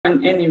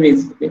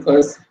anyways,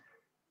 because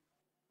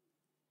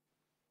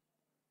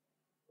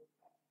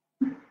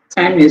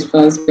time is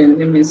fast spent.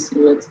 Let me see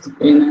what's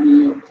going on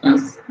in your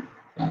class.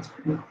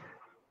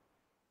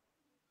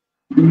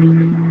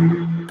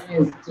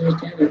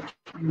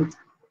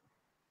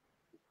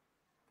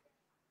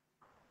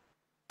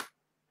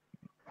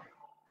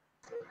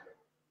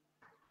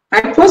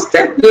 I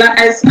posted,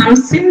 as I'm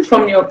seeing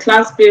from your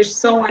class page,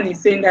 someone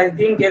is saying that I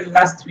didn't get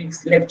last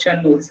week's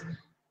lecture notes.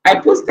 I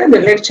posted the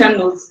lecture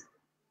notes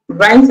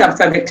right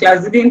after the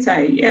class, didn't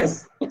I?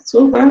 Yes,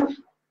 October.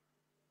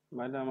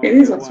 Madam, It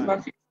is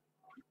October.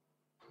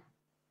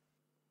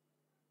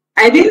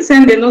 I didn't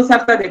send the notes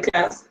after the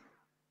class.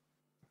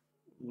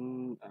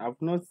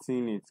 I've not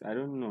seen it. I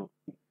don't know.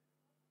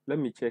 Let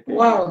me check again.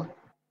 Wow.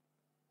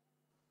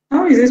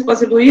 How is this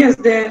possible? Yes,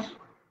 the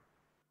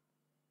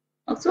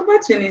October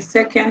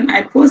 22nd,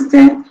 I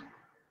posted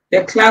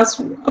the class.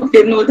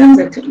 Okay, no,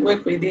 that's the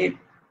work we did.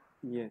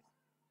 Yes.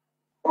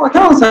 Oh,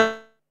 that was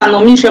an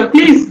omission.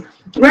 Please,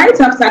 right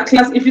after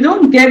class, if you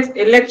don't get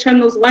a lecture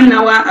notes 1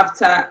 hour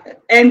after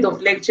end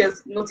of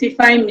lectures,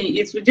 notify me.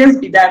 It will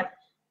just be that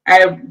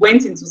I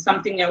went into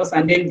something else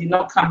and then did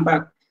not come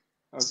back.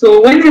 Okay.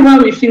 So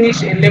whenever we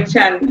finish a lecture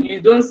and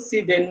you don't see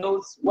the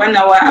notes 1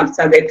 hour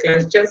after the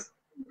class, just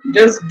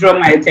draw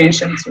my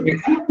attention to it.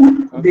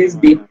 Okay, this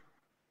day.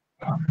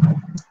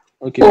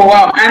 Okay. Oh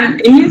wow! And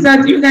it means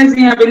that you guys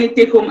didn't have any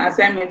take-home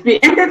assignment. We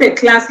ended the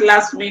class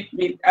last week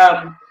with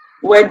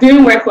we're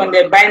doing work on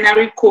the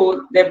binary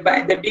code, the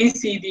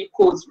BCD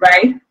codes,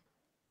 right?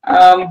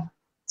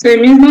 So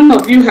it means none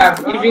of you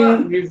have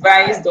even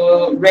revised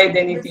or read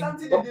anything.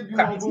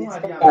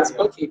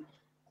 Okay.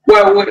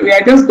 Well, we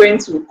are just going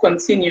to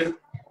continue,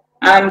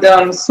 and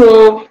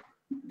so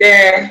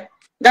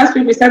last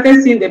week we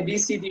started seeing the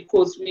BCD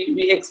codes.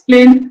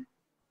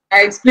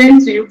 I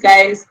explained to you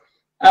guys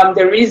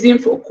the reason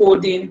for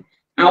coding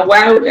and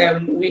why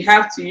we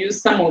have to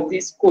use some of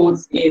these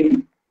codes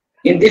in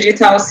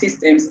digital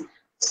systems.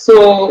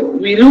 So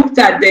we looked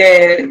at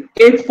the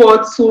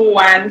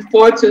 8421,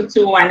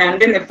 4221,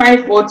 and then the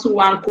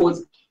 5421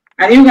 codes,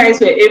 and you guys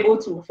were able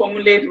to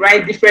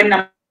write different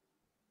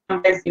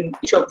numbers in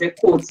each of the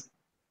codes.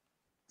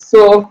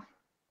 So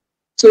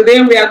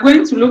today we are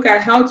going to look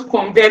at how to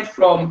convert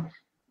from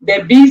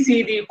the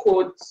BCD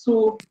code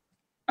to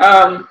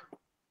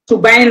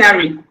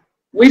binary,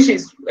 which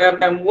is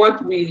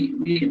what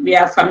we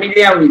are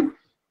familiar with.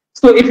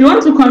 So if you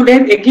want to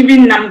convert a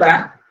given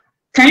number,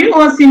 can you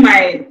all see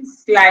my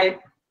slide?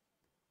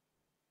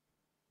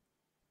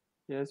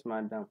 Yes,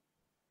 madam.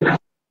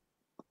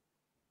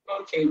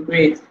 Okay,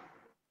 great.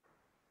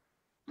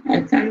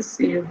 I can't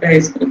see you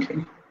guys.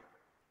 Okay.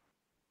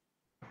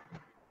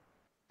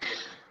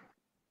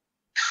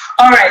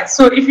 All right,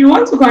 so if you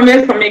want to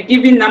convert from a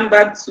given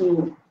number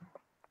to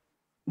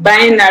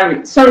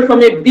binary,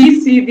 from a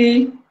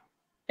BCD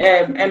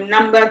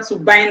number to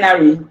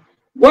binary,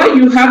 what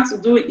you have to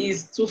do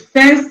is to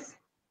first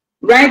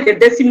write the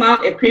decimal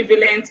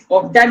equivalent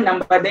of that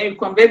number, then you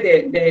convert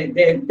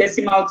the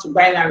decimal to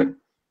binary.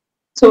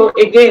 So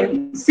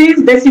again,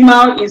 since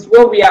decimal is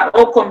what we are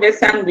all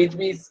conversant with,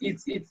 it's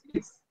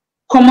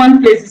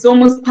commonplace, it's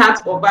almost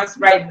part of us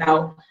right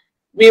now.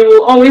 We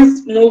will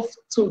always move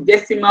to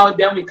decimal,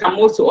 then we can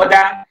move to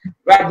other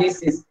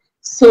radices.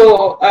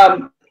 So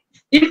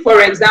if,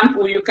 for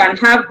example, you can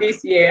have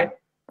this here,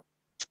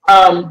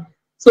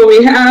 so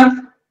we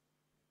have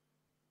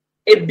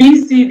a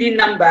BCD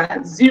number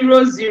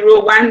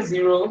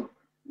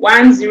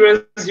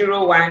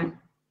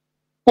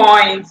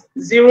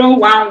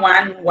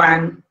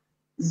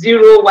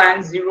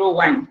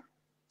 0010.01110101.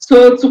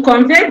 So to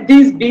convert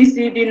this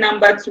BCD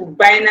number to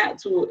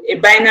a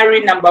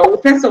binary number,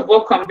 we'll first of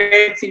all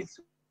convert it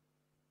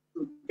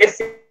to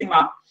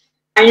decimal.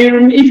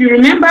 And if you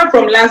remember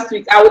from last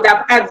week, I would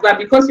have asked, but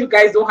because you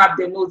guys don't have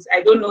the notes,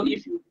 I don't know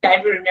if you can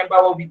even remember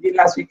what we did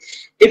last week.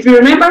 If you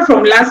remember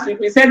from last week,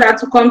 we said that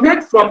to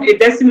convert from a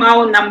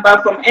decimal number,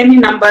 from any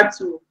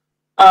decimal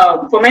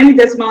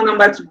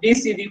number to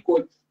BCD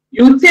code,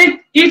 you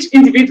take each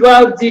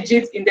individual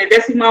digit in the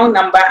decimal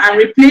number and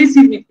replace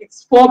it with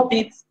its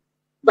 4-bit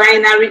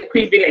binary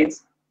equivalent,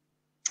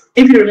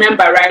 if you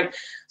remember, right?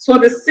 So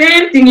the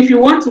same thing, if you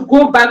want to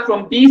go back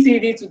from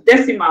BCD to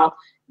decimal,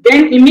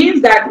 then it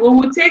means that we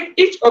will take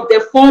each of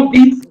the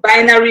 4-bit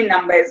binary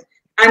numbers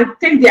and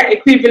take their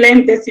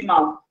equivalent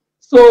decimal.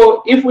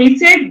 So if we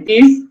take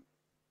this,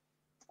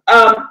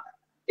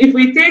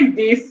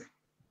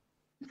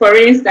 for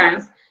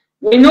instance,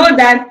 we know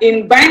that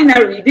in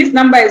binary, this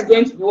number is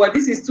going to be what?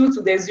 This is 2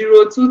 to the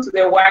 0, 2 to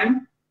the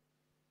 1,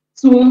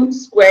 2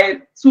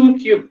 squared, 2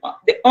 cubed.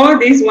 All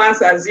these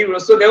ones are 0.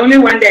 So the only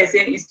one that is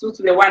saying is 2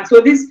 to the 1.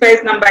 So this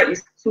first number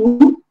is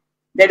 2.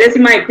 The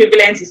decimal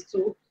equivalent is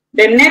 2.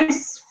 The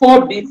next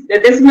 4 bits, the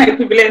decimal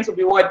equivalent will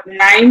be what?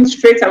 9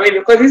 straight away,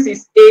 because this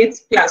is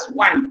 8 plus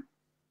 1.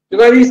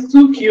 Because it's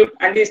 2 cubed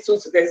and this 2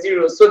 to the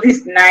 0. So this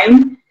is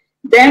 9.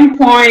 Then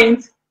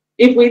point,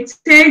 if we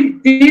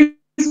take this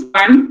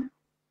one,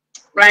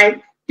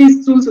 right,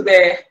 this 2 to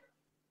the,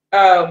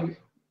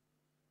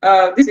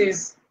 this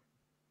is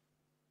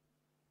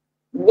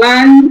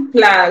 1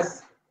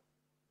 plus,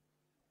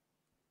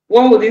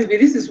 what would this be?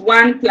 This is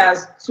 1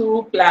 plus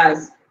 2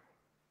 plus.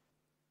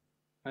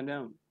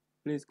 Madam,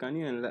 please, can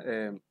you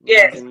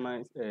Yes.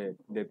 maximize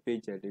the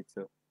page a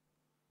little?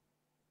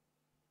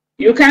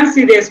 You can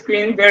see the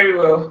screen very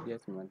well.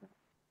 Yes, madam.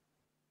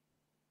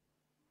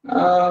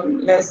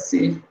 Let's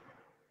see.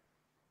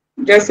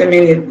 Just a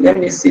minute. Let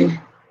me see.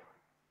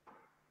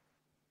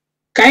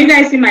 Can you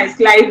guys see my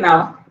slide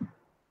now?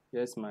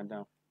 Yes,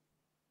 madam.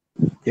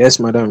 Yes,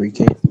 madam, we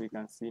can. We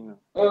can see now.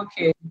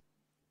 Okay.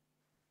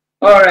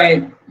 All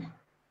right.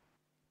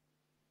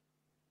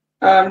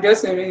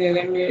 Just a minute.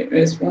 Let me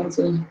respond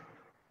to.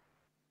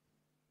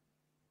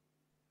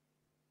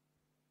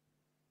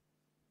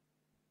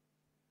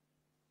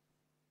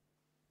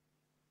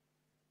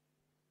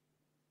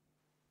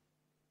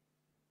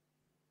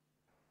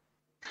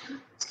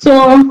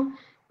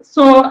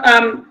 So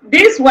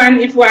this one,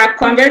 if we are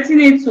converting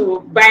it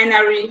to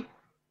binary,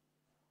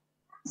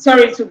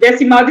 sorry, to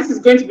decimal, this is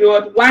going to be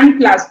what? 1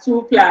 plus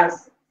 2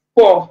 plus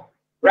 4,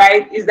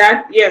 right? Is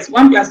that, yes,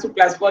 1 plus 2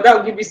 plus 4, that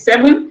will give you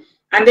 7.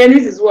 And then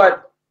this is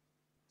what?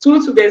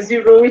 2 to the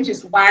 0, which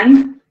is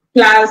 1,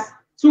 plus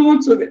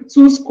 2 to the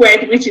 2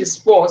 squared, which is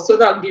 4. So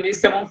that will give you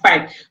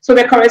 75. So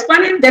the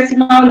corresponding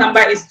decimal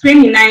number is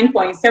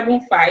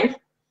 29.75.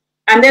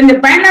 And then the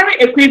binary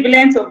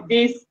equivalent of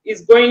this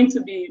is going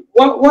to be,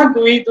 what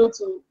do we do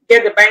to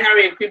get the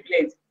binary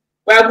equivalent?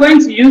 We are going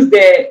to use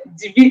the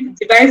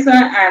divisor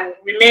and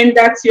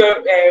remainder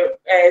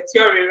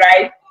theory,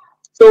 right?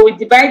 So we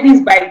divide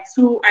this by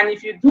 2, and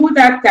if you do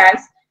that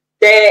task,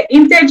 the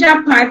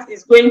integer part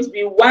is going to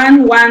be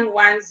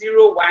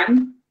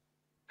 11101,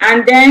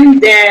 and then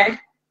the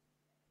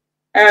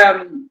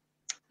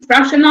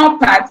fractional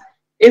part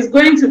is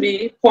going to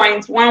be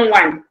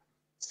 0.11,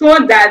 so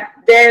that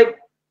the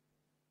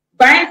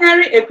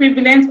binary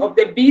equivalent of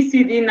the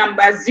BCD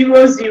number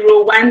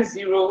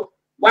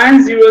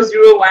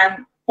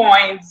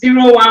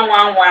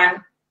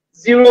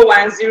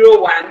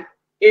 0010.0111.0101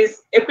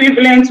 is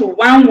equivalent to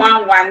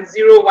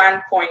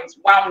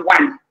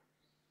 1101.11.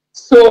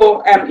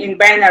 So in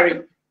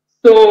binary.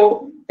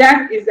 So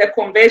that is a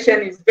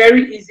conversion, is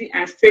very easy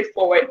and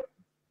straightforward.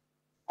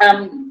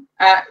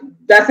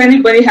 Does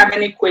anybody have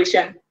any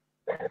question?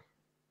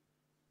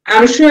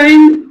 I'm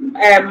showing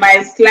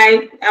my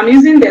slide. I'm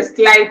using the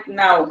slide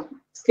now,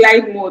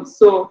 slide mode,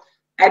 so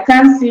I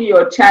can't see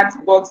your chat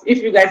box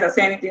if you guys are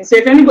saying anything. So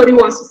if anybody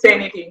wants to say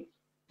anything,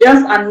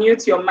 just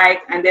unmute your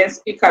mic and then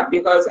speak up,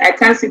 because I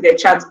can't see the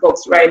chat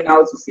box right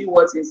now to see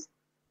what is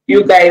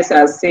you guys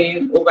are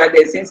saying over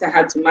there, since I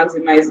had to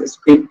maximize the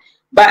screen.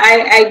 But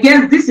I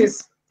guess this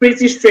is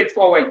pretty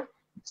straightforward.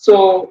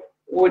 So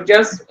we'll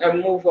just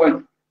move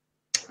on.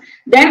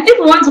 Then if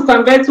we want to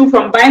convert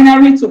from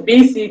binary to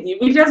BCD,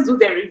 we just do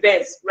the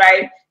reverse,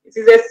 right? It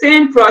is the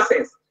same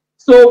process.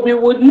 So we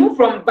would move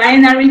from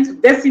binary to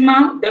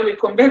decimal, then we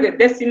convert the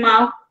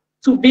decimal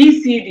to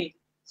BCD.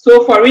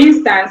 So for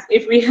instance,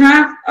 if we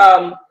have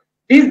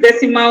this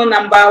decimal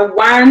number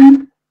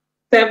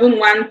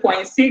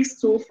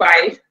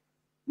 171.625,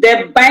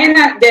 the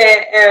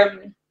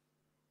binary,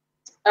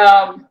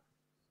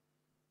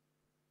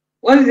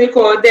 what is it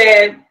called?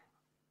 The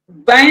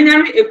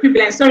binary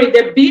equivalent, sorry,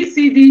 the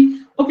BCD.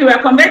 Okay, we're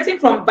converting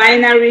from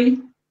binary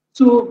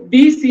to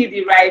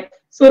BCD, right?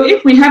 So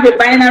if we have a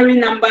binary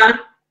number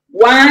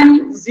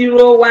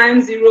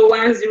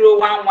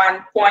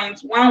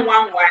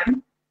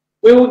 1010101.111,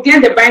 we will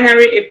get the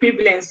binary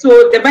equivalent.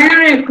 So the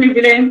binary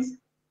equivalent,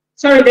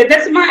 sorry, the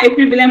decimal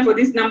equivalent for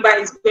this number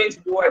is going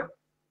to be what?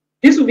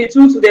 This will be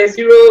 2 to the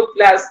 0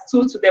 plus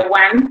 2 to the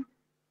 1,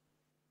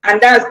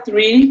 and that's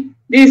 3.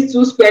 This is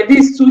 2 squared,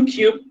 this is 2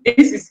 cubed,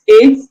 this is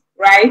 8,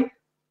 right?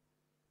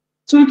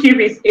 2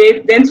 cubed is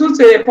 8, then 2 to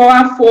the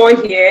power 4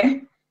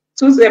 here,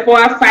 2 to the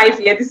power 5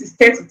 here, this is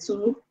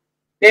 32.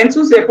 Then 2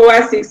 to the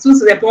power 6, 2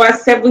 to the power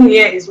 7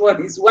 here is what?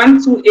 Is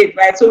 128,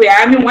 right? So we are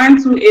having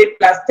 128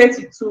 plus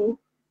 32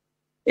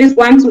 is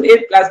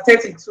 128 plus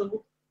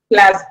 32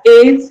 plus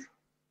 8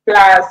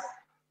 plus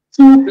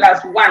 2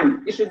 plus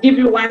 1. It should give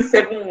you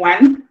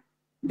 171.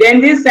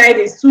 Then this side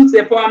is 2 to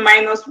the power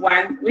minus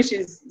 1, which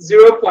is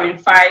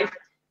 0.5.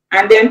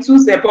 And then 2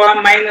 to the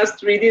power minus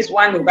 3, this is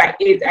 1 over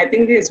 8. I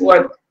think this is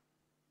what?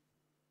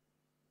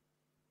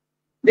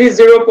 This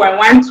is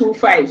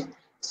 0.125.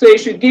 So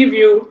it should give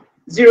you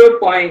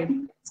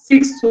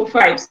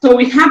 0.625. So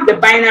we have the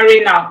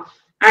binary now,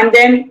 and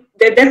then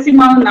the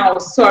decimal now,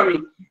 sorry.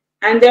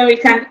 And then we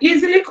can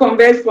easily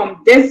convert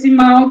from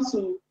decimal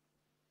to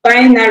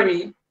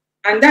binary,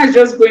 and that's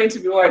just going to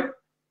be what?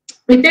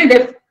 We take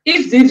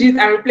each digit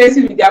and replace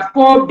it with their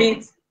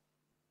 4-bit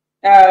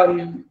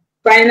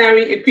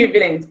binary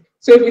equivalent.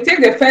 So if we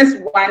take the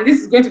first one,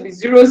 this is going to be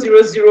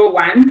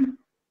 0001.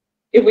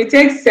 If we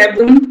take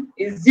 7,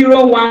 it's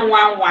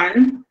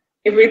 0111.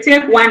 If we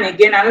take 1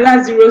 again,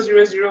 another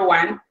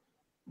 0001.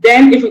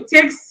 Then if we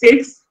take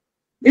 6,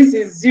 this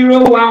is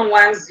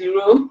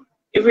 0110.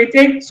 If we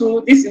take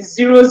 2, this is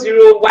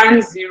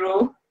 0010.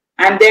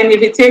 And then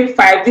if we take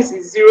 5, this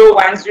is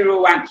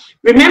 0101.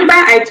 Remember,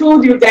 I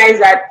told you guys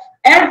that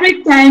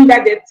every time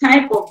that the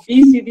type of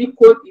BCD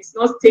code is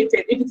not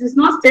stated, if it is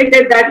not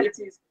stated that it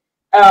is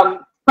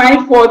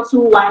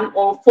 5421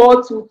 or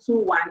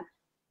 4221,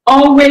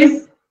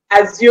 always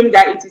assume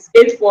that it is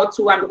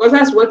 8421 because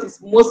that's what is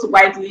most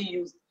widely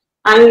used.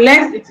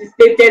 Unless it is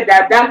stated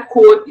that that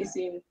code is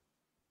in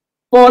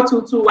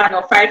 4221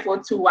 or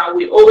 5421,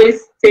 we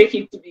always take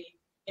it to be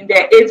in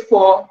the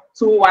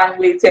 8421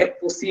 weighted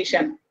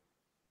position.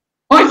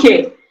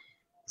 Okay,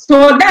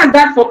 so that's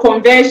that for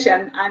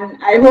conversion, and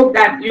I hope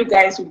that you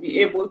guys will be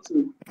able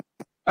to,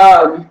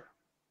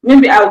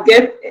 maybe I'll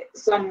get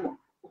some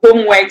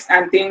homeworks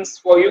and things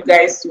for you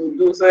guys to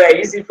do so that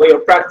easy for your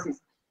practice.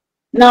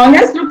 Now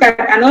let's look at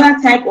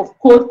another type of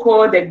code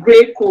called the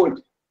gray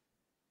code.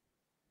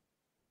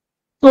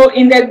 So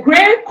in the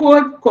gray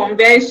code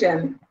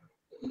conversion,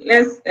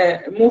 let's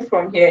move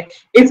from here.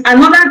 It's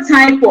another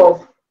type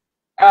of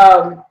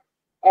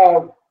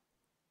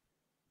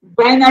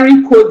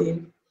binary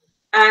coding,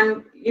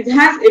 and it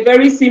has a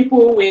very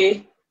simple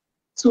way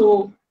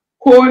to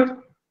code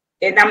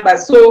a number.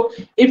 So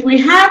if we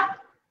have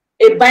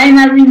a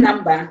binary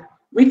number,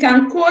 we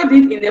can code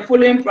it in the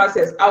following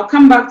process. I'll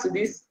come back to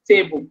this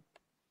table.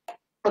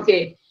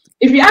 Okay,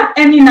 if you have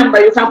any number,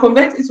 you can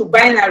convert it to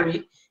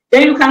binary,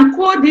 then you can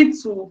code it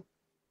to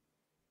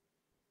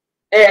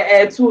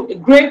a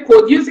gray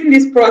code using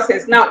this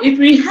process. Now, if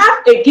we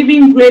have a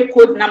given gray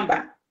code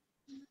number,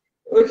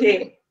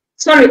 okay,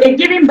 sorry, a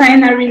given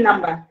binary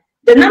number,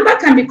 the number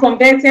can be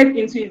converted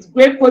into its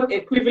gray code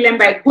equivalent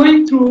by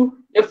going through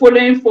the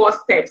following 4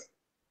 steps.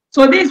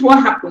 So this is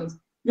what happens.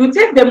 You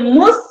take the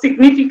most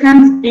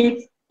significant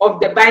bit of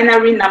the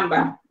binary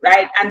number,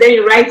 right, and then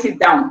you write it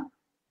down.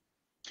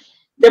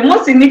 The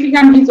most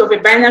significant bit of a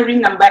binary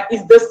number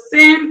is the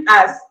same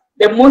as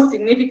the most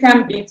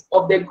significant bit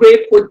of the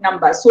gray code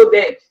number. So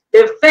the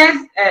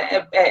first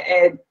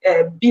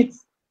bit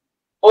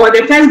or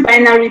the first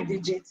binary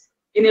digit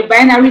in a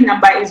binary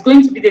number is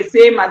going to be the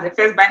same as the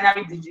first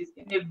binary digit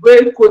in a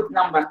gray code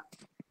number.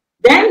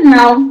 Then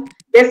now,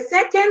 the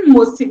second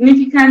most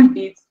significant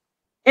bit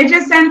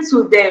adjacent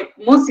to the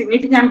most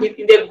significant bit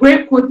in the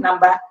gray code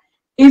number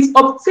is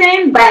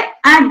obtained by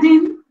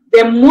adding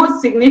the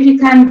most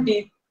significant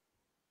bit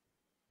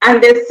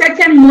and the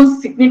second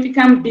most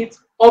significant bit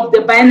of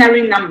the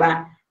binary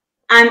number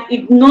and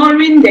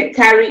ignoring the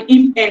carry,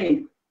 if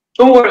any.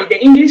 Don't worry,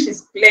 the English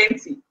is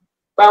plenty,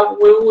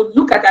 but we will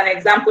look at an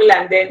example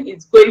and then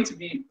it's going to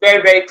be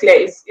very, very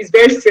clear. It's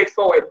very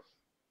straightforward.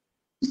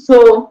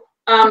 So,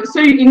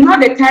 so you ignore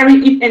the carry,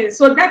 if any.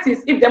 So that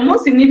is, if the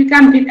most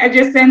significant bit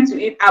adjacent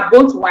to it are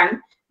both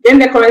 1, then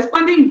the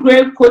corresponding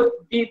gray code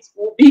bit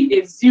will be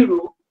a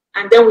 0,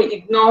 and then we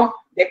ignore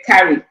the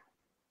carry.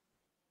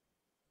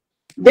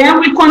 Then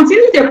we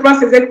continue the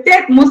process. The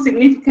third most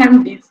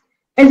significant bit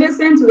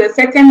adjacent to the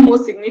second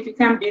most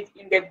significant bit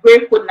in the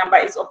gray code number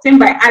is obtained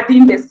by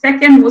adding the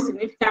second most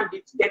significant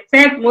bit to the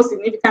third most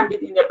significant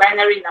bit in the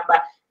binary number,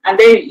 and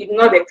then you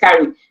ignore the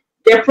carry.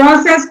 The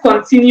process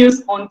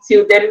continues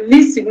until the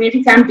least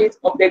significant bit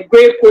of the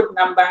gray code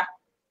number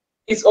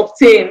is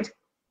obtained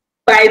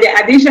by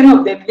the addition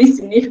of the least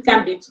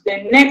significant bit to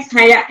the next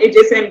higher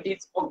adjacent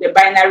bit of the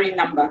binary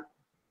number.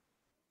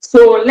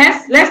 So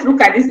let's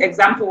look at this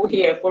example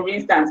here, for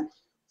instance.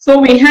 So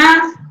we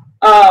have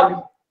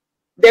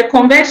the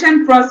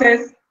conversion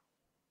process.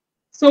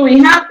 So we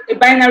have a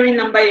binary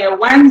number here,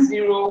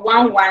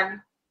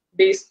 1011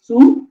 base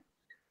 2.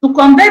 To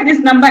convert this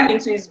number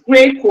into its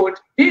gray code,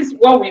 this is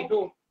what we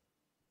do.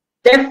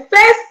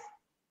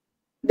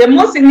 The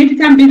most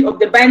significant bit of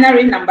the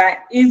binary number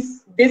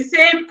is the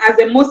same as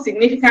the most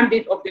significant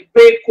bit of the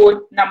gray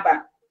code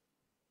number.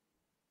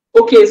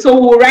 Okay, so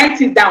we'll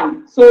write it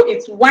down. So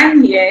it's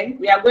 1 here.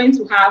 We are going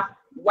to have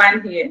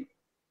 1 here.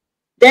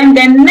 Then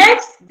the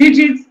next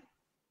digit,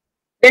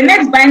 the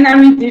next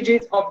binary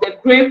digit of the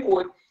gray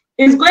code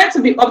is going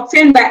to be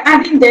obtained by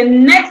adding the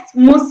next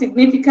most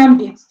significant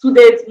bit to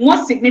the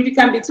most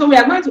significant bit. So we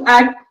are going to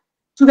add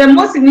to the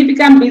most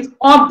significant bit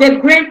of the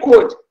gray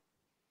code.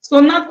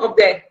 So not of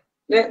the,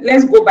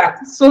 let's go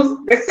back.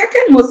 So the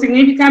second most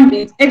significant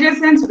bit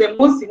adjacent to the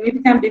most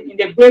significant bit in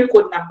the gray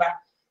code number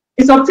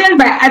is obtained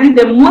by adding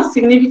the most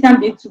significant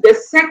bit to the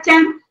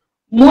second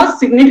most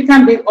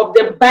significant bit of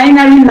the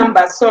binary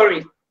number,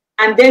 sorry,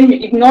 and then you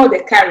ignore the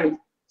carry.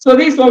 So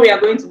this is what we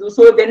are going to do.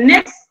 So the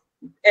next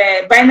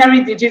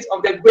binary digit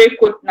of the gray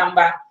code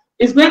number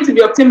is going to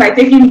be obtained by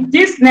taking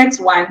this next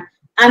one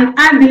and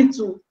add it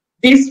to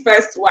this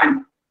first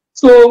one.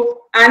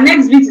 So our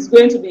next bit is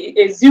going to be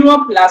a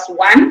 0 plus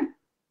 1,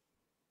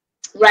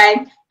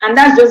 right? And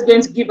that's just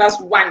going to give us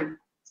 1.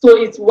 So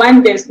it's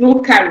 1, there's no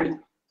carry.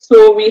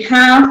 So we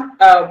have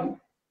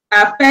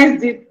our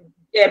first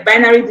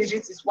binary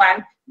digit is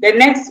 1. The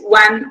next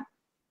one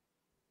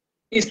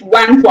is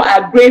 1 for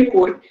our gray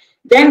code.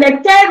 Then the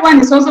third one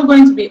is also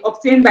going to be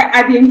obtained by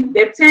adding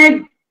the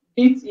third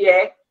bit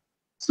here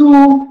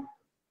to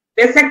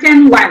the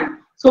second one.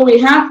 So we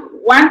have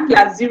 1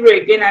 plus 0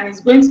 again, and it's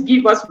going to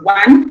give us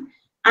 1.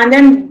 And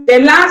then the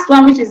last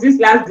one, which is this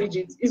last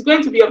digit, is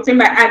going to be obtained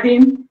by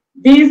adding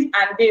this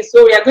and this.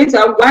 So we are going to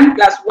have 1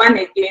 plus 1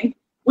 again,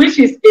 which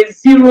is a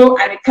 0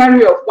 and a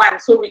carry of 1.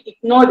 So we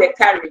ignore the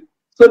carry.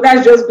 So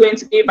that's just going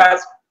to give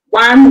us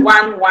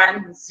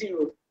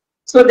 1110.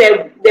 So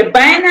the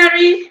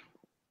binary,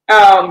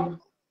 the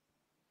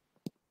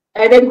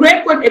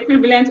gray code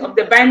equivalent of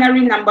the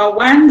binary number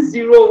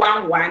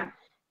 1011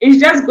 is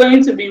just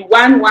going to be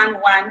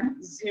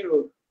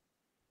 1110.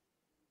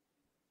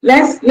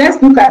 Let's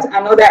look at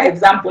another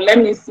example. Let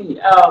me see.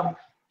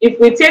 If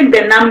we take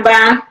the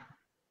number,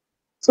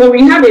 so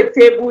we have a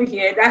table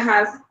here that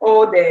has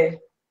all the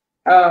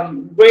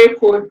gray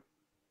code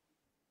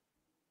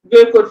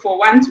for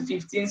 1 to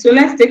 15. So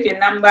let's take a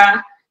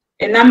number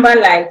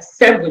like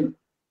 7.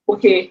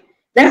 Okay,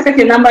 let's take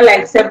a number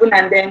like 7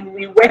 and then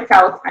we work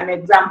out an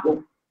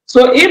example.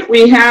 So if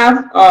we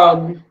have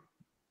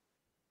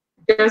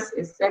just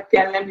a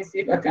second, let me see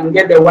if I can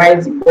get the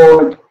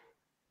whiteboard.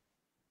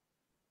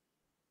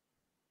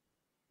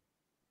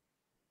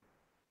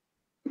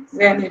 Is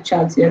there any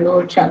chat here?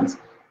 No chat.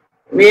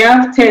 We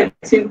have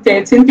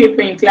 13 people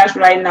in class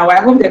right now.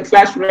 I hope the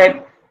class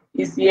rep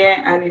is here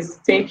and is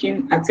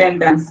taking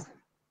attendance.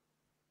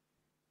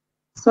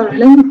 Sorry,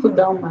 let me put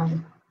down my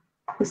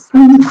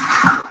sound.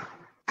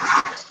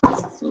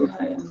 It's so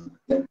high.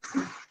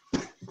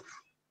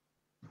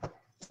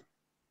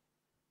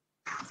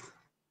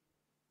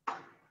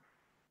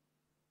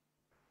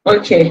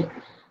 Okay.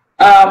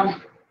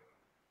 I'm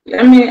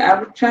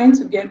trying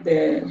to get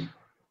the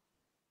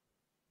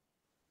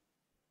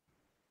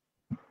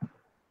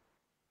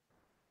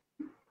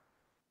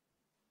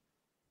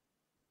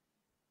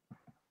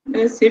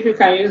let's see if you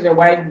can use the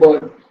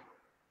whiteboard.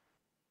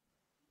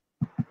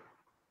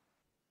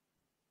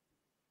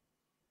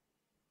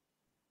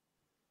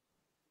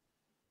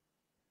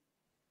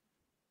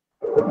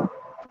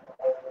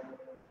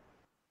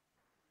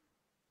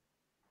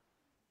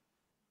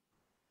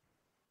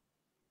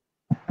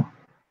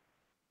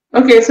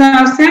 Okay, so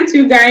I've sent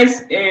you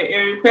guys a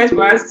request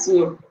for us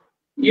to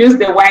use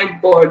the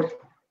whiteboard.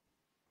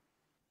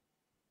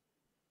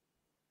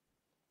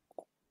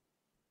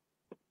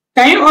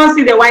 Can you all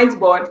see the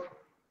whiteboard?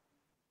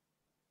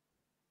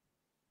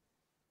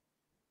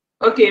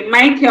 Okay,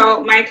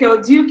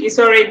 Michael Duke is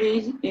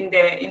already in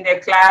the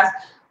class.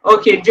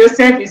 Okay,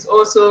 Joseph is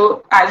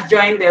also has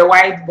joined the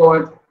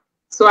whiteboard.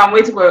 So I'm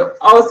waiting for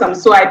awesome.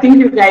 So I think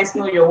you guys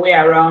know your way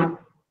around.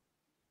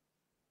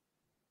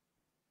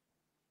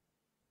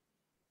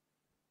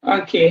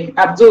 Okay,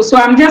 Abdul. So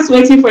I'm just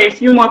waiting for a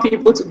few more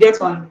people to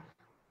get on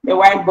the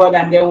whiteboard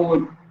and then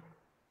we'll.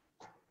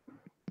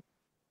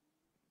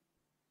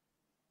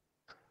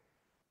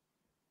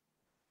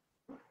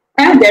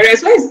 And the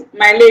rest, where is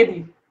my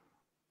lady?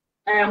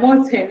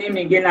 What's her name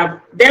again?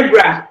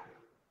 Deborah.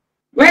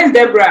 Where is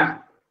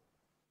Deborah?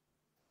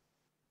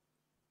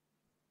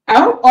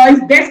 Oh, or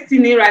it's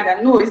Destiny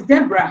rather? No, it's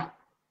Deborah.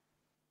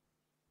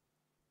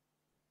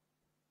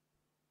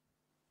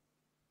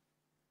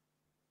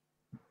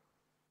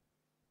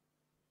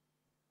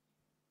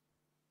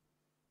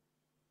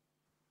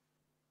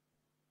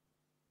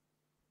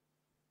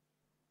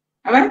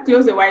 Have I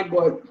closed the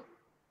whiteboard?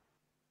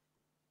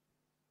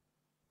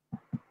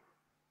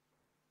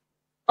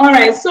 All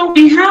right, so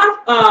we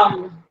have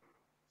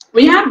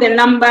the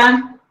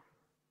number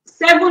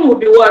 7 would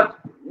be what?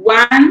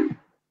 1.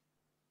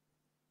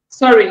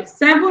 Sorry,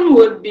 7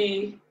 would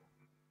be,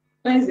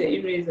 where is the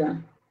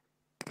eraser?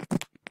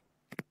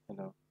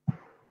 Hello.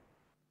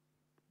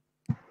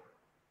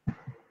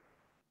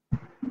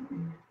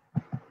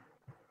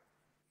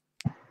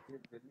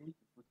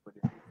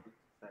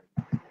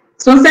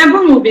 So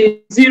 7 will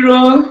be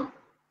 0,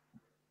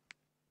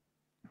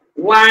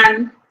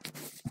 1,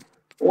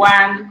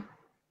 1,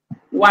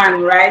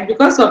 1, right?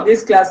 Because of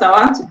this class, I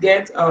want to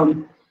get a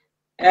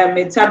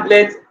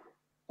tablet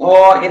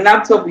or a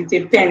laptop with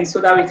a pen so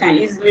that we can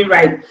easily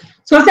write.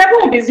 So 7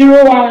 will be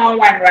 0, 1, 1,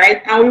 1,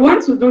 right? And we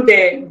want to do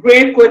the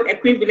gray code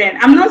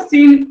equivalent. I'm not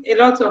seeing a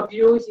lot of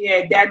you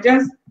here. They're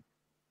just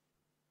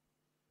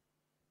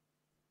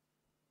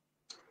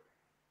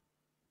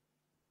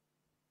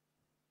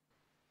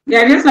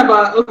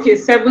about, okay,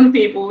 7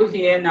 people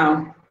here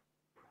now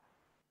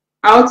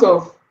out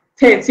of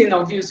 13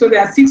 of you. So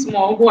there are 6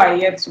 more who are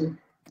here too.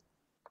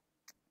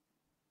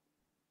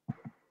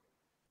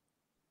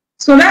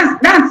 So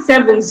that's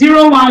 7,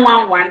 0, 1,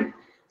 1, 1.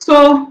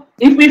 So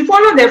if we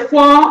follow the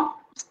 4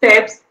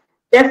 steps,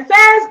 the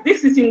first,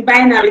 this is in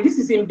binary, this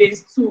is in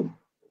base 2,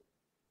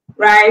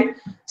 right?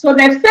 So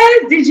the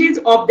first digit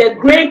of the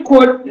gray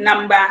code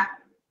number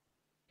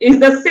is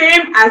the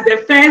same as the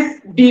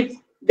first bit,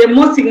 the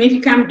most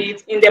significant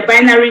bit in the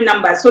binary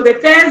number. So the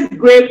first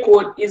gray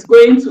code is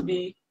going to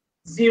be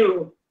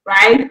 0,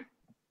 right?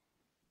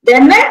 The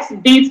next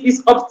bit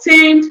is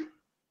obtained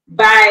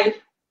by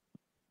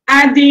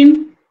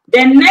adding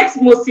the next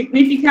most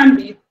significant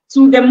bit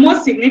to the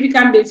most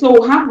significant bit. So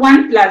we'll have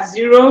 1 plus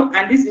 0,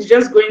 and this is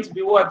just going to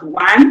be what?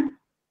 1.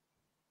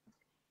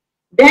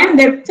 Then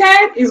the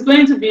third is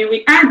going to be,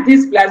 we add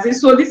this plus this.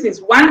 So this is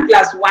 1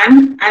 plus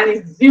 1, and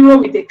it's 0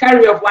 with a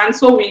carry of 1.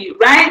 So we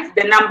write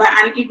the number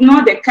and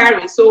ignore the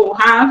carry. So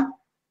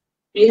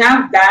we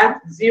have that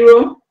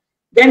 0.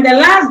 Then the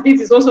last bit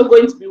is also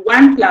going to be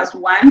 1 plus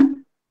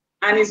 1,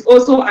 and it's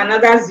also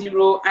another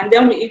 0, and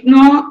then we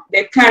ignore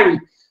the carry.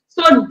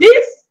 So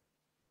these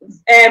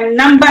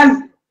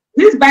numbers,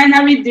 this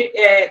binary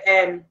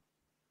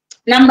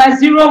number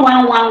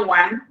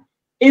 0111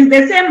 is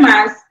the same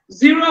as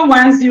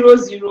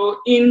 0100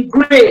 in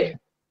gray.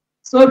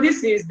 So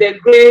this is the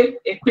gray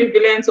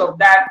equivalent of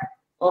that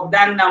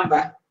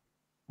number.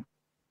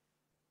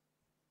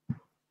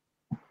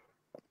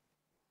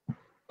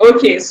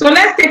 Okay, so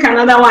let's take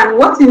another one.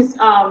 What is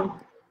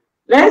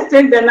let's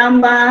take the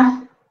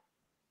number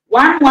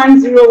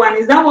 1101.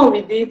 Is that what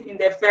we did in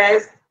the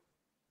first?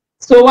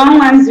 So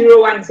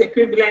 1101 is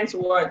equivalent to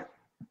what?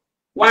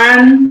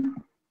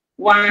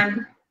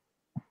 1101.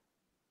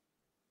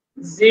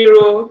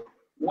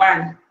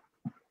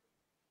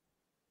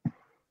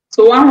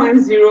 So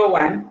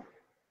 1101.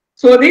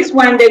 So this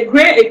one, the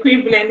gray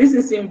equivalent, this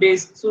is in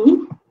base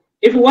 2.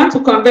 If we want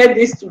to convert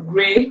this to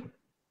gray,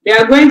 they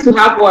are going to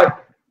have what?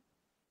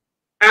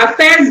 Our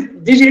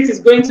first digit is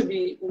going to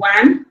be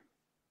 1.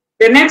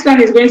 The next one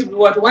is going to be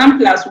what? 1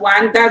 plus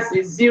 1. That's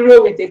a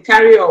 0 with a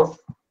carry of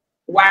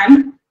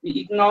 1. We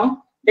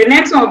ignore. The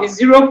next one will be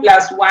 0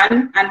 plus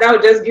 1, and that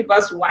will just give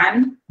us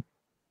 1.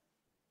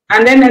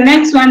 And then the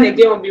next one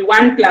again will be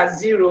 1 plus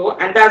 0,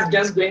 and that's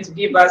just going to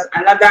give us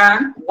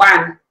another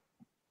 1.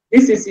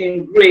 This is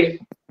in gray.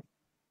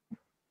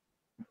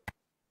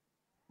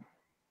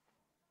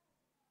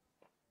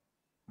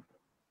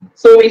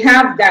 So we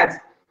have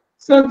that.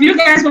 So do you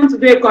guys want to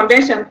do a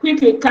conversion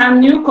quickly?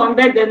 Can you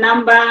convert the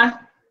number,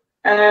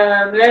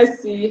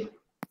 let's see,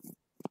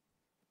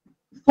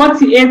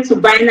 48 to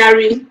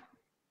binary,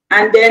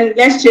 and then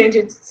let's change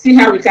it, see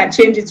how we can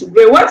change it to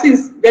gray. What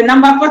is the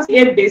number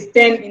 48 base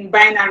 10 in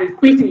binary?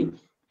 Quickly,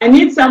 I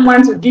need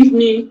someone to give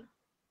me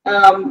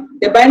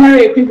the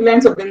binary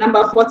equivalent of the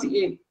number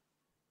 48.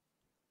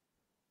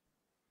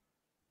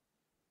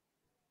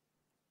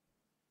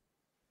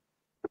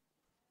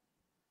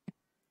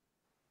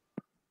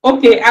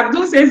 Okay,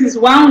 Abdul says it's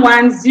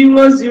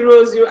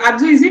 11000.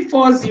 Abdul, is it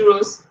 4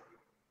 zeros?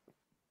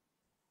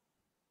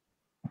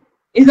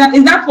 Is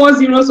that 4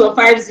 zeros or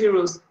 5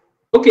 zeros?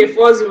 Okay,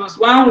 4 zeros.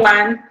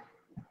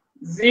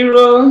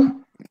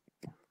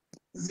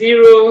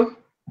 110000.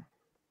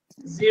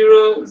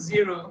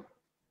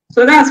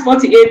 So that's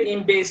 48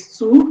 in base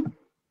 2.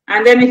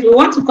 And then if you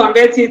want to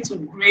convert it to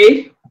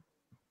gray,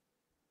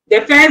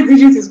 the first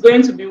digit is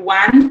going to be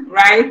 1,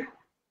 right?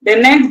 The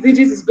next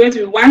digit is going to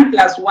be 1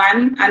 plus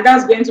 1, and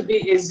that's going to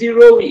be a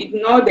 0. We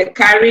ignore the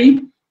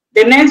carry.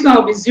 The next one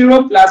will be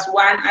 0 plus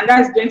 1, and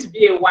that's going to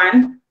be a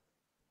 1.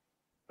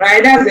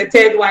 Right, that's the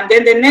third one.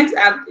 Then the next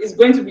is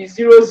going to be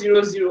 0,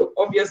 0, 0,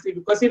 obviously,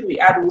 because if we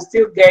add, we'll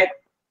still get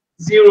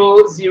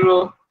 0,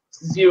 0,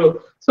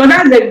 0. So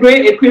that's the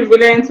gray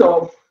equivalent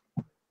of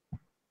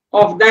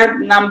that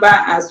number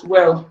as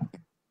well.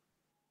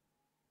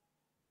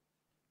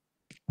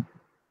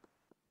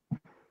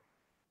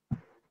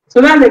 So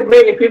that's the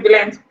gray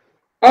equivalent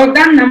of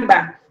that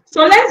number.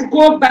 So let's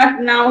go back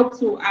now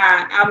to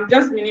our, I'm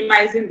just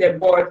minimizing the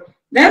board.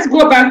 Let's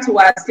go back to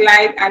our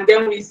slide, and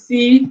then we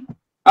see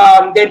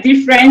the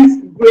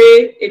different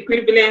gray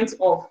equivalents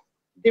of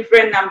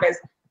different numbers.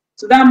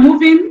 So I'm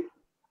moving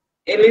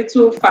a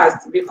little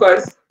fast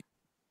because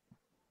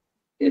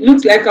it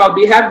looks like I'll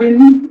be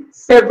having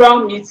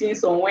several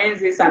meetings on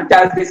Wednesdays and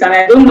Thursdays, and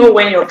I don't know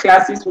when your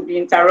classes will be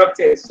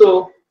interrupted.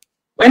 So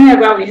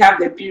whenever we have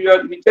the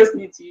period, we just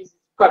need to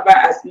cover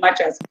as much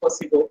as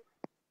possible.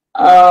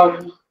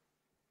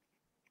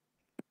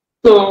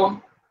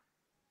 So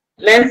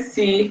let's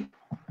see.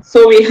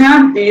 So we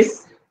have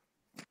this,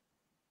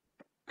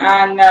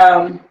 and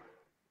I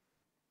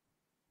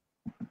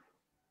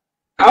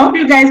hope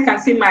you guys can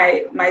see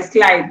my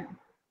slide.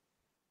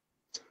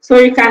 So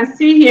you can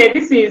see here,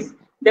 this is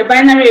the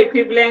binary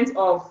equivalent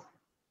of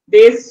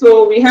this.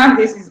 So we have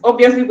this is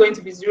obviously going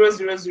to be 0,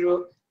 0,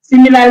 0.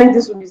 Similarly,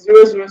 this will be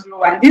 0, 0, 0,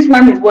 1. This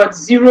one is what?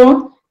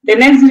 0. The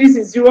next digit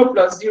is 0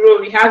 plus 0.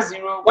 We have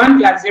 0. 1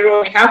 plus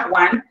 0, we have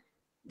 1.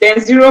 Then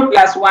 0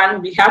 plus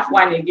 1, we have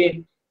 1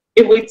 again.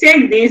 If we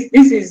take this,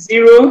 this is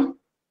 0.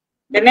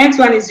 The next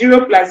one is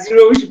 0 plus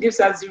 0, which gives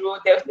us 0.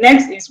 The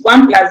next is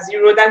 1 plus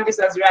 0, that gives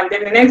us 0. And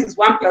then the next is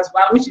 1 plus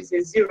 1, which is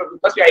a 0,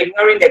 because we are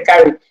ignoring the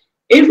carry.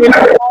 If we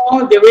go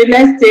all the way,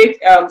 let's take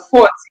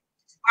 40.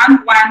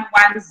 1, 1,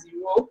 1,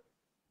 0.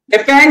 The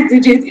first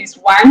digit is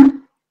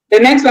 1. The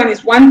next one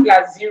is 1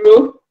 plus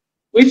 0,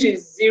 which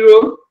is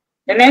 0.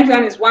 The next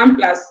one is 1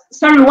 plus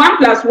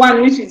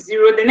 1, which is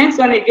 0. The next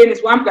one again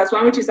is 1 plus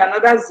 1, which is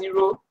another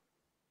 0.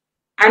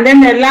 And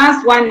then the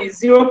last one is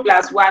 0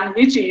 plus 1,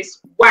 which is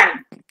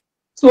 1.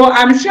 So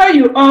I'm sure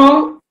you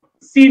all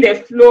see the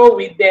flow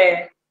with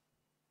the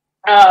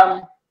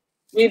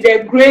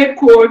gray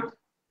code,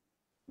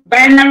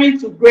 binary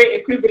to gray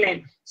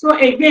equivalent. So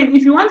again,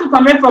 if you want to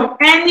convert from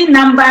any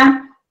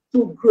number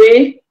to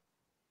gray,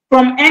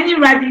 from any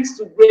radix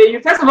to gray, you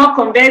first of all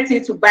convert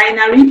it to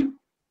binary.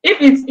 If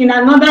it's in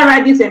another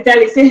radix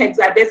entirely, say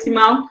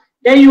hexadecimal,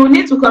 then you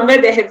need to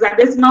convert the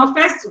hexadecimal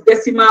first to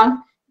decimal,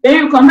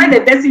 Then you convert the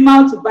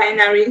decimal to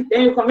binary.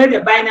 Then you convert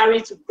the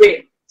binary to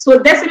gray. So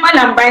decimal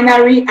and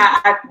binary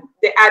are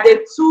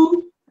the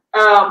two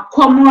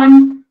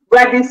common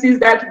gradiencies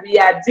that we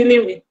are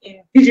dealing with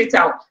in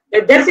digital.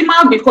 The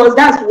decimal, because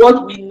that's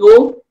what we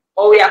know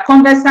or we are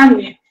conversant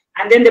with,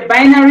 and then the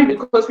binary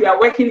because we are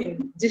working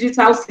in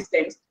digital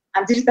systems,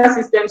 and digital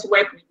systems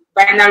work with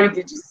binary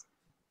digits.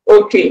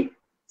 Okay,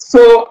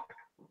 so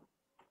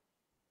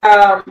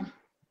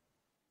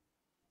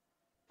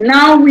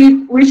now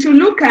we should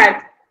look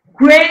at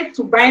gray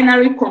to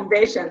binary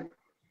conversion.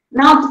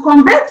 Now, to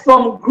convert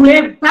from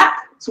gray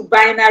back to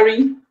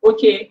binary,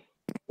 okay,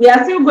 we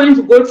are still going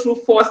to go through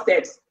 4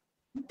 steps.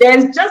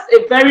 There's just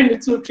a very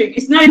little trick.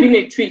 It's not even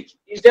a trick.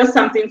 It's just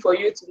something for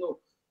you to know.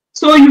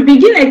 So you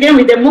begin again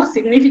with the most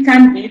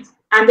significant bit,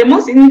 and the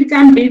most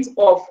significant bit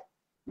of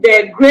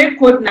the gray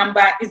code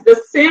number is the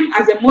same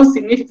as the most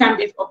significant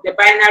bit of the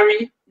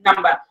binary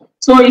number.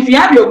 So if you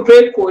have your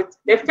gray code,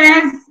 the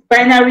first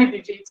binary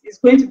digit is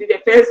going to be your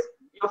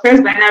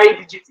first binary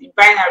digit in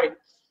binary.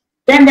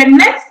 Then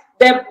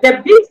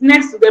the bit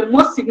next to the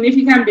most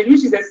significant bit,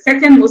 which is the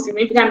second most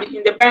significant bit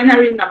in the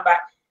binary number,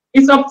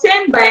 is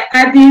obtained by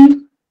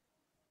adding,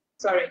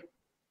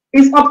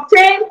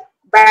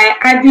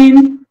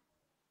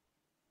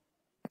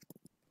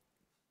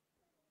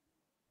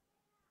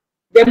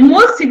 the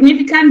most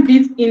significant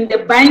bit in the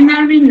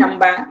binary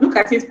number. Look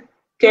at it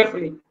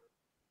carefully.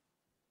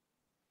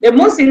 The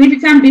most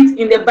significant bit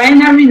in the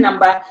binary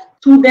number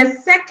to the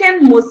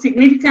second most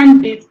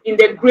significant bit in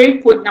the gray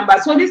code number.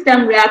 So this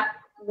time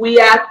we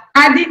are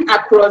adding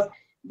across,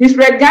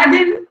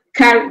 disregarding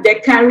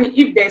the carry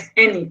if there's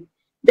any.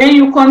 Then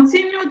you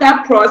continue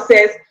that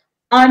process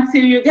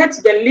until you get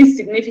to the least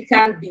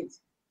significant bit.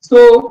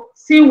 So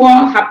see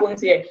what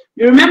happens here.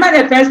 You remember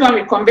the first one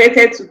we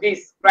converted to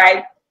this,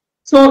 right?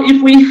 So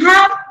if we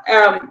have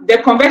the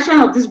conversion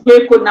of this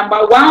gray code number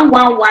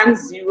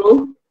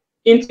 1110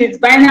 into its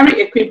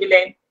binary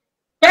equivalent,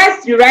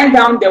 first you write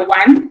down the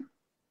 1.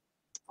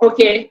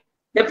 Okay,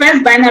 the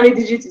first binary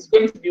digit is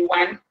going to be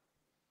 1.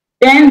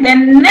 Then the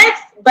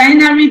next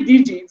binary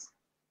digit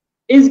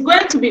is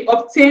going to be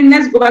obtained.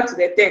 Let's go back to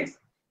the text.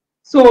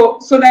 So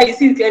that you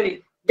see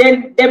clearly.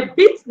 Then the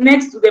bit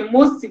next to the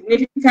most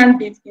significant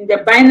bit in the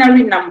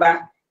binary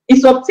number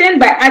is obtained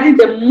by adding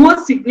the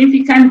most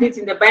significant bit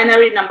in the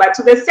binary number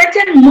to the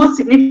second most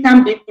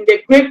significant bit in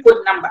the gray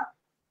code number.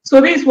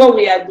 So this is what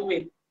we are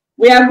doing.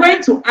 We are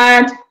going to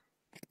add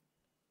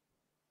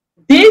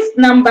this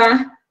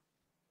number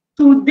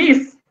to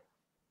this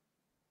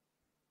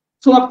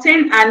to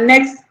obtain our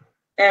next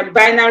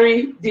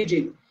binary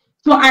digit.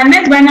 So our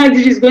next binary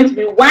digit is going to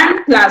be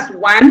 1 plus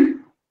 1,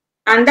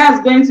 and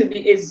that's going to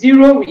be a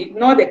 0. We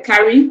ignore the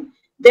carry.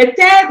 The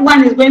third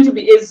one is going to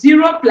be a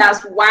 0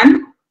 plus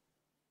 1.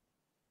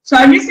 So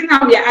have you seen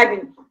how we are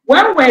adding?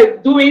 When we're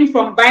doing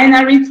from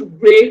binary to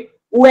gray,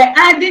 we're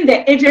adding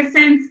the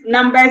adjacent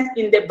numbers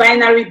in the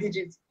binary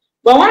digits.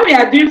 But when we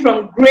are doing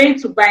from gray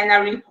to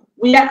binary,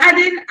 we are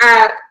adding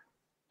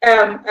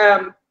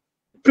a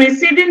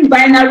preceding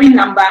binary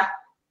number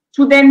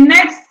to the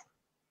next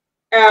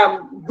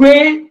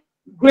gray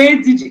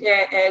digit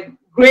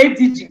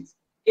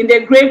in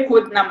the gray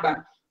code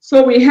number.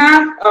 So we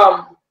have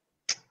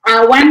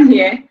our 1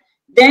 here.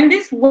 Then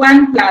this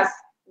 1 plus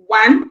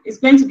 1 is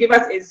going to give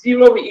us a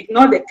 0. We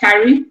ignore the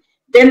carry.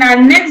 Then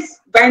our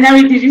next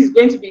binary digit is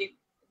going to be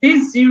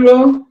this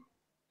 0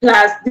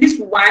 plus this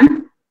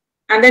 1,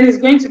 and then it's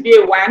going to be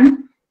a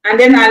 1. And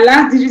then our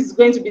last digit is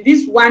going to be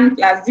this 1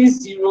 plus this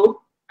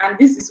 0, and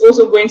this is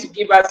also going to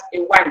give us a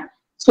 1.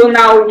 So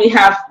now we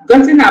have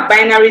gotten our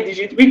binary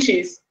digit, which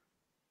is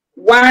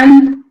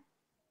 1,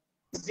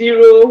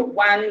 0,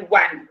 1,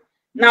 1.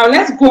 Now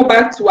let's go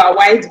back to our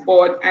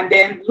whiteboard and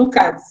then look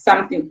at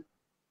something.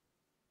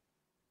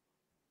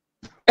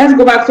 Let's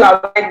go back to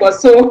our whiteboard.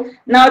 So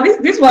now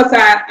this was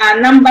our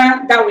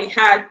number that we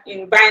had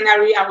in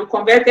binary, and we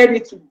converted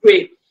it to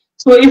gray.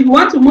 So if we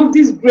want to move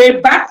this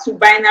gray back to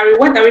binary,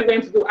 what are we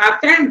going to do? Our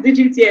first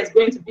digit here is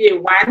going to be a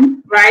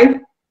 1,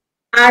 right?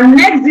 Our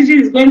next digit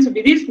is going to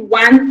be this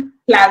 1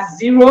 plus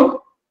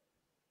 0.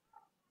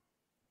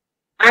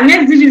 Our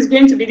next digit is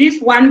going to be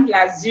this 1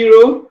 plus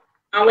 0.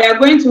 And we are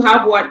going to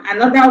have what?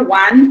 Another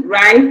 1,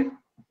 right?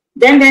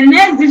 Then the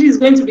next digit is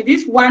going to be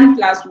this 1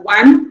 plus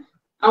 1.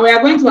 And we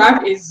are going to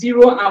have a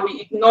 0, and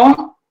we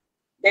ignore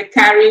the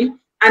carry.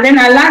 And then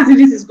our last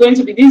digit is going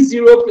to be this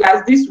 0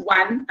 plus this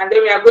 1. And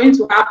then we are going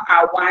to have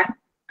our 1.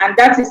 And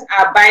that is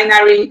our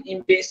binary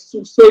in base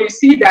 2. So you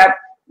see that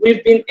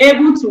we've been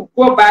able to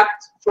go back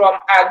from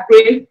our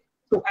gray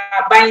to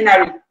our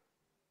binary.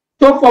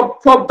 So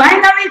for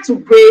binary to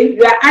gray,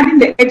 you are adding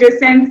the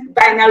adjacent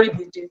binary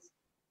digits.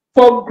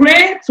 For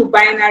gray to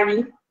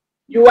binary,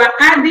 you are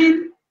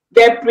adding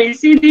the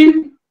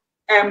preceding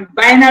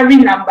binary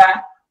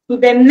number to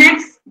the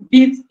next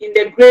bit in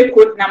the gray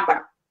code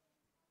number.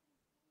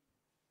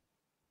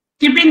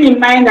 Keeping in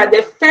mind that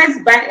the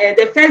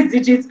first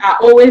digits are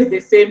always the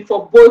same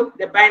for both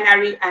the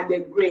binary and the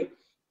gray.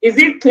 Is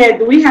it clear?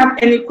 Do we have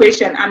any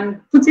question?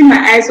 I'm putting my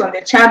eyes on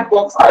the chat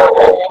box,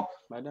 or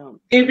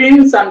Madam,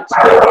 giving some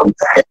tools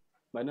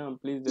madam,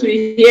 please. to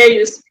hear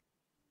you speak.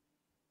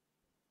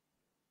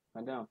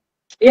 Madam,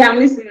 Yeah, I'm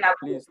listening now.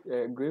 please,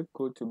 grade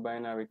code to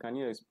binary. Can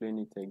you explain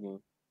it again?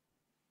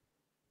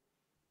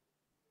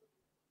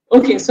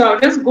 Okay, so I'll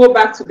just go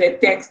back to the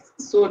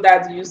text so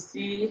that you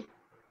see.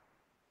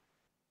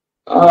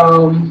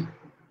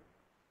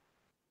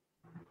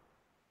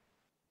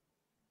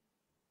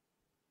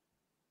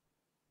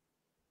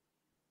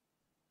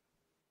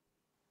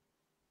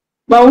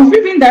 But we've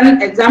even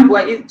done example,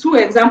 two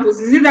examples.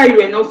 Is it that you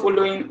were not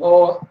following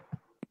or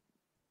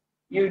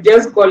you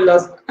just got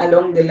lost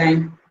along the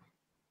line?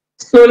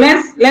 So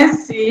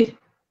let's see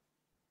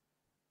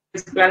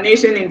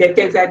explanation in the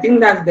text. I think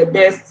that's the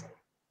best.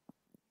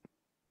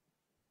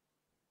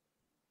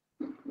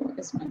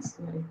 Where's my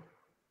slide?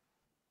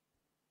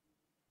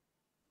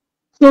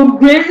 So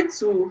grade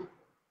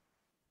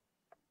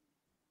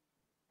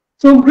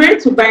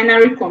to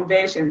binary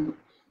conversion.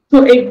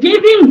 So a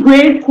given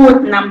grade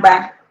code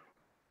number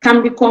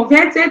can be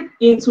converted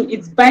into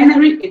its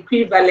binary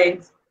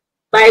equivalent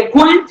by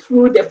going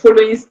through the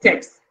following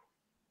steps.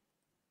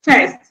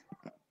 First,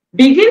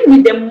 begin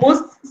with the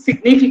most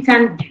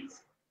significant bit.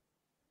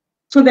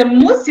 So the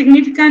most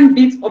significant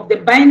bit of the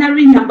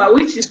binary number,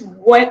 which is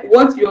what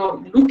you're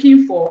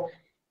looking for,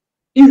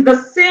 is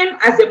the same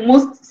as the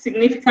most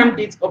significant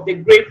bit of the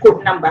grade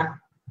code number.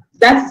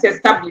 That is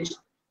established,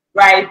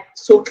 right?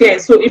 So clear.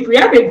 So if we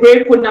have a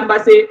grade code number,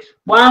 say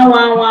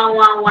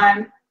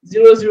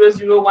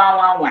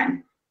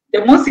 11111000111,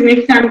 the most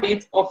significant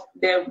bit of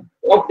the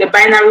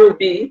binary will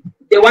be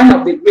the one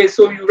of the grade.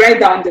 So you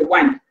write down the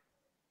 1.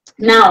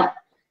 Now,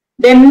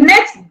 the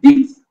next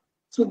bit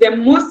to the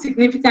most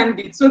significant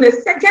bit. So the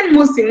second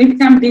most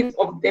significant bit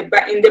of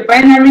in the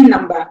binary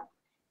number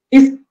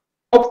is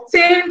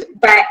obtained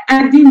by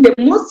adding the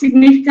most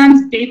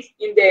significant bit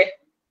in the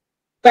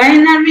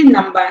binary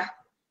number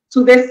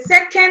to the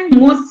second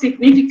most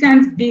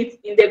significant bit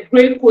in the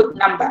grade code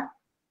number.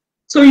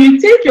 So you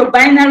take your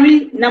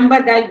binary number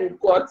that you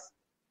got,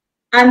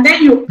 and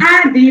then you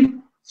add it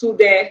to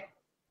the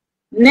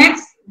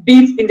next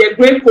bit in the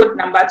grade code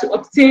number to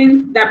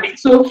obtain that bit.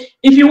 So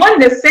if you want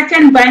the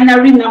second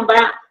binary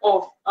number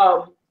of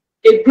a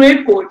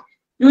grade code,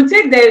 you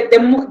take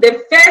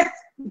the first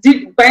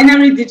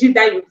binary digit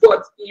that you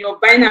got in your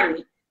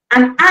binary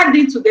and add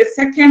it to the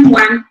second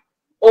one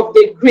of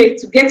the grade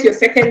to get your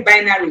second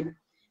binary.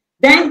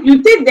 Then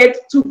you take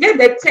that to get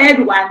the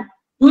third one,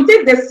 you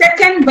take the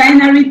second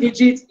binary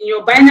digit in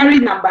your binary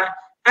number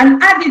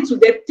and add it to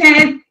the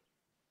third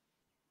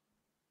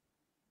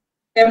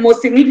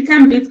most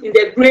significant bit in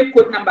the grade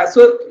code number.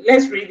 So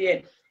let's read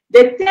here.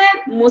 The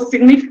third most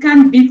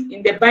significant bit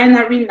in the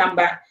binary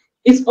number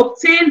is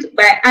obtained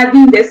by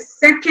adding the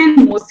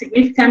second most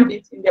significant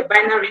bit in the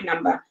binary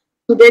number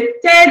to the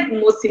third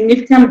most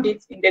significant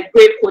bit in the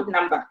grade code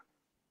number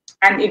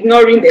and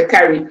ignoring the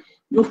carry.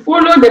 You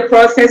follow the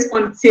process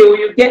until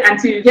you get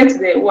to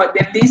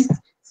the least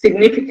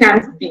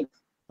significant bit.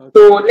 Okay.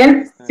 So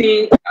let's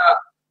see.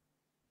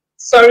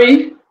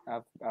 Sorry.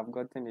 I've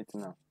gotten it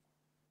now.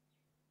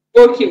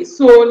 Okay,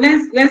 so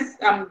let's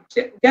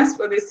just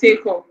for the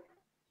sake of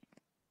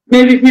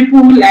maybe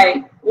people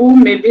who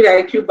may be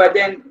like you but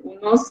then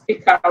will not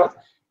speak out,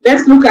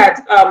 let's look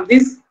at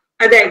this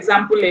other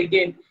example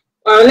again.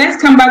 Let's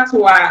come back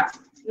to our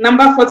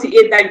number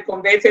 48 that you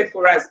converted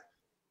for us.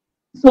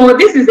 So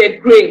this is a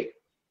grade.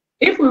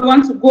 If we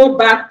want to go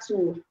back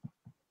to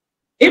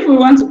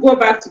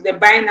the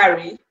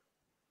binary,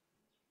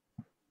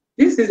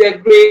 this is a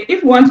grade.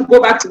 If we want to go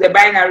back to the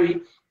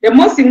binary, the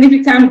most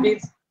significant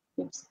bit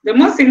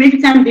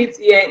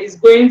here is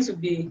going to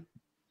be,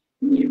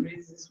 let me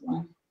erase this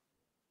one.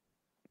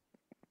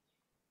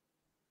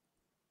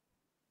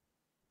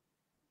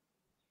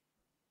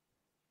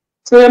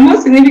 So the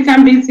most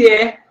significant bit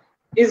here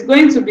is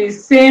going to be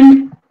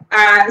same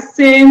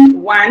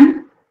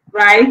 1,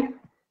 right?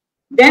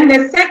 Then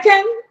the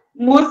second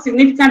most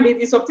significant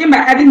bit is obtained by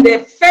adding the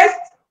first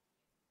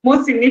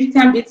most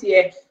significant bit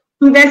here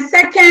to the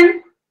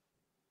second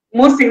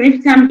most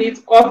significant bit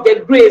of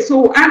the grade. So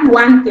we'll add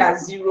 1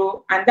 plus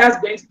 0, and that's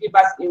going to give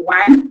us a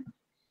 1.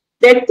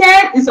 The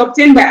third is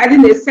obtained by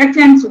adding the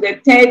second to the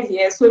third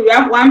here. So you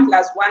have 1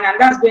 plus 1, and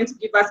that's going to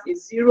give us a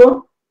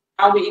 0,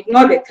 and we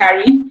ignore the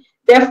carry.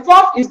 The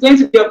fourth is going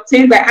to be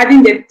obtained by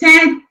adding the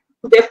third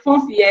to the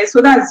fourth here. So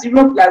that's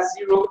 0 plus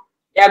 0.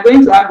 We are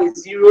going to have a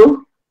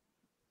 0.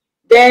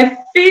 The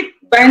fifth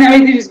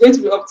binary digit is going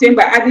to be obtained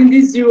by adding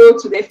this 0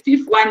 to the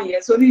fifth one here.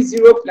 So this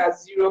 0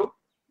 plus 0,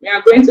 we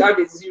are going to have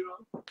a 0.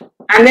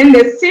 And then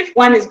the sixth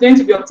one is going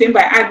to be obtained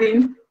by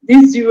adding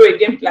this 0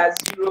 again plus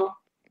 0.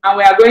 And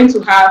we are going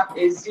to have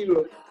a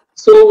 0.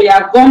 So we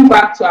have gone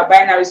back to our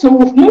binary. So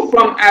we've moved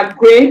from our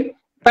grade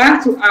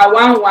back to our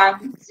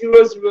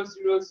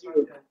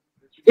 110000.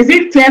 Is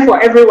it clear for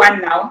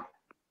everyone now?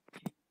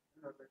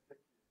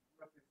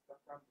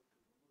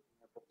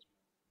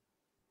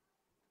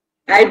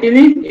 I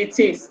believe it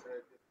is.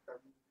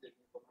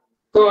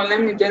 So let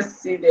me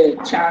just see the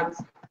chart.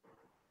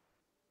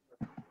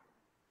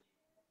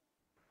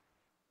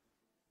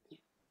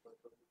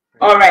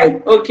 All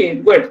right. Okay,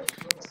 good.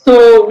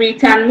 So we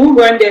can move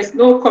on. There's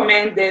no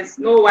comment. There's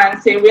no one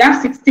saying. We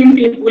have 16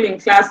 people in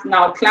class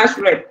now. Class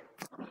rep.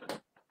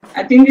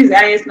 I think this is the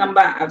highest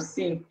number I've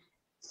seen.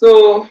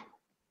 So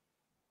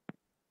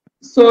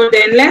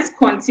then let's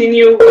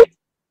continue with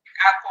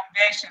our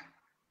conversion.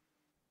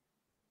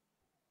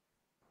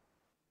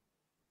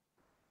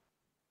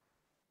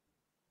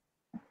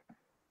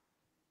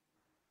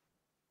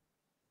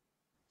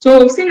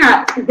 So we've seen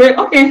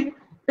okay,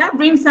 that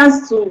brings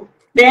us to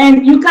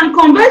then you can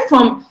convert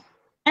from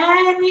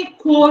any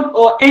code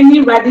or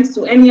any radix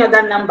to any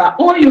other number.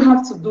 All you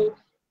have to do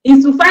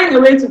is to find a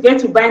way to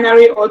get to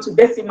binary or to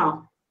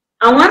decimal.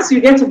 And once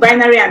you get to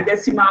binary and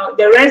decimal,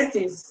 the rest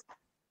is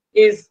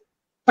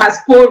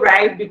fast code,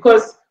 right?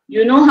 Because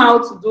you know how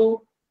to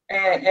do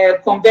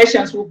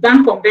conversions. We've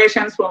done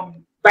conversions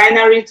from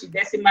binary to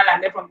decimal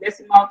and then from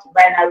decimal to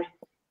binary.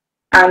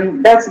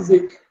 And that is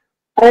it.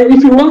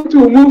 If you want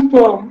to move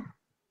from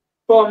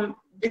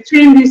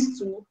between these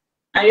two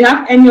and you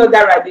have any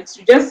other radix,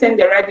 you just send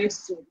the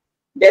radix to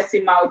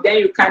decimal. Then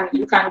you can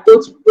go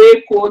to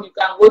gray code, you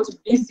can go to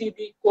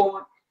BCD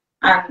code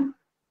and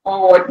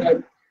or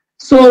whatnot.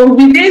 So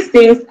with these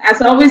things, as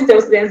I always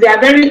tell students, they are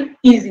very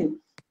easy.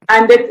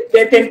 And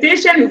the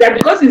temptation is that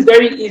because it's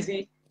very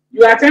easy,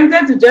 you are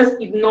tempted to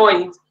just ignore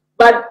it.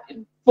 But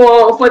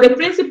for the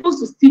principles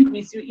to stick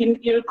with you,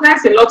 it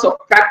requires a lot of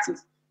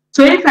practice.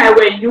 So if I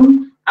were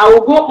you, I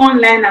will go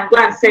online and go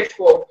and search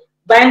for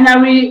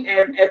binary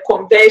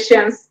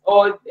conversions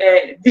or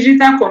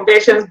digital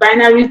conversions,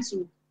 binary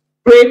to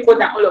gray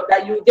code and all of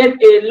that. You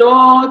get a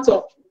lot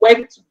of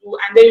work to do,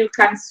 and then you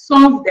can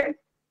solve them.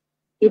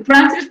 You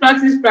practice,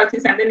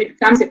 and then it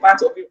becomes a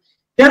part of you.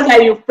 Just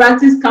like you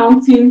practice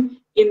counting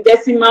in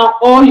decimal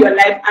all your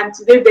life, and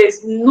today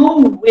there's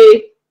no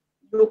way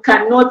you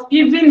cannot,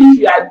 even if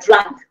you are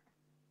drunk,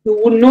 you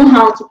will know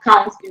how to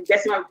count in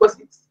decimal because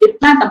it's a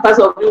part and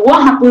parcel of you.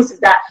 What happens is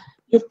that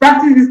you've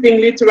practiced this thing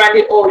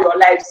literally all your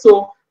life.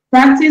 So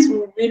practice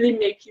will really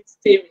make it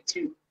stay with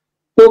you.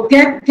 So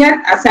get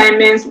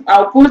assignments.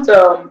 I'll put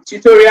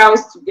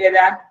tutorials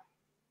together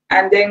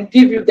and then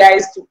give you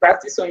guys to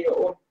practice on your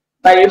own.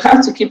 But you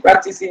have to keep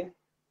practicing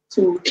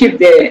to keep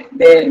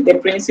the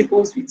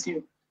principles with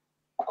you.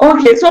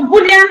 Okay, so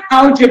Boolean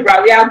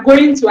algebra. We are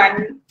going to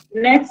our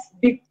next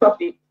big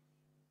topic.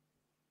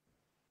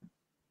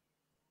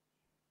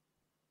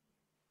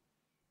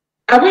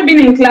 Have we been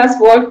in class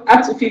for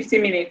up to 50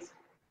 minutes?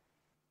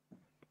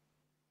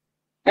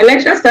 The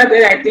lecture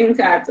started, I think,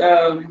 at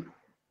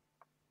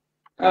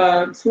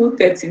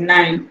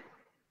 2:39.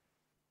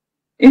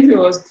 If it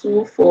was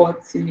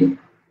 2:40,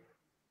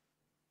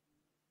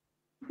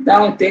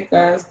 that would take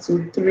us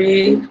to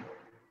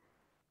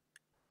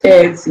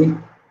 3:30.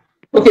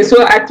 Okay,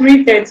 so at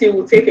 3:30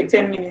 we'll take a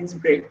 10 minutes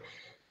break.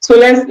 So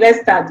let's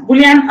start.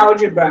 Boolean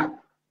algebra.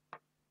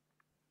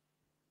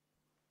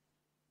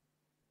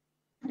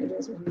 I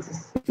just want to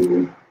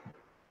see.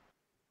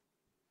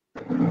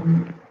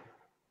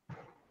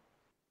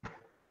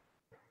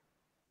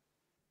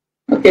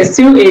 Okay,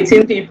 still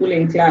 18 people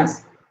in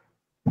class.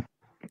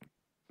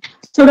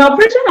 So the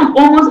operation of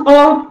almost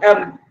all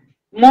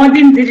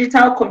modern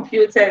digital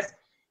computers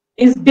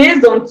is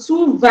based on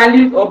two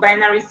valued or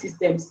binary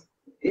systems.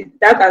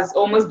 That has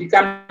almost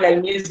become like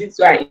music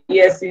to our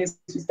ears since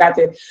we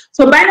started.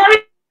 So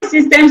binary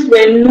systems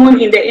were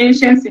known in the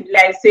ancient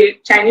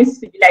civilization, Chinese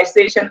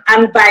civilization,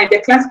 and by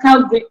the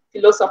classical Greek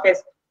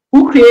philosophers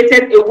who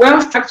created a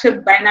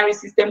well-structured binary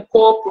system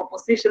called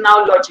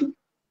propositional logic.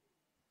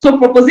 So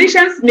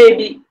propositions may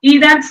be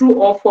either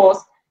true or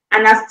false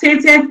and are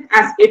stated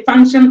as a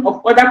function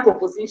of other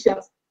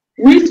propositions,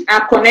 which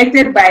are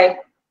connected by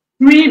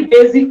three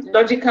basic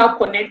logical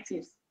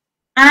connectives,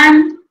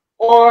 and,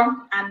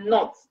 or, and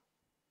not.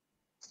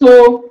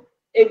 So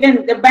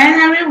again, the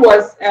binary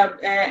was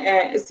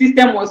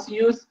system was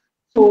used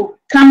to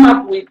come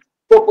up with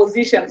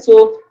propositions.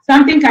 So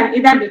something can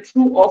either be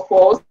true or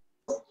false,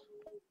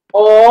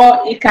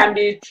 or it can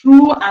be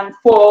true and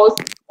false,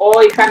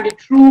 or it can be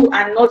true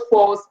and not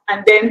false,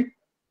 and then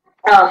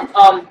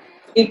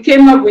it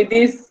came up with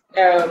this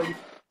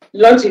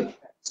logic.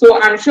 So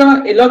I'm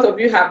sure a lot of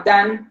you have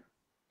done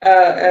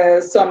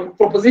some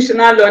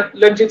propositional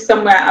logic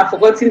somewhere. I've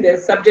forgotten the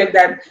subject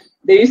that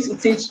they used to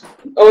teach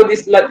all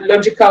this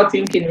logical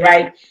thinking,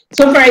 right?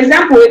 So for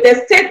example, with the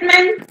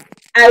statement,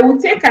 I will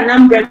take an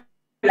umbrella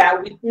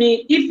with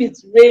me if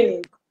it's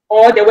raining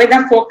or the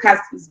weather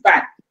forecast is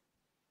bad.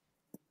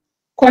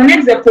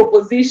 Connect the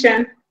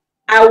proposition,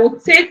 I will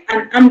take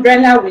an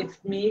umbrella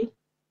with me,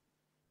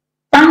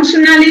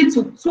 functionally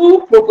to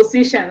two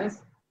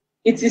propositions,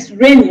 it is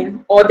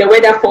raining or the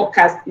weather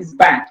forecast is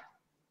bad.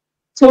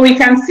 So we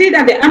can see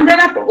that the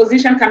umbrella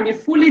proposition can be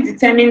fully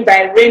determined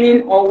by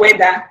raining or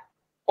weather.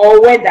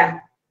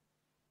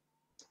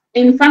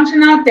 In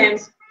functional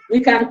terms, we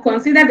can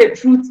consider the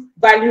truth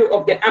value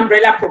of the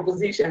umbrella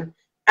proposition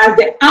as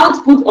the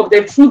output of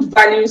the truth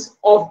values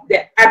of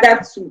the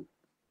other two.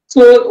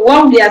 So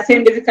what we are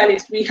saying basically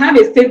is we have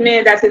a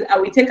statement that says, I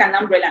will take an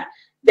umbrella.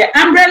 The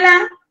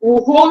umbrella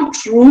will hold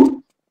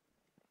true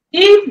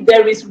if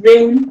there is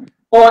rain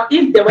or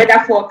if the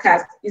weather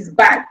forecast is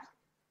bad.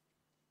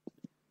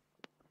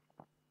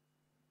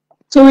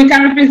 So we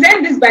can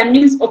represent this by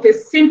means of a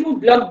simple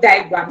block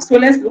diagram. So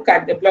let's look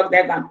at the block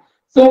diagram.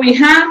 So we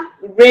have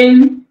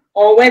rain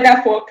or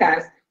weather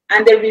forecast,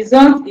 and the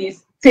result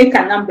is take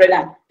an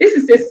umbrella. This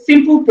is a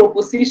simple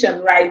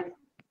proposition, right?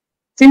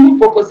 Simple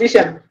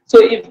proposition.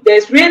 So if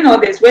there's rain or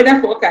there's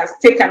weather forecast,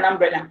 take an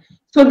umbrella.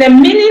 So the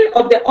meaning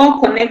of the or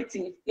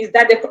connective is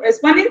that the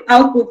corresponding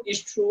output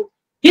is true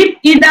if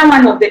either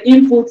one of the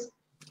input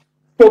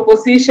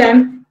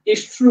proposition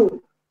is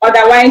true.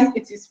 Otherwise,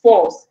 it is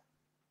false,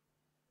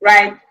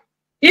 right?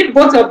 If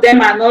both of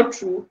them are not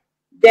true,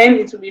 then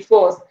it will be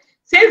false.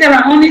 Since there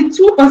are only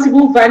two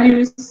possible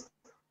values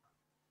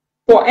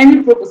for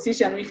any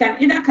proposition, we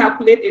can either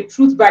calculate a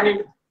truth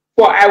value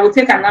for I will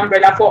take an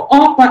umbrella for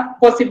all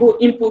possible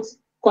input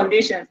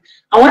conditions.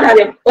 And what are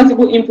the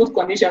possible input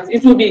conditions?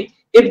 It will be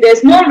if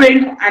there's no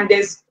rain and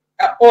there's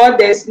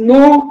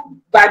no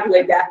bad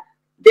weather,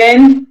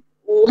 then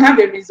we'll have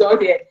a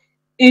result here.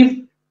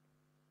 If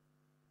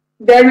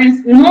there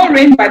is no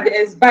rain but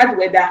there's bad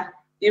weather,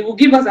 it will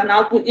give us an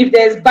output. If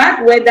there's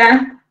bad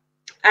weather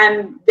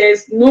and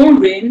there's no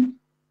rain,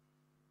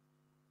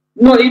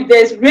 if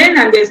there's rain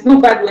and there's no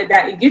bad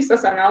weather, it gives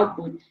us an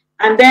output.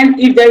 And then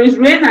if there is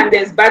rain and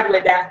there's bad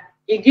weather,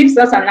 it gives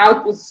us an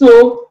output.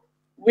 So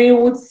we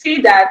would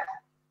see that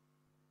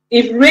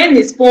if rain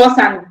is false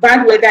and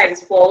bad weather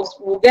is false,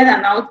 we'll get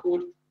an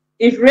output.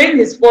 If rain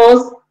is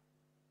false,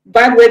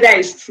 bad weather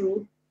is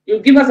true, it will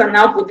give us an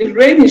output. If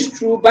rain is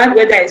true, bad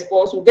weather is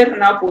false, we'll get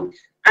an output.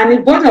 And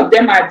if both of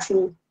them are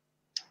true,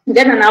 we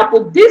get an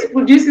output. This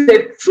produces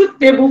a truth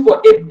table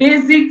for a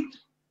basic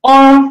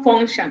OR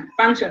function.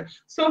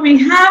 So we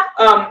have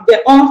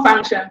the OR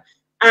function,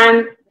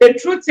 and the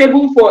truth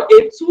table for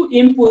a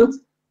two-input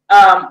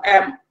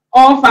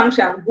OR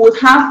function would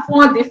have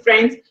 4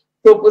 different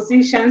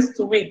propositions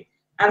to it.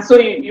 And so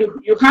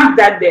you have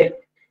that there.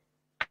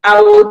 I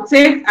will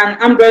take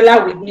an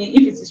umbrella with me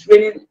if it is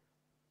raining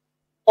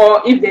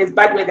or if there's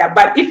bad weather.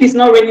 But if it's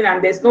not raining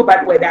and there's no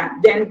bad weather,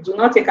 then do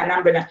not take an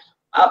umbrella.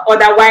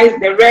 Otherwise,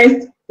 the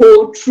rest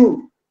hold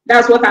true.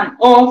 That's what an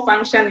OR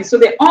function is. So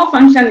the OR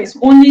function is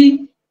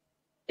only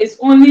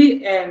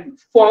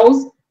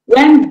false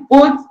when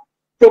both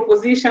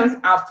propositions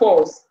are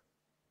false.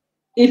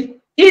 If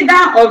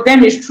either of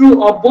them is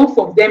true or both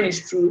of them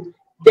is true,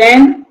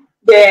 then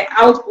the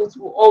output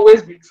will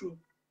always be true.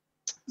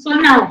 So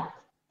now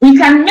we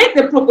can make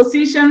the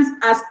propositions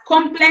as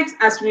complex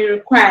as we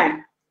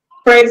require.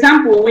 For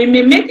example, we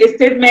may make a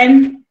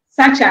statement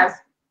such as,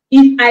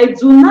 if I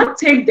do not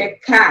take the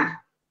car,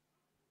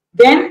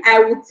 then I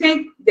will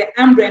take the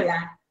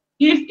umbrella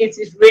if it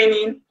is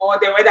raining or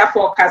the weather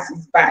forecast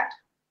is bad.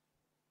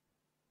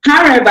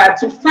 However,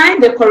 to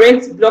find the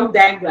correct block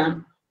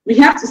diagram, we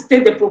have to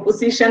state the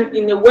proposition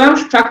in a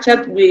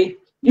well-structured way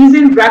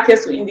using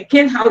brackets to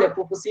indicate how the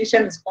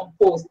proposition is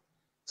composed.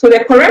 So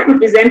the correct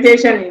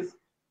representation is,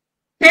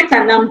 take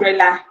an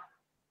umbrella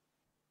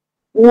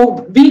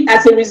will be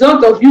as a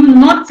result of you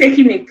not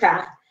taking a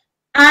car,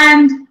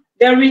 and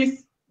there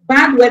is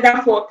bad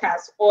weather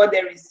forecast or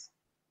there is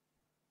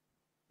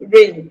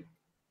rain.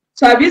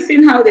 So have you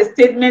seen how the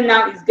statement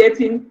now is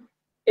getting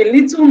a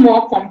little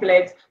more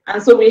complex?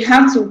 And so we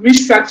have to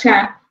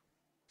restructure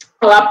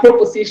our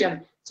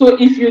proposition. So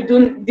if you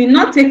did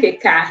not take a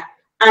car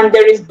and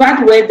there is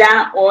bad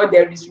weather or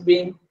there is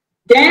rain,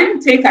 then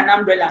take an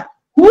umbrella.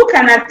 Who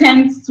can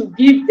attempt to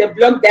give the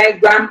block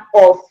diagram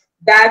of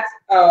that?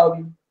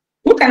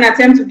 Who can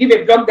attempt to give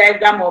a block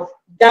diagram of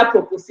that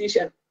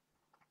proposition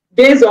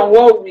based on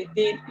what we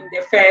did in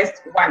the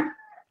first one?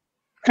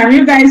 Can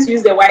you guys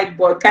use the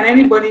whiteboard? Can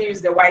anybody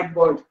use the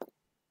whiteboard?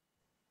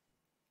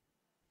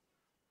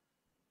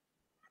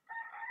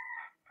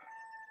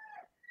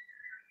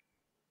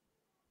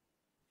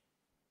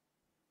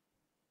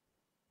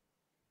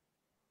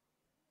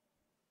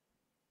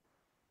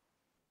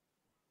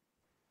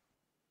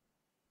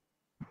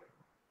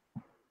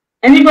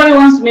 Anybody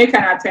wants to make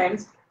an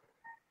attempt?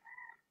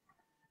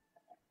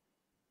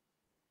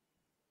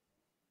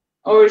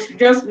 Or we should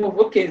just move?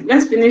 Okay,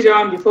 let's finish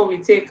on before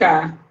we take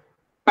a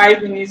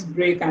 5 minutes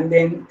break and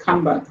then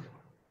come back.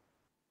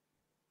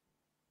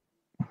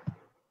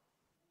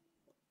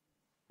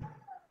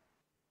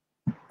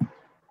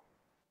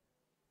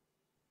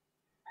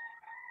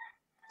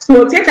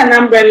 So take an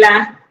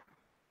umbrella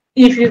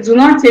if you do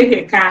not take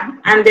a car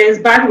and there's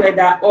bad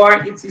weather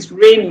or it is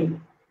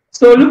raining.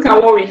 So look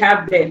at what we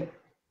have there.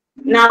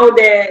 Now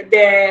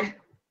the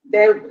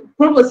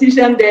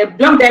proposition, the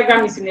block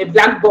diagram is in a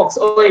black box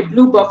or a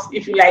blue box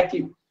if you like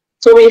it.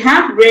 So we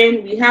have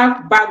rain, we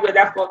have bad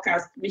weather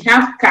forecast, we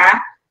have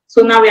car.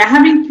 So now we are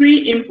having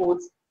 3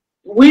 inputs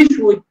which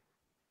would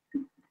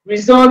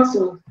result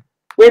to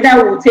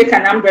whether we'll take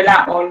an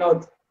umbrella or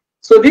not.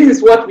 So this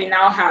is what we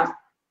now have.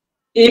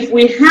 If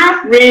we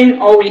have rain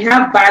or we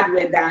have bad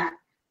weather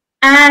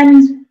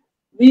and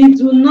we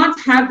do not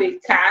have a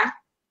car,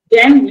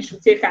 then we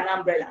should take an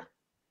umbrella.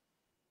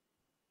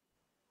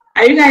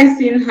 Are you guys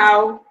seeing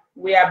how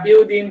we are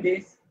building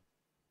this?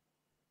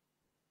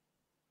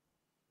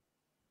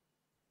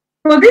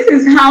 So this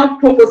is how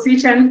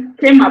proposition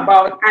came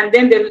about, and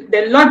then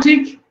the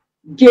logic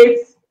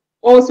gates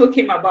also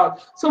came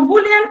about. So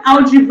Boolean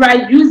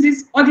algebra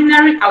uses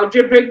ordinary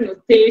algebraic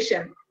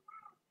notation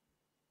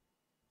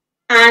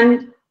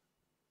and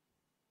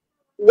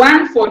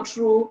 1 for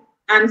true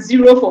and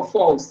 0 for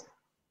false.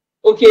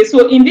 Okay,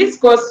 so in this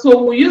course,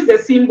 so we'll use the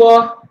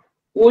symbol,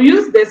 we'll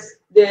use this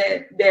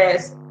the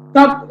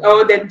stop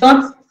or the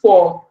dot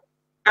for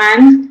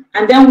and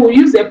then we'll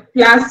use a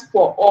plus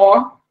for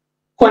or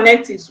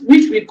connectives,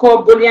 which we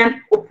call Boolean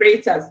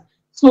operators.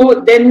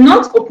 So the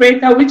not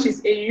operator, which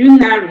is a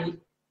unary,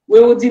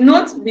 we will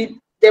denote with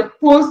the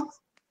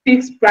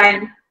postfix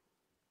prime,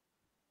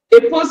 a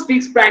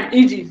postfix prime,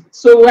 e.g.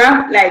 So we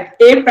have like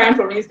a prime,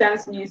 for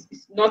instance, means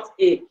it's not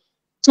a.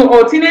 So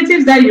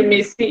alternatives that you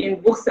may see in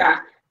books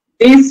are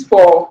this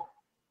for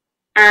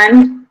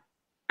and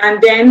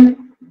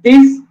then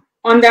this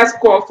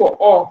underscore for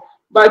or.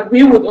 But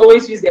we would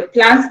always use the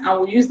plus and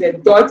we'll use the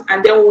dot,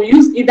 and then we'll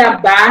use either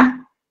bar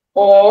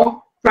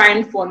or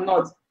prime for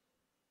not.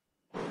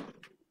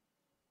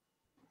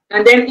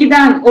 And then either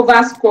an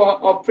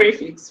overscore or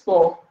prefix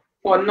for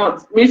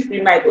not, which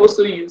we might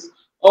also use,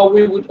 or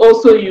we would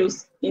also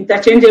use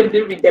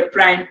interchangeably with the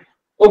prime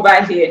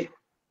over here.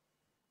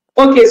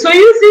 Okay, so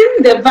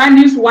using the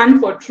values 1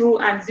 for true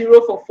and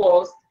 0 for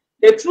false,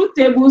 the truth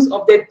tables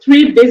of the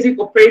three basic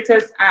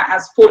operators are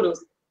as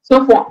follows.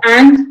 So for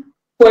and,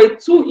 for a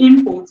 2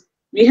 input,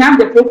 we have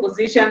the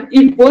proposition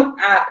if both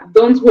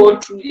don't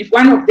hold true, if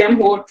one of them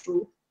hold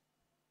true,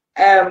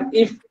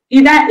 if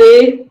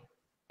either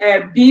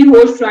B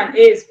holds true and A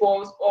is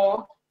false,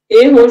 or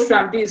A holds true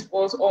and B is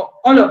false, or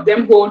all of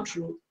them hold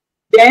true,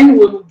 then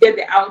we will get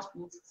the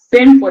output.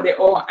 Same for the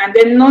or, and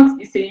then not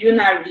is a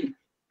unary,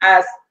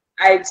 as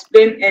I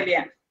explained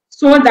earlier.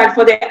 So that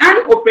for the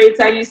AND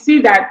operator, you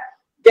see that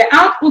the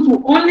output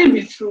will only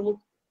be true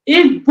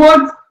if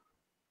both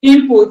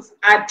inputs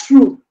are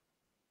true.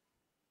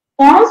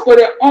 False for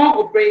the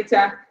OR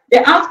operator,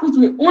 the output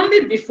will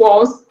only be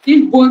false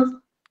if both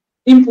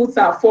inputs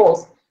are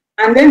false.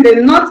 And then the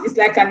not is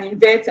like an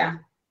inverter.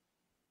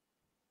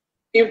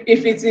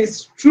 If it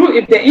is true,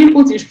 if the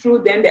input is true,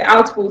 then the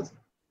output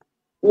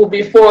will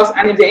be false.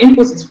 And if the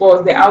input is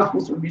false, the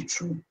output will be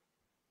true.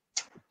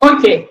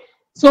 Okay,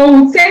 so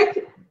we'll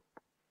take,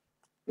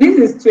 this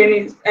is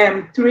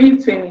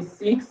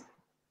 326.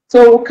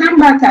 So we'll come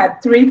back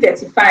at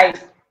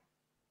 335,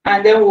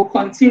 and then we'll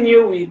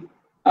continue with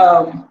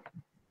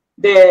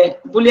the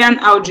Boolean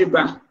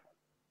algebra.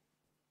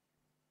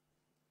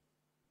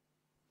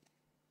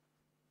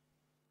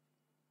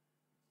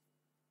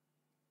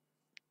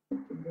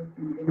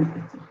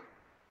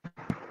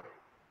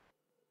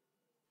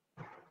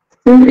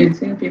 Still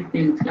 18 people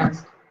in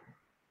class.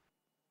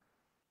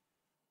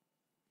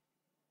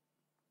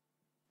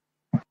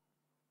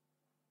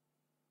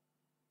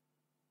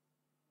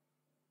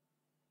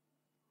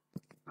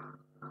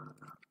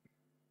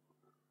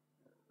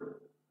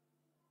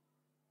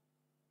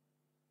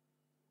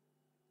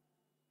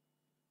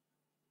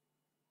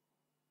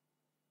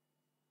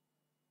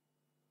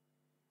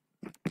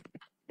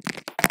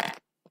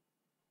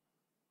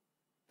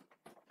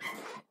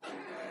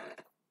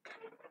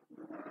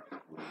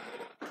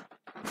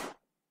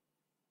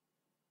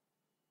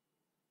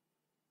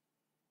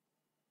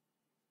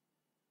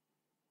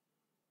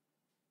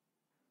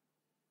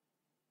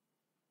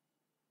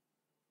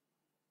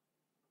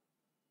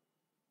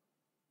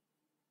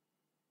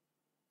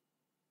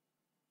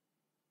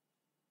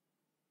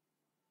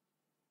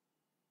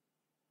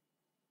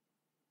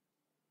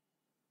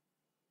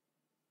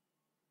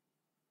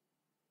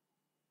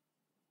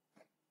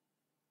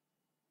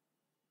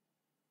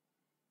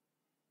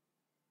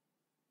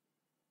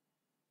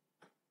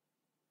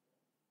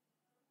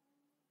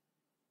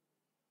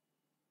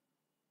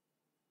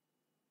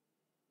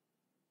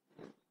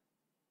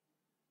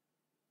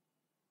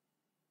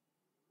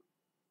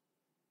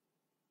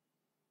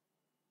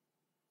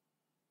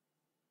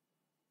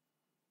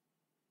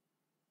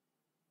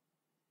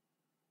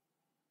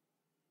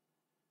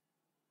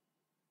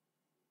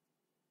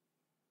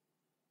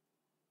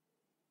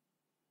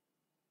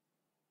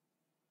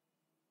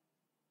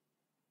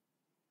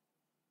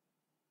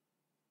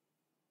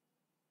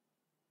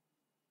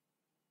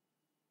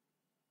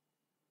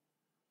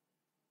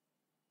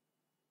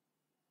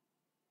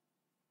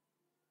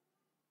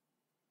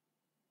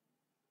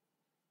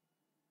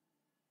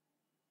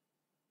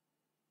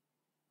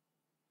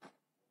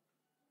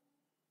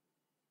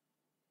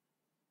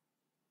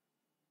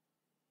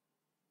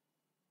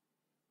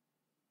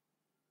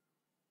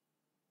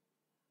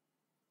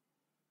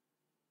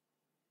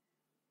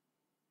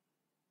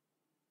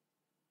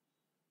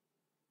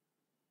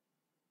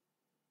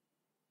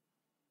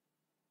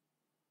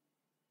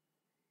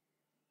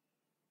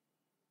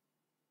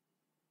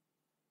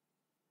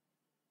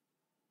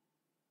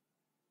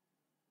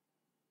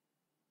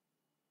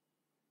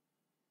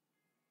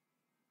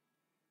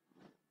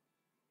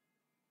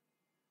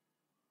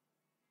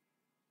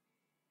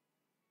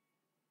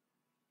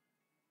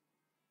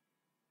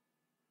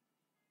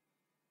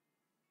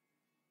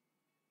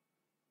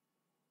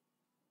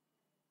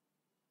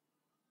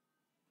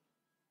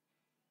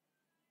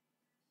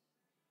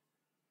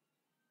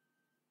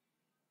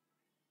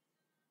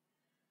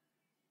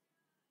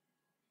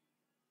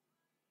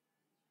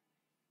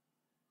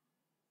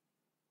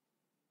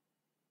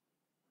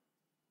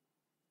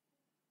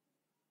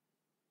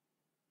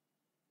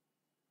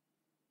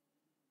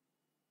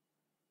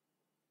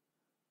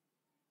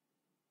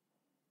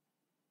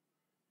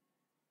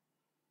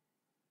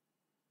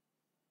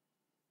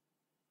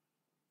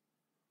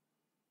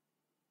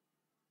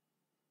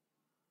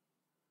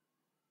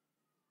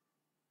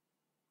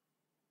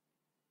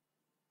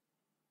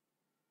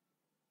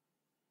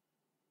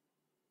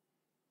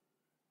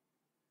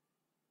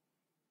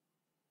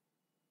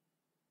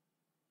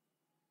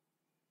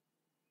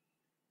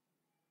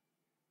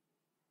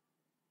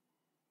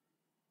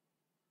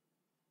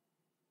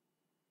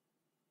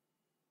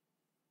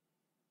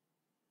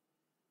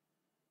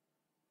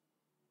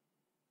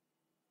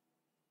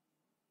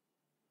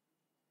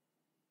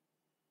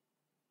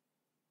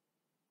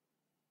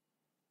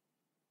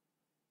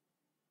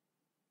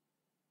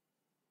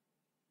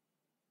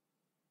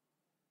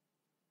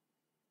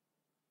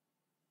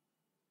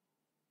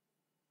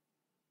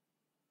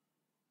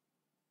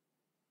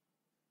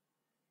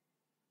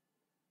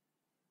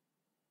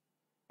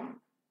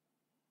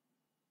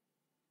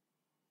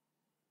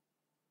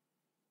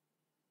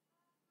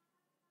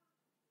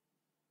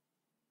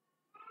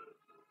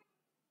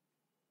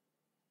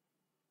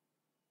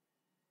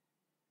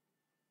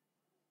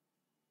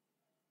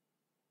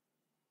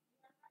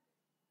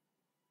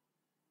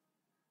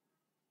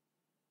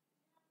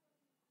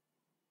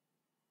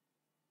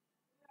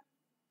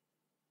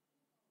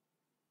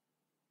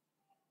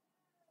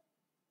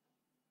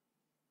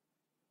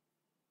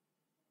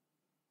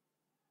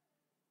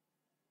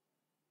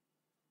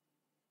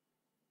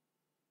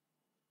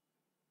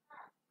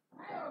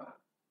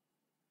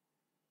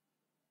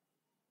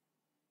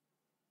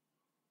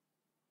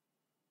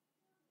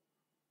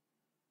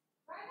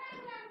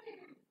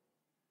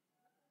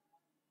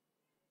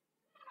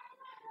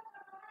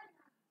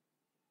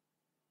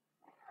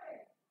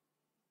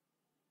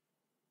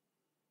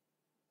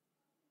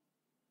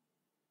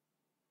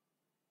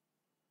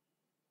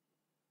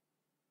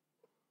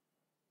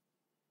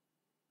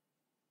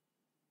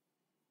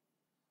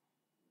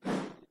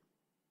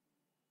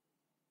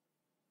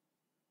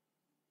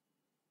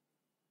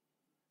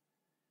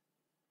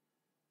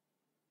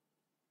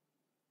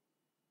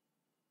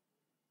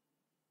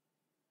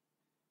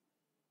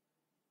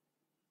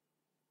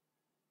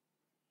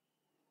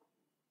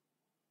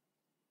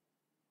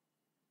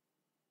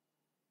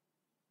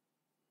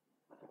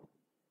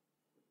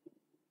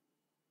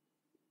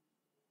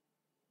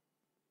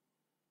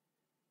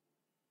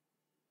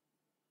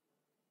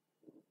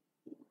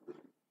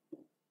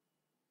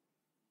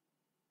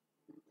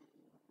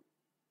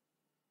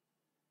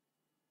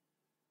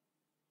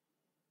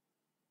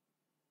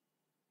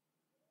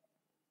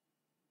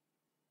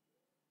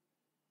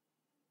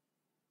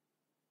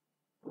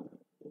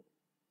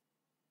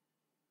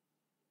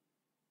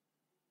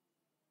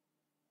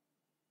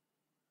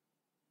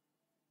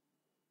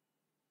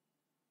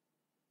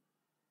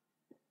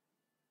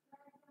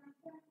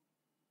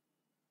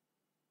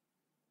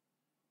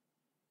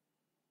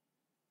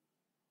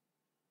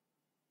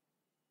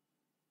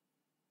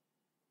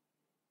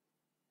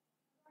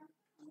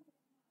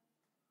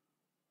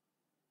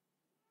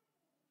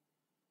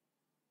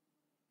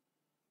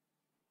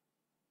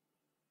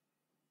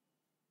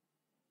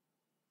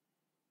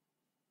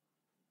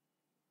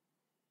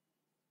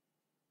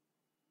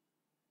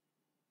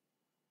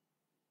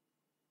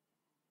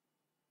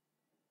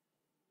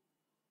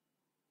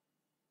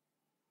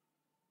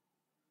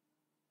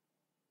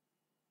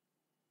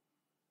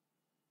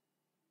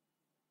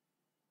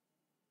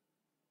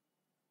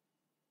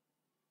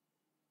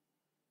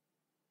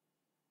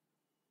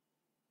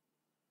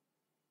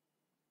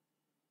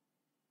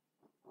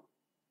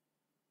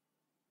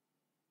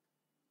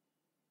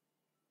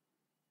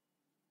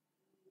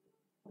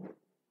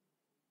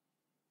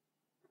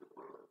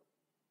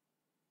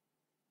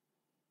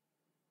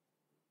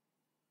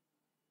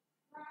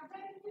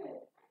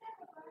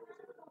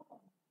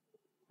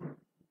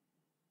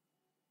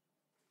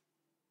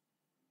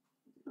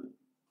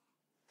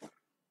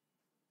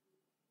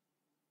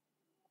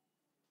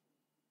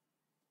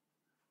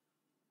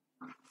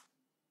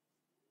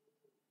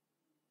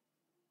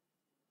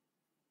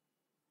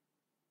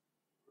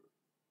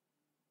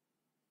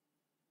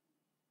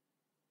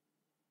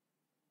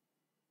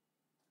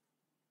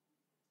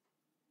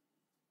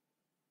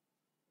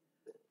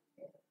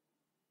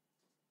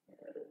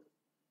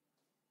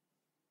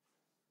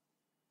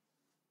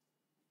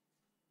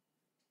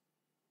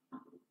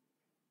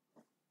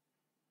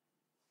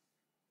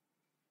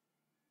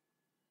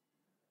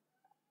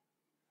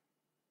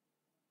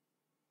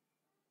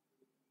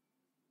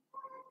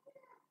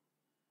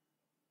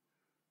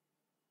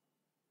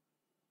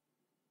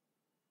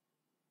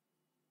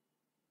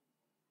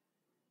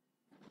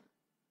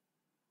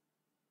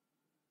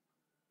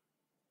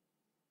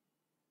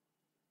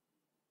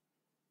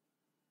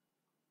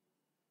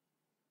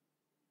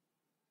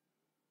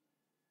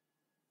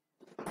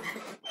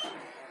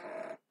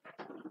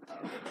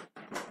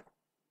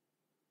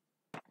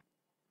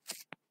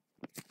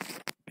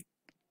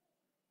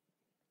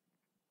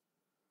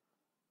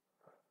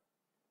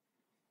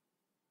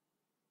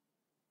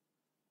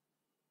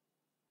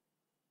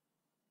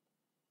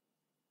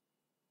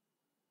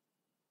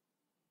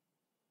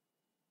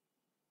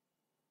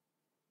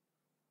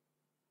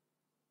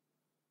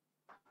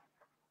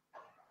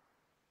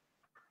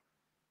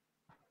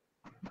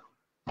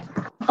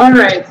 All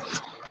right.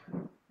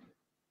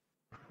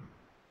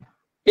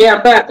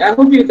 Yeah, but I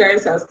hope you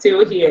guys are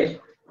still here.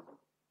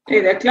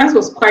 Hey, the class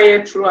was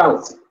quiet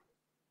throughout.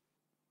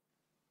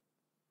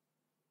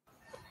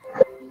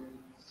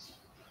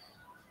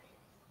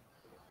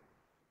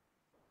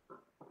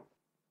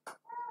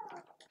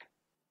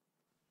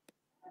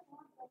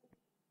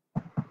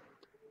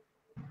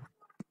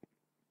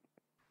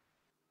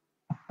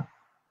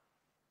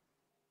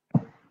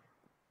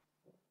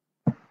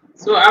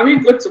 So are we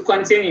good to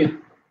continue?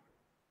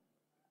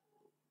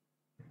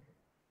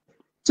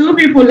 Two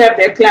people left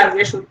the class.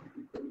 They should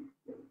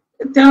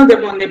tell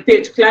them on the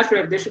page, class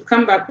rep, they should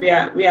come back. We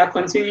are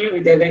continuing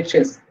with the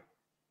lectures.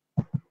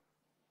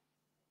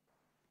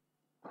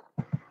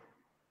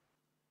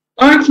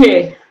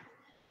 Okay.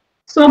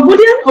 So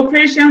Boolean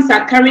operations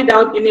are carried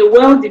out in a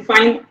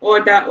well-defined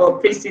order or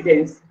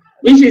precedence,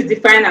 which is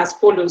defined as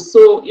follows.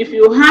 So if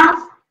you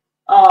have,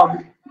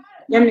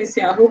 let me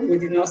see, I hope we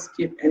did not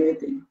skip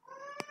anything.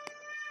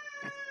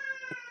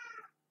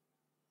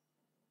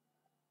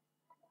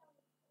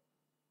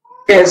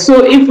 Okay,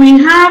 so if we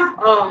have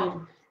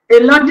a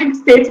logic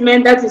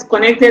statement that is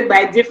connected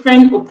by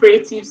different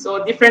operatives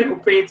or different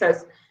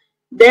operators,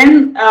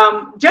 then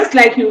just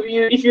like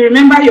if you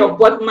remember your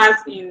board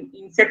mass in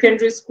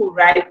secondary school,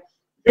 right?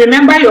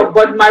 Remember your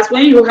board mass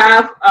when you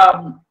have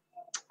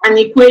an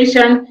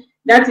equation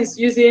that is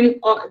using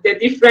the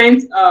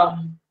different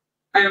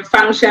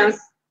functions,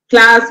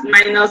 plus,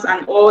 minus,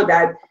 and all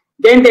that.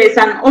 Then there's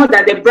an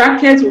order. The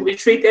brackets will be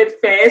treated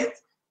first,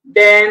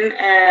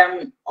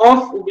 then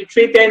off will be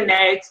treated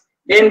next,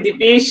 then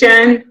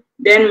division,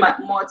 then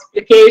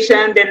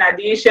multiplication, then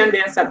addition,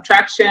 then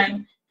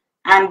subtraction,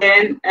 and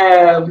then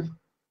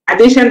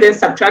addition, then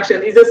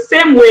subtraction. It's the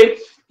same way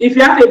if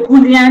you have a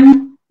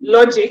Boolean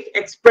logic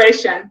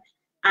expression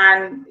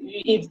and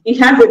it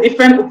has the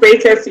different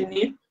operators in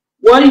it.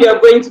 What you are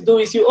going to do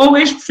is you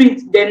always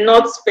treat the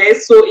nots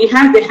first, so it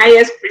has the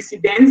highest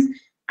precedence,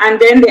 and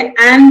then the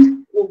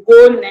and will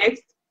go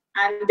next,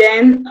 and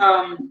then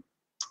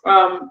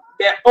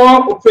the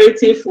or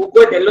operative will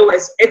go the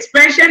lowest.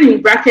 Expression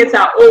in brackets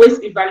are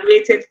always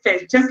evaluated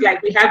first, just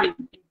like we have in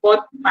board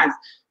math,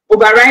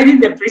 overriding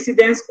the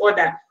precedence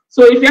order.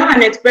 So if you have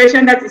an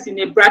expression that is in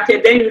a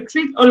bracket, then you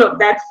treat all of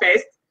that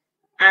first,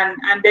 and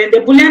then the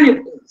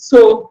Boolean.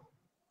 So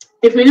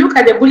if we look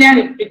at the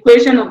Boolean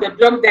equation of the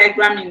block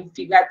diagram in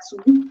figure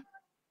 2,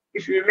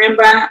 if you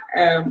remember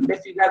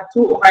the figure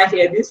 2 over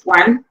here, this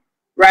one,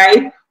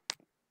 right?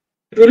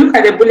 If you look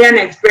at the Boolean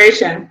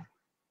expression,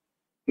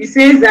 it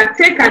says that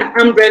take an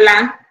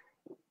umbrella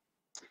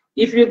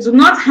if you do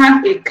not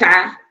have a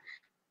car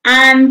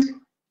and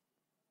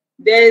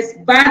there's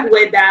bad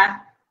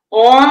weather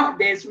or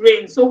there's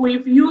rain. So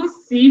we've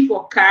used C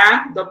for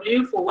car,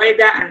 W for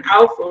weather, and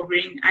R for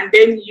rain, and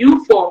then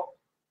U for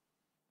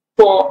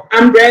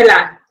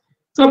umbrella.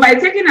 So by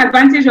taking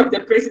advantage of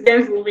the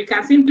precedence rule, we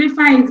can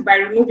simplify it by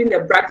removing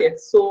the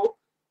brackets. So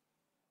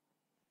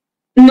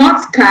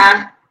not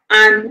car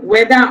and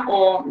weather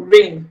or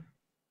rain.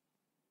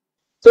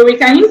 So we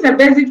can use the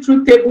basic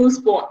truth tables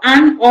for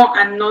and, or,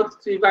 and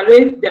not to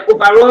evaluate the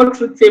overall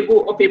truth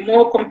table of a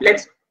more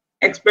complex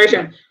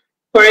expression.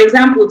 For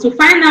example, to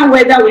find out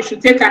whether we should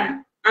take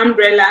an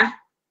umbrella,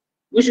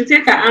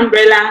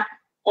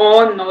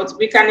 or not,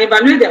 we can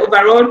evaluate the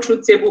overall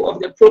truth table of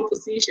the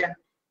proposition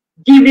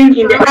given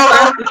in the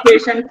above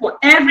equation for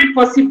every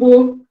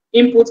possible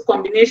input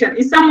combination.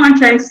 Is someone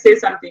trying to say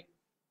something?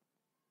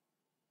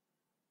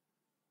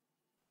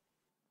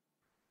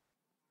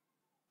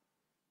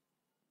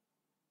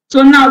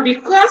 So now,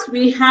 because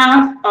we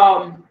have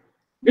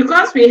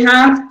Because we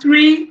have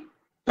three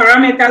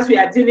parameters we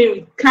are dealing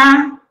with: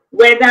 car,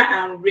 weather,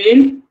 and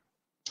rain.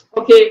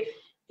 Okay,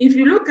 if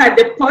you look at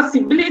the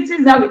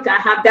possibilities that we can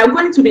have, there are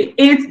going to be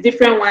 8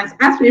 different ones.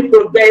 As we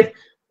progress,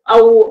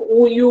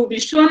 you'll be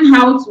shown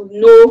how to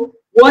know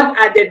what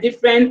are the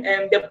different,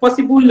 the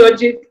possible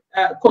logic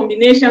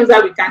combinations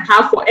that we can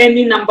have for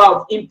any number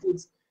of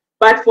inputs.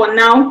 But for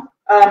now,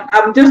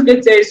 I'm just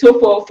going to tell you, so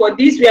for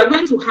this, we are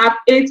going to have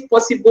 8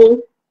 possible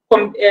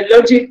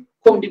logic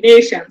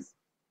combinations.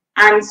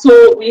 And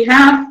so we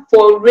have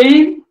for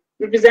rain,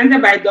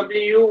 represented by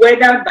W,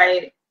 weather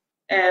by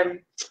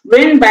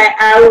rain by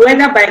R,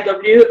 weather by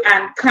W,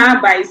 and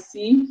car by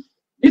C.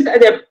 These are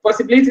the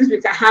possibilities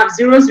we can have: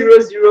 0, 0,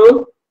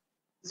 0,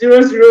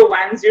 0, 0,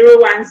 1, 0,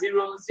 1,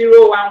 0,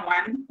 0, 1,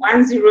 1,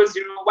 1, 0,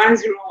 0, 1,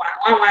 0,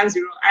 1, 1, 1,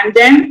 0, and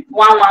then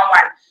 1, 1, 1.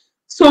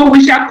 So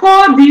we shall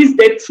call this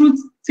the truth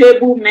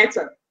table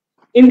method.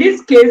 In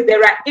this case,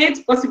 there are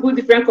 8 possible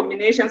different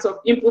combinations of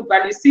input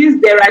values,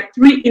 since there are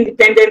 3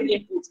 independent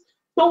inputs.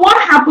 So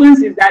what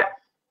happens is that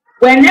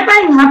whenever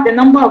you have the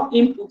number of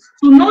inputs,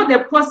 to know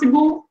the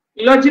possible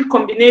logic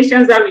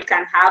combinations that we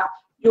can have,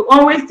 you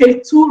always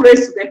take 2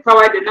 raised to the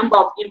power the number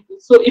of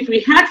inputs. So if we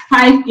had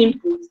 5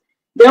 inputs,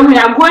 then we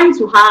are going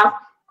to have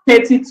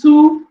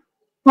 32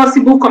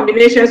 possible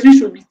combinations,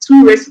 which will be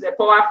 2 raised to the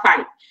power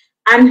 5.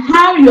 And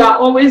how you are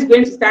always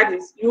going to start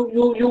this, you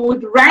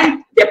would write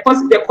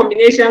the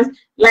combinations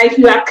like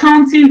you are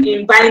counting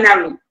in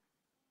binary,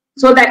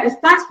 so that it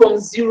starts from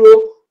 0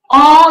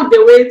 all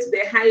the way to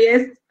the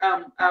highest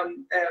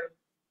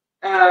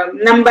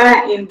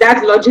number in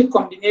that logic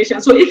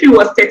combination. So if it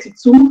was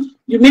 32,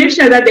 you make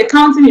sure that the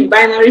counting in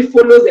binary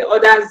follows the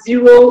order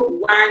 0,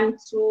 1,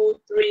 2,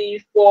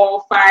 3,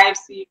 4, 5,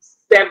 6,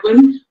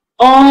 7,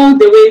 all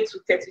the way to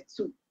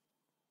 32.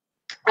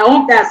 I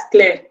hope that's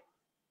clear.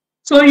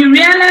 So you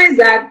realize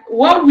that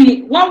what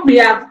we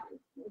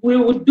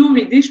would do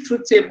with this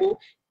truth table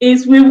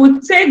is we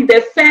would take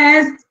the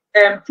first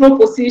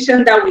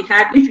proposition that we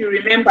had. If you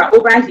remember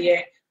over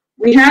here,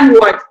 we had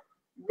what?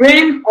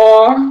 Rain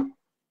or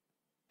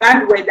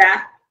bad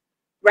weather,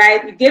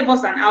 right? It gave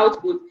us an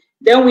output.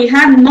 Then we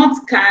had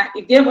not car,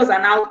 it gave us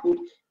an output.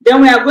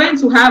 Then we are going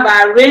to have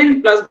our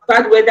rain plus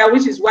bad weather,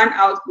 which is one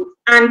output,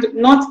 and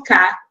not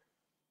car.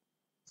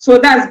 So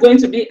that's going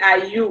to be our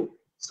U.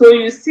 So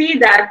you see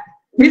that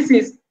this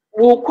is,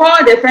 we'll call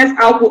the first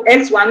output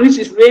X1, which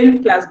is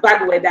rain plus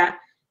bad weather.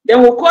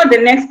 Then we'll call the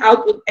next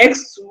output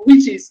X2,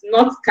 which is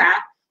not car.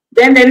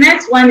 Then the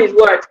next one is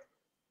what?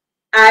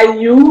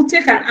 You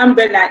take an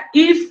umbrella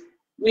if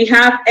we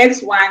have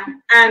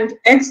X1 and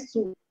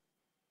X2.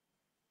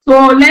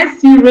 So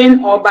let's see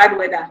rain or bad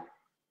weather.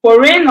 For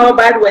rain or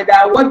bad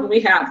weather, what do we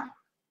have?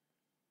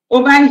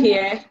 Over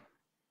here,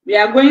 we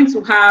are going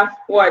to have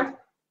what?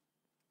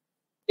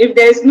 If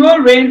there's no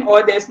rain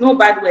or there's no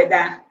bad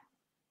weather,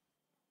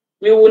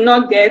 we will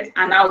not get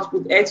an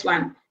output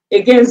X1.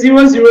 Again,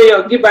 0, 0,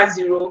 you'll give us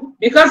 0.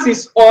 Because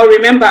it's or,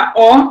 remember,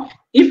 or,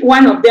 if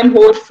one of them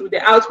holds true,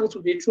 the output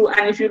will be true.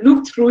 And if you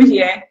look through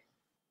here,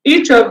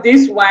 each of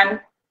these one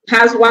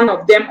has one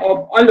of them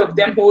or all of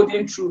them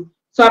holding true.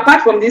 So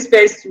apart from this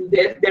first two,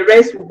 the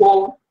rest will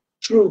hold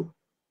true.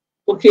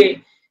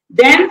 Okay.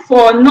 Then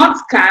for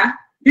not car,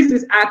 this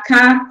is our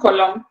car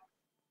column.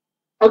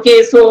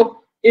 Okay,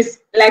 so it's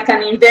like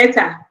an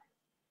inverter.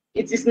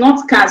 It is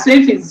not car. So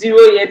if it's 0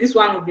 here, this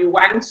one will be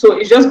 1. So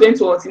it's just going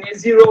to alternate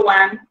 0,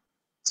 1.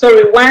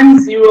 Sorry, 1,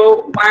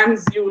 0, 1,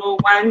 0,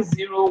 1,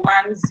 0,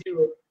 1,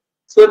 0.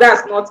 So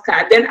that's not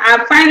car. Then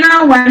our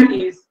final one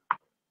is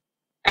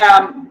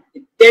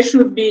there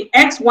should be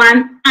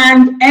X1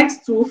 and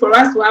X2 for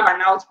us to have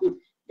an output.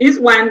 This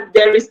one,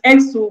 there is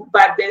X2,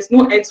 but there's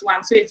no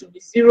X1, so it will be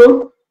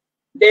 0.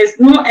 There's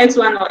no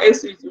X1 or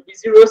X2, it will be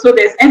 0. So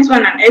there's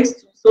X1 and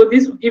X2. So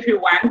this will give you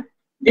 1.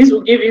 This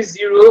will give you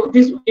 0.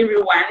 This will give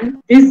you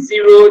 1. This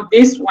 0,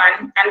 this 1,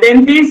 and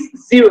then this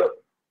 0.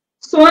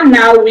 So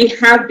now we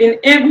have been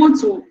able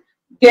to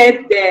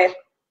get the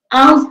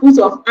output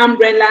of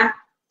umbrella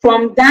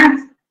from that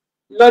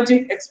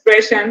logic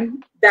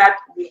expression that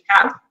we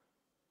have.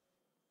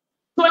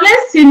 So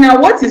let's see now,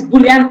 what is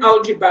Boolean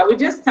algebra? We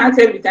just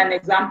started with an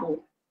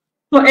example.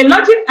 So a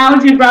logic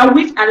algebra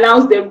which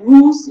allows the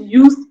rules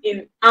used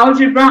in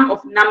algebra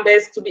of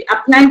numbers to be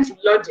applied to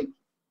logic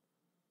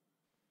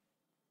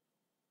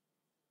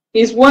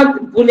is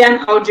what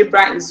Boolean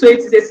algebra is. So it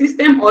is a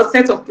system or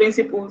set of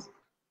principles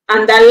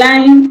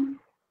underlying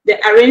the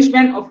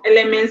arrangement of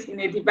elements in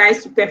a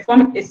device to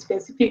perform a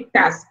specific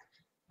task.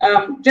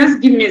 Just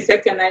give me a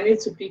second, I need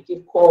to pick a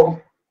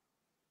call.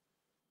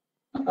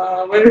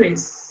 Where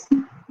is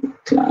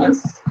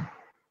class?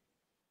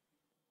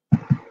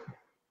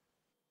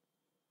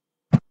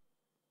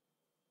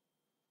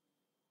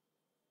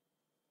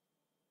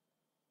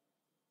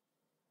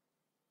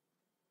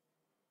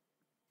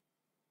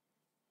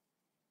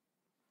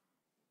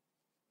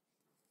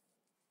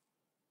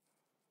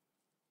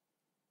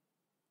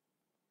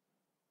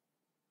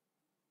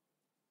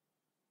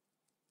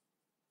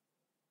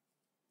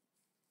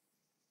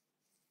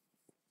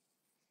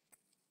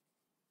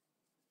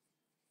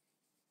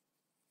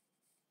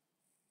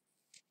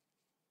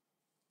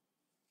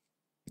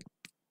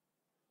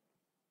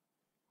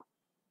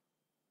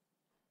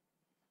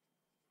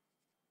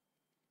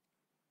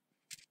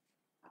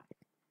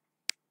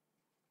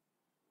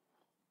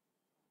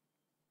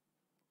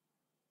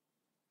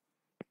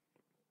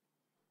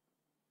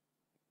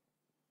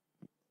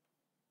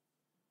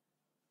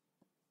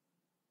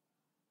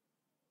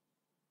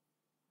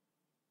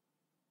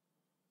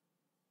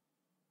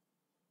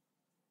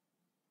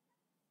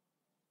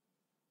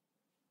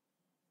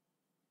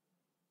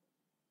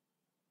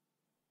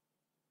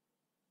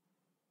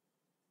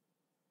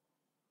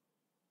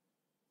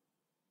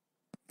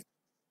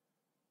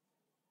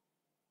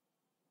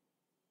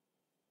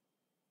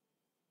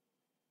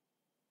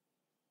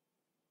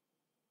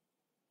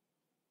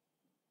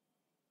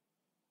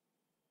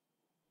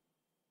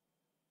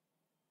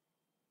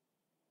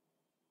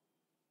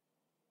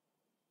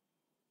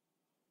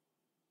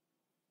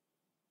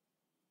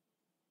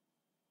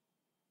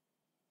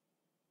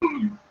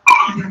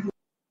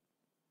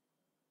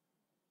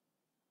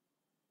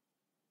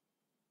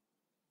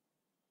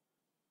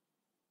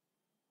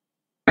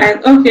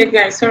 Right. Okay,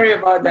 guys. Sorry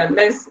about that.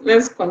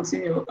 Let's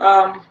continue.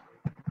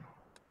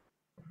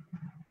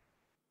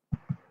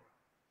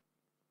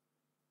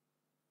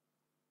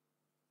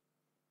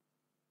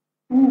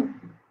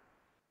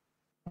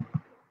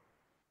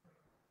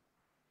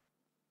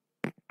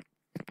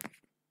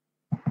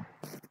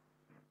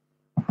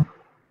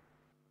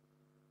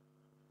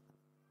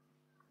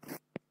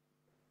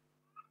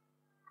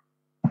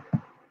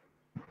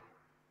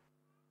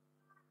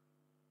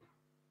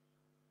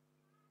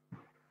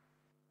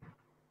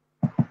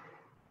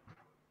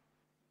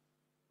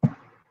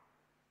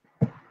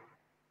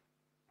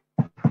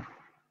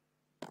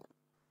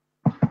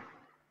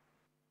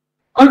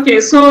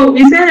 Okay, so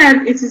we said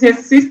that it is a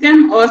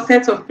system or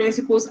set of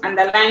principles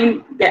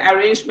underlying the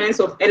arrangements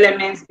of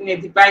elements in a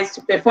device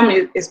to perform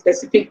a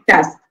specific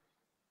task.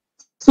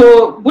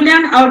 So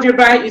Boolean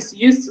algebra is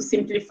used to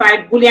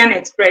simplify Boolean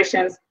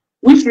expressions,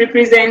 which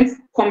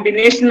represent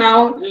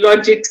combinational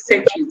logic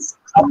circuits.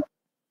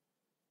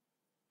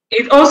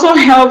 It also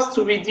helps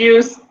to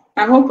reduce,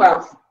 I hope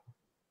I've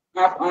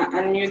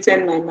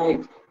unmuted my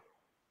mic.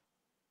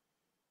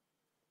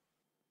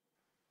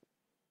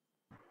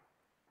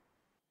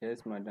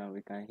 Yes, madam,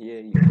 we can hear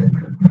you.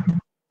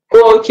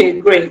 Oh,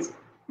 okay, great.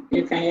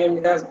 You can hear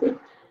me, that's good.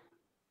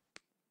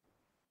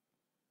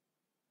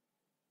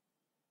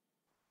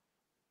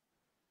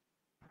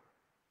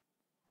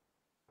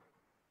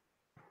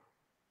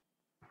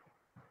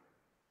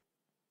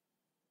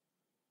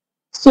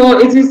 So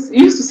it is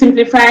used to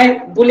simplify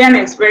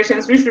Boolean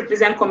expressions which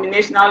represent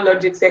combinational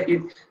logic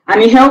circuits,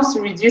 and it helps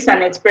to reduce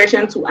an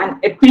expression to an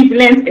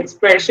equivalent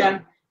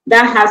expression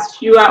that has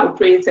fewer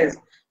operators.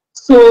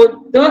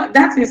 So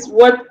that is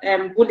what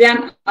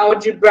Boolean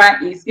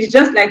algebra is. It's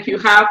just like you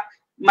have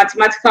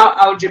mathematical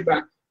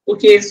algebra.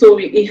 Okay, so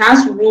it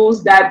has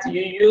rules that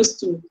you use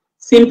to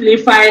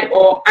simplify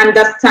or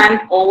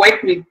understand or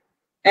work with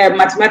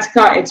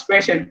mathematical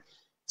expression.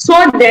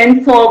 So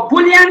then for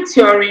Boolean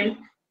theorem,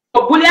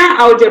 for Boolean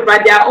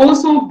algebra, there are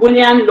also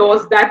Boolean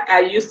laws that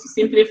are used to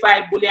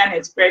simplify Boolean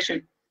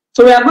expression.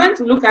 So we are going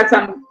to look at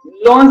some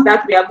laws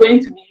that we are going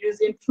to be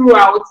using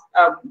throughout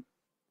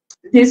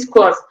this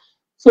course.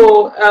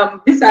 So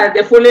these are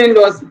the following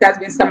laws that have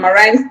been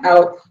summarized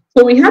out.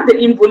 So we have the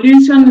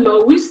involution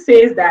law, which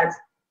says that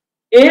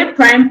A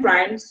prime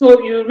prime,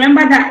 so you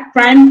remember that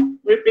prime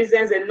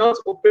represents a not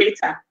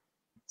operator.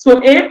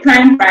 So A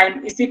prime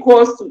prime is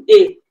equals to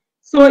A.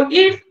 So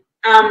if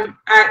a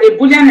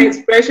Boolean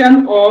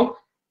expression or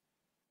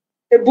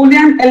a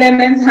Boolean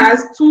element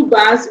has two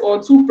bars or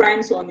two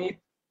primes on it,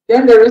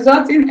 then the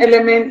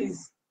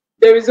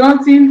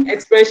resulting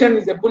expression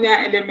is the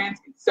Boolean element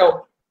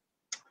itself.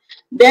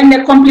 Then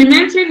the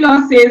complementary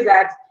law says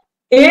that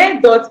A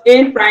dot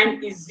A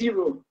prime is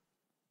 0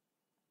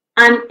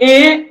 and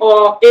A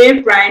or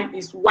A prime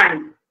is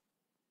 1.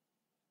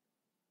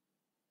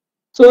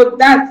 So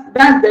that's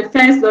the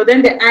first law.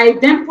 Then the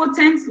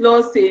idempotence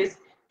law says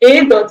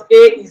A dot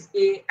A is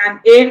A and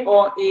A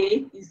or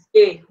A is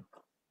A.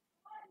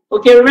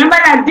 Okay, remember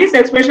that this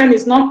expression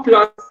is not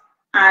plus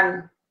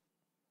and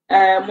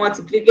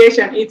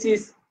multiplication. It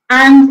is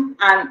and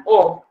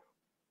or.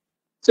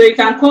 So you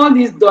can call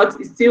this dot,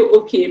 is still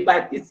okay,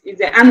 but it's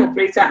the and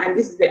operator and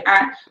this is the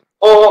and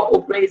or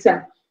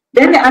operator.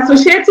 Then the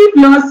associative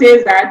law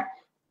says that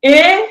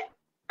A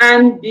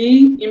and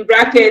B in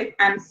bracket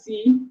and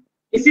C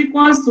is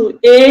equals to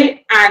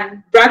A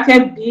and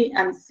bracket B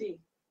and C.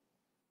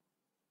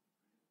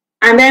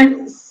 And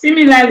then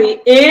similarly,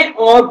 A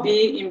or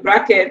B in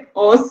bracket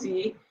or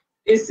C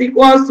is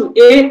equals to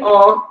A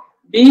or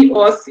B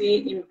or C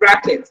in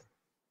bracket.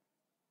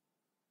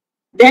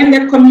 Then the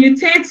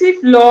commutative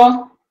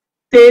law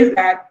says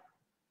that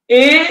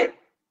A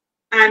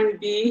and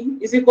B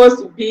is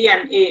equals to B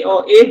and A,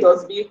 or A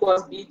dot B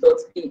equals B dot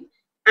A.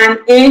 And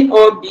A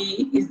or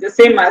B is the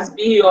same as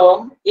B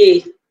or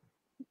A.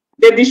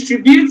 The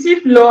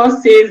distributive law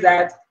says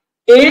that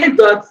A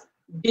dot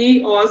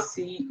B or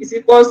C is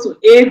equals to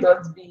A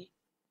dot B,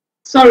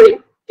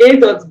 A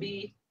dot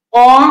B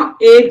or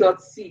A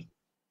dot C.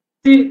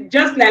 See,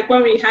 just like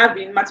when we have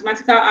in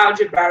mathematical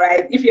algebra,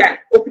 right? If you are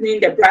opening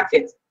the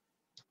bracket.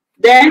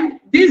 Then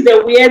this is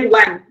the weird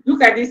one.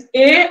 Look at this,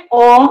 A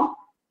or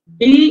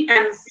B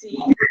and C.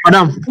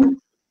 Madam,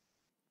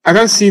 I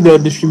can't see the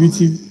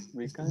distributive.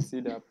 We can't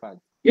see that part.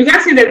 You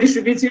can see the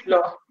distributive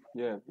law.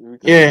 Yeah, we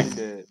can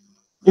see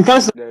you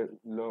can't see the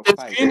law.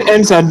 the screen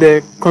ends at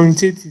the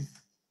commutative.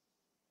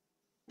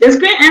 The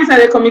screen ends at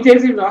the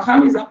commutative law.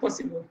 How is that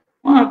possible?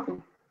 What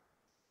happened?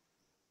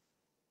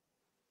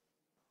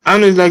 I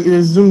don't know, it's like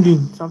it's zoomed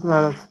in, something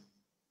like that.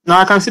 Now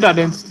I can see that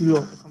density law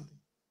or something.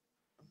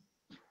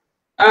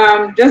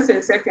 Just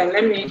a second.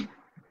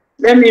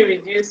 Let me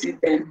reduce it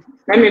then.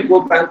 Let me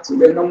go back to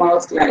the normal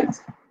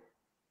slides.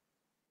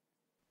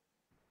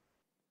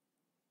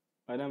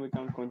 Madam, we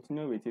can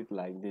continue with it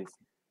like this.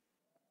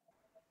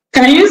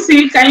 Can you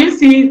see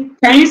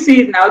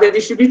it now, the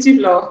distributive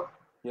law?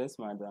 Yes,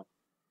 madam.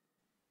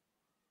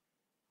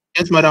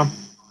 Yes, madam.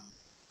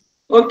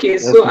 Okay,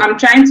 Yes, so I'm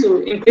trying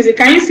to increase it.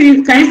 Can you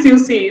see? Can you still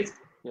see it?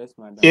 Yes,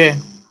 madam. Yeah.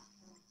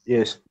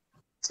 yes.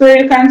 So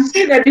you can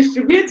see the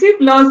distributive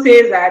law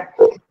says that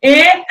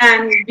A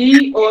and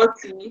B or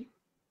C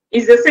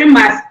is the same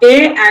as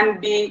A and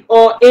B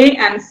or A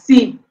and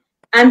C.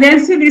 And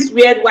then see this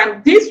weird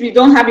one. This we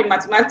don't have in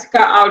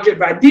mathematical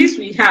algebra. This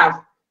we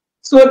have.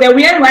 So the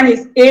weird one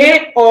is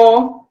A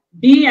or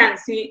B and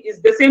C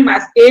is the same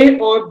as A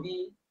or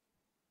B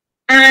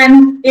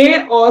and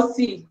A or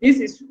C. This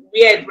is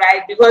weird,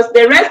 right? Because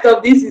the rest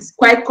of this is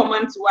quite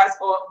common to us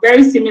or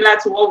very similar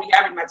to what we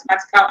have in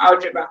mathematical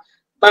algebra.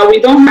 But we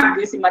don't have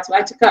this in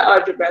mathematical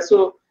algebra.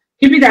 So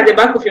keep it at the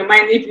back of your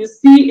mind. If you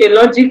see a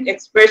logic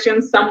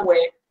expression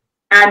somewhere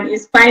and you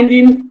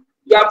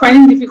are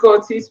finding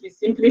difficulties with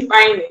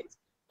simplifying it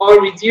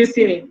or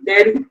reducing it,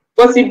 then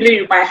possibly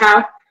you might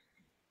have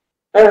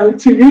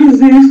to use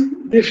this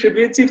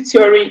distributive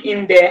theory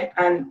in there,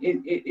 and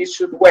it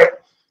should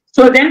work.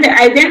 So then the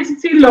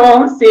identity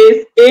law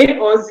says A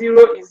or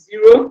 0 is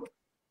 0.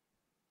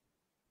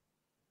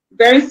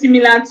 Very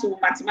similar to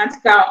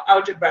mathematical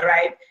algebra,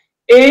 right?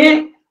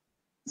 A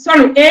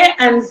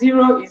and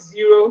 0 is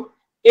 0.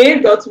 A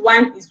dot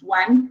 1 is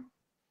 1.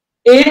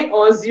 A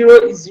or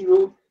 0 is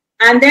 0.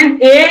 And then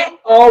A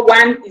or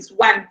 1 is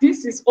 1.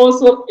 This is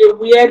also a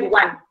weird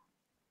one.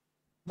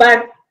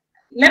 But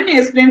let me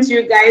explain to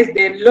you guys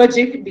the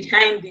logic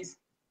behind this.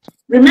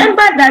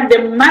 Remember that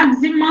the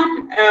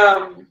maximum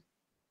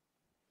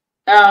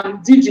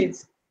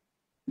digits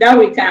that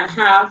we can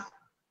have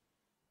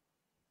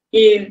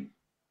in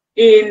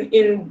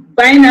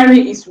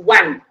binary is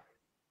 1.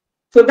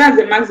 So that's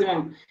the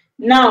maximum.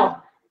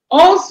 Now,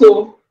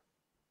 also,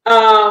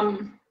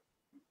 1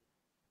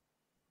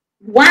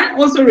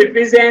 also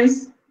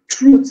represents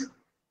truth.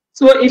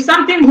 So if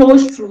something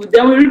holds true,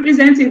 then we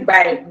represent it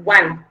by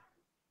 1.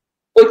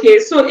 Okay,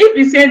 so if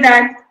we say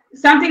that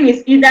something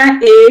is either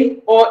A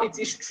or it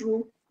is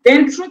true,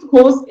 then truth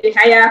holds a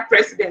higher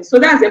precedence. So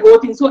that's the whole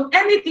thing. So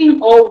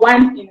anything or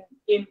 1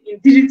 in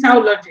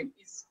digital logic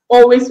is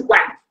always 1,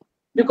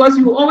 because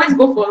you always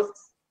go for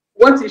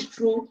what is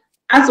true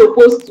as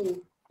opposed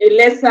to a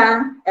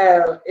lesser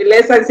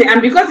say. And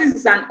because this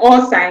is an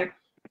or sign,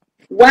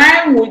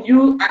 why would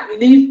you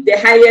leave the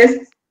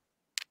highest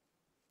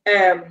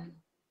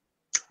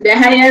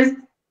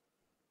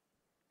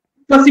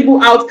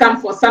possible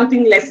outcome for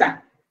something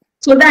lesser?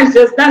 So that's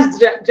just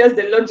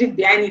the logic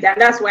behind it,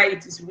 and that's why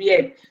it is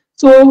weird.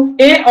 So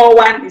A or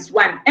 1 is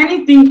 1.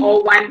 Anything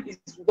or 1 is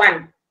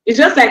 1. It's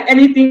just like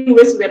anything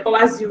raised to the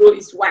power 0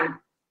 is 1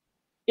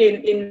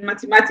 in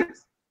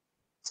mathematics.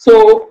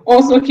 So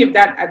also keep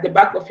that at the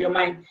back of your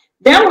mind.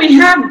 Then we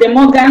have De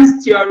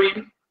Morgan's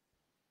theorem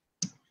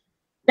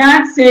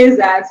that says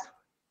that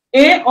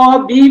A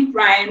or B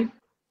prime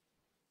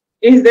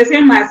is the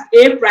same as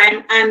A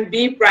prime and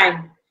B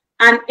prime.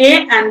 And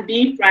A and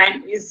B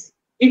prime is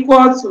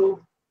equal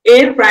to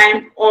A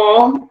prime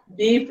or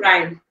B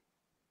prime.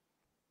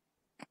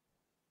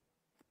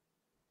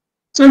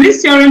 So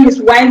this theorem is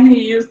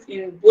widely used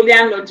in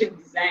Boolean logic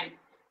design.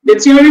 The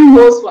theorem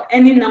holds for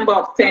any number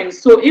of terms.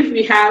 So if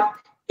we have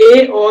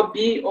A or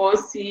B or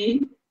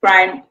C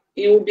prime,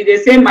 it will be the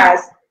same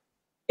as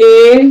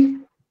A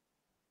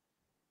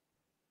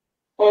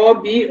or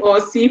B or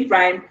C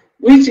prime,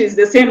 which is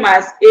the same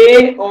as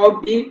A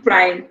or B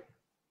prime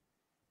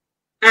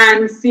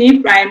and C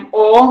prime,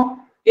 or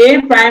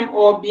A prime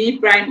or B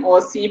prime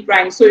or C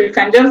prime. So you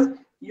can just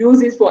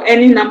use it for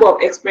any number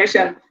of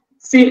expressions.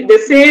 See, the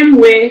same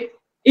way,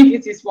 if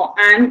it is for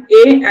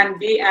A and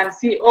B and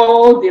C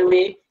all the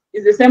way,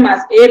 is the same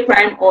as A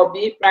prime or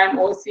B prime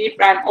or C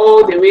prime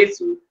all the way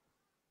to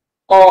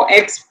or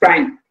X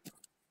prime.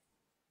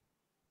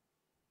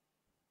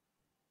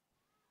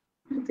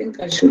 I think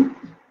I should.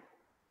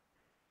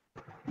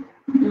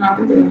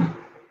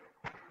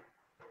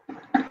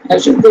 I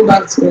should go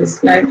back to the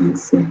slide and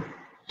see.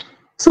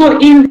 So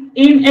in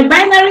a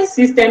binary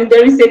system,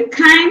 there is a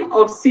kind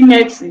of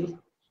symmetry.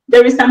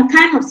 There is some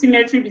kind of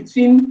symmetry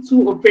between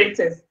two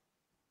operators.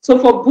 So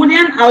for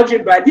Boolean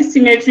algebra, this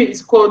symmetry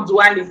is called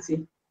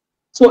duality.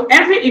 So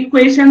every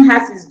equation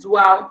has its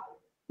dual,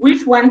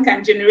 which one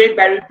can generate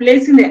by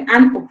replacing the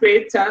AND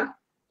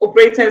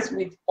operators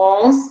with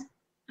ORs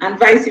and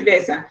vice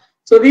versa.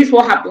 So this is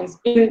what happens.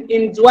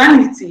 In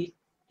duality,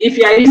 if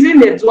you are using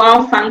the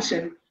dual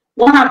function,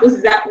 what happens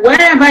is that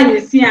wherever you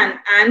see an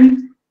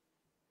AND,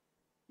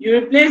 you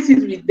replace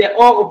it with the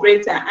OR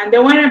operator, and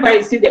then wherever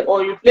you see the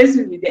OR, you replace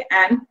it with the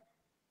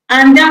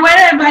and then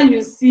wherever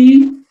you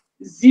see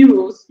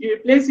zeros, you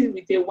replace it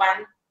with a 1,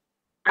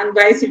 and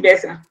vice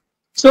versa.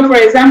 So for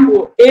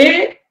example,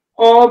 A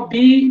or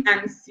B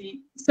and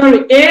C,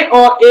 sorry, A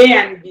or A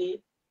and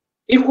B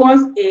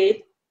equals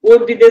A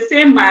would be the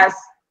same as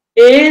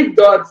A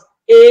dot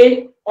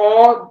A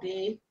or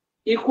B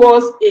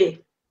equals A.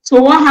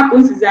 So what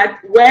happens is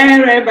that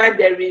wherever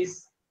there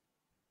is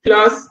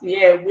plus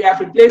here, we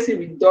have replaced it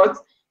with dot,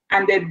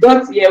 and the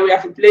dot here, we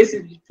have replaced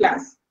it with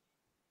plus.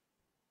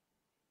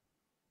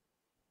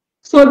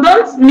 So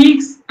don't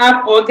mix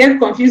up or get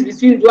confused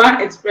between dual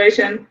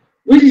expression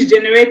which is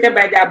generated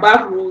by the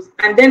above rules,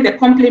 and then the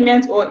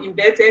complement or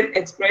inverted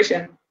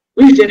expression,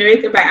 which is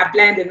generated by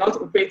applying the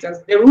not operators.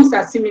 The rules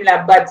are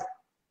similar, but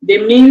they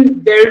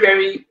mean very,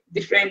 very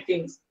different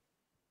things.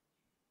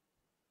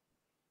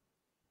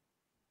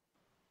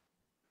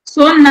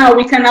 So now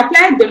we can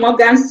apply De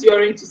Morgan's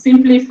theorem to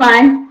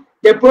simplify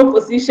the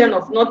proposition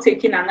of not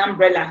taking an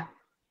umbrella.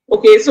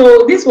 Okay,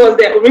 so this was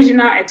the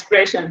original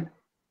expression.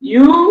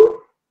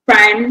 U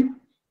prime.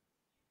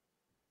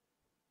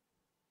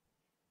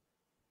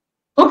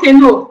 Okay,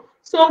 no.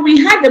 So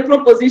we had the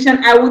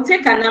proposition, I will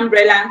take an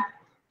umbrella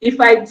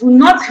if I do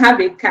not have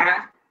a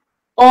car,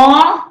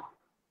 or,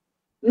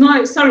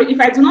 no, sorry, if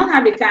I do not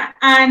have a car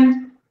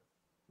and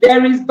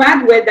there is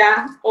bad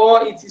weather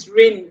or it is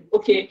raining.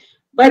 Okay,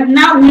 but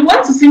now we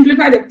want to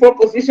simplify the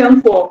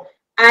proposition for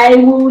I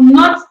will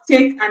not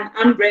take an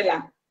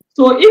umbrella.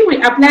 So if we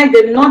apply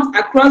the not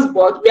across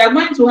board, we are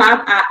going to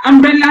have our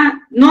umbrella,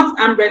 not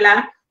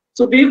umbrella,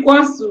 to be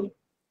equals to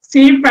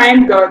C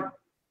prime dot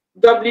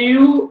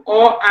W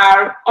or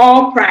R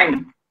all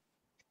prime.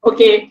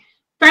 Okay,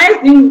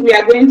 first thing we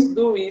are going to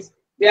do is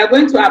we are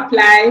going to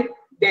apply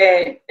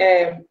the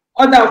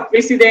order of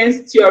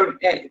precedence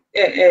theory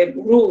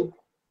rule.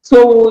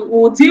 So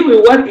we'll deal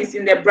with what is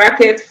in the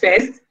bracket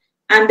first,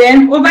 and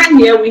then over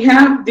here we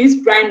have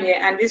this prime here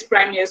and this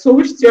prime here. So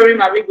which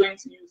theorem are we going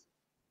to use?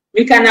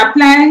 We can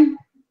apply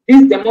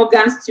this De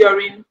Morgan's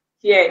theorem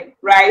here,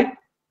 right?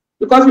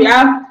 Because we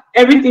have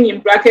everything in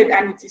bracket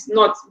and it is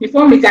not.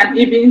 Before we can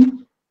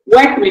even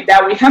work with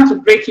that, we have to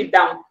break it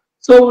down.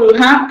 So we'll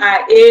have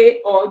our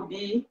A or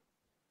B,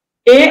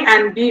 A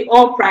and B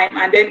all prime,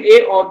 and then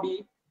A or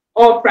B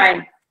all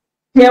prime.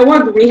 Here,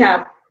 what do we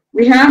have?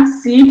 We have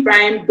C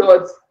prime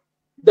dot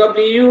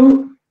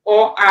W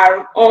or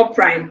R all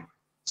prime.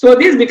 So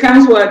this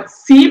becomes what?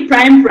 C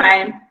prime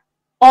prime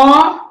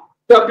or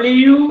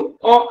W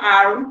or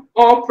R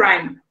all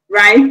prime,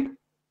 right?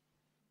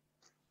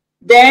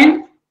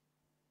 Then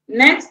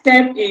next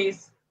step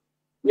is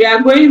we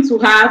are going to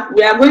have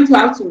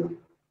to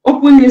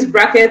open this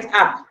bracket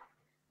up,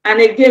 and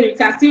again you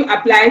can still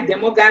apply De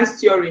Morgan's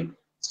theorem,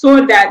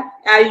 so that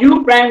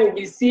U prime will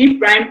be C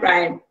prime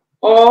prime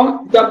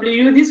or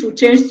W, this will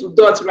change to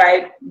dot,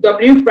 right?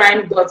 W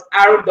prime dot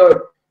R dot,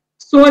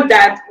 so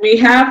that we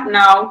have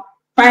now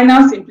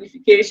final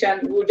simplification.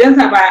 We'll just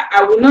have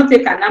I will not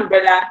take an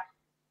umbrella.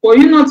 For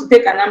you not to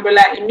take an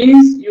umbrella, it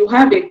means you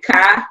have a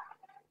car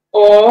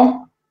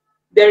or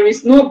there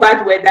is no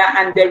bad weather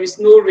and there is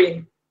no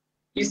rain.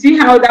 You see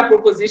how that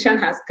proposition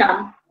has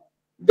come?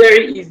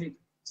 Very easy.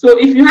 So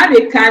if you have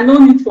a car, no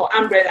need for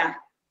umbrella.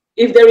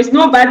 If there is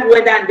no bad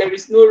weather and there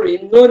is no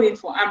rain, no need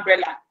for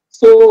umbrella.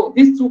 So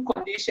these two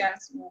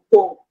conditions will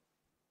go.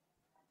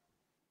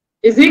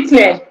 Is it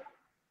clear?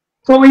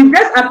 So we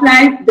just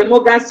applied the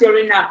Morgan's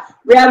theorem now.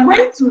 We are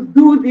going to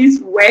do this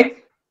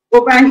work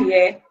over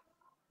here.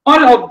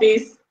 All of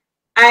this,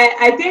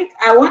 I think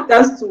I want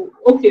us to,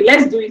 okay,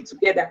 let's do it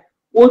together.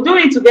 We'll do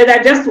it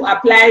together just to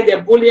apply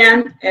the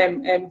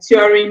Boolean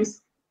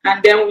theorems,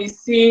 and then we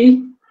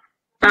see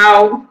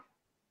how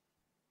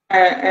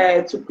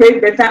to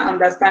create better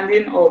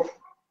understanding of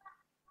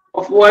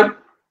what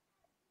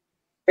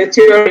the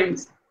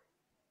theorems.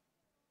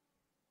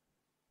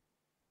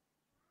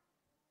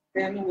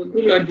 Then we'll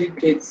do your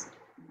duplicates.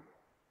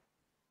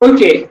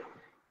 Okay,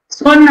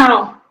 so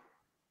now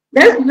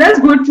let's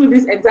go through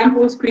these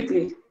examples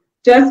quickly,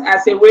 just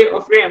as a way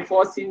of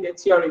reinforcing the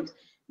theorems.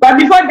 But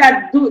before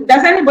that,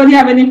 does anybody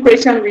have any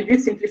question with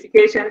this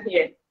simplification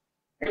here?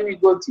 Let me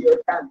go to your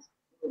tab.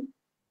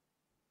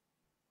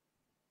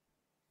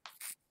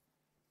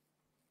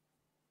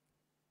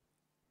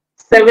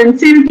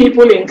 17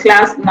 people in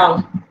class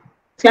now,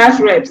 class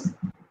reps.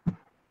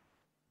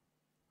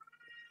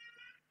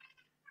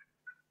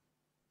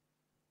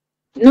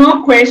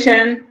 No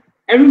question,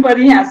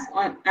 everybody has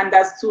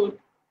understood.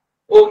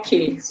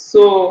 Okay,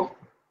 so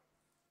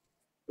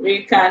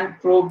we can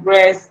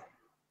progress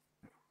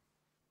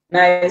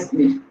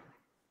nicely.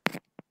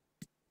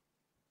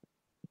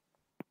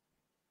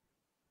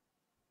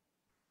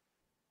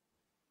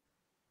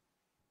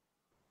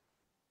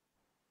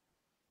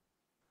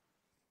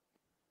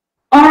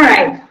 All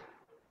right.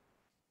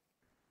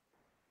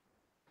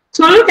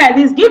 So look at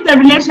this. Give the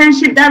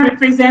relationship that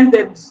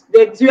represents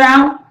the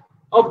dual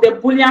of the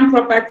Boolean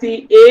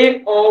property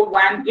A or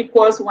 1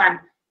 equals 1.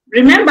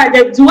 Remember,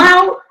 the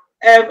dual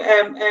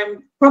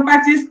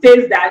property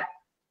states that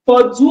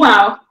for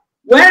dual,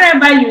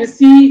 wherever you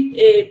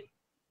see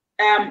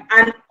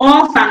an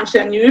OR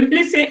function, you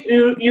replace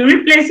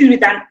it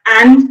with an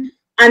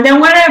and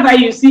then wherever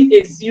you see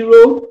a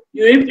 0,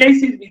 you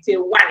replace it with a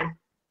 1.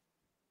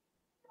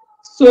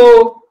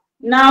 So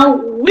now,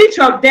 which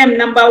of them,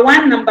 number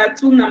 1, number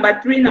 2, number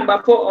 3,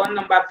 number 4, or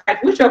number 5,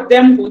 which of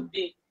them would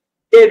be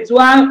the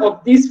dual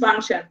of this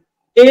function,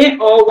 A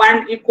or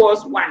 1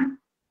 equals 1?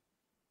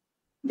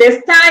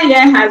 The star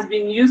here has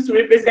been used to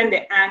represent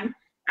the and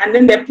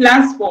then the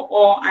plus for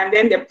or, and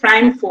then the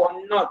prime for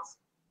not.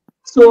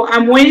 So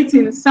I'm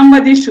waiting.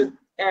 Somebody should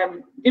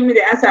give me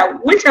the answer.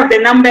 Which of the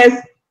numbers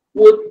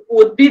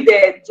would be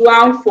the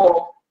dual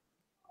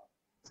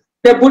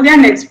the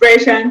Boolean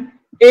expression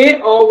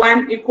A or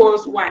 1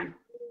 equals 1.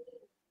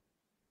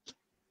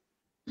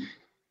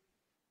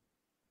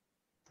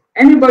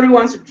 Anybody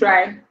wants to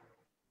try?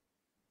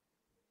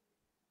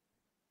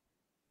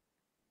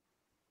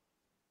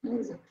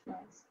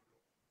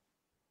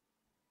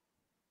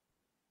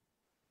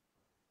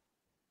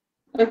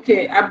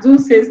 Okay, Abdul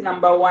says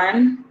number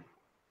 1.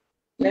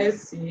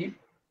 Let's see.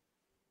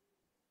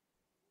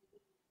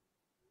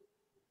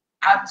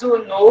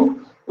 Abdul, no.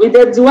 With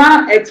the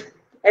dual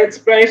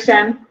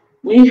expression,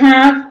 we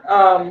have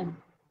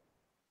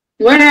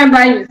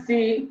whenever you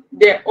see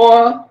the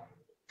OR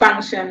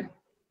function,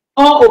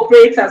 or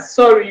operator,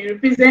 sorry, you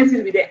represent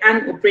it with the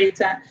AND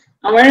operator,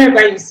 and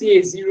wherever you see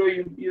a 0,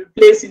 you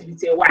replace it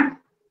with a 1.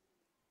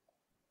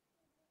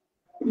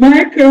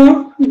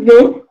 Michael,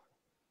 no.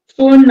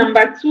 So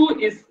number 2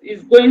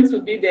 is going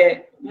to be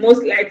the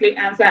most likely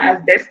answer,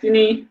 as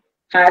Destiny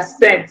has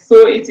said.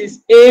 So it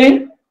is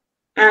A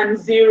and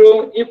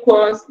 0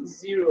 equals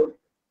 0.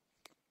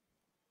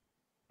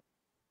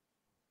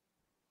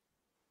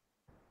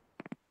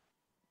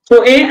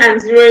 So A and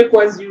 0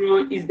 equals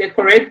 0 is the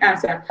correct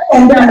answer.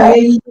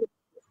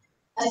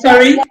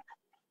 Sorry.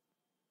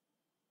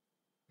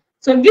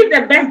 So give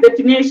the best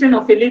definition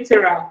of a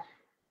literal.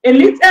 A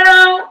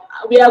literal,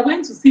 we are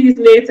going to see it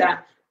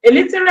later. A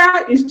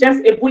literal is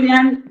just a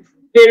Boolean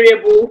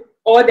variable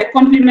or the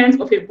complement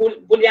of a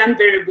Boolean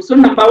variable. So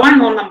number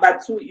 1 or number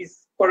 2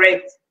 is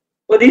correct.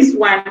 For this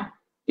one,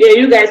 yeah,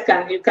 you guys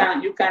can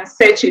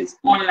search it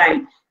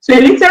online. So a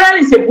literal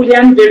is a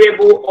Boolean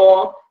variable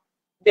or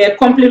the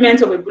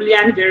complement of a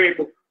Boolean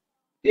variable.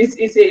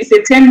 It's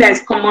a term that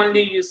is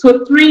commonly used.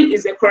 So 3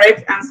 is the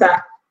correct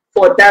answer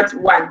for that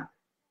one.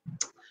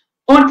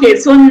 Okay,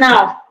 so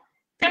now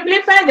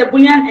simplify the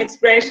Boolean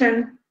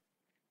expression,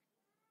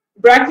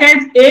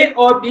 bracket A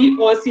or B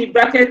or C,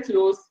 bracket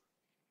close,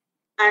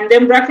 and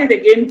then bracket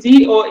again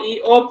D or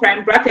E or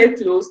prime, bracket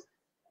close,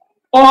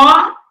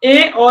 or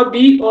A or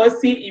B or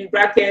C in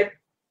bracket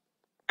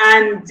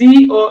and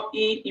D or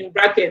E in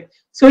bracket.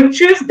 So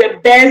choose the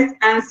best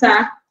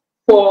answer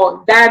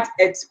for that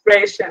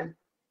expression.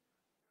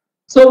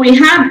 So we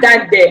have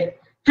that there.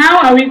 How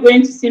are we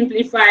going to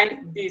simplify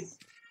this?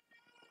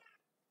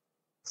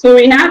 So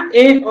we have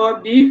A or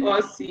B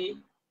or C,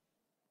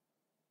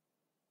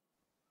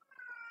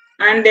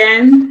 and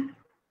then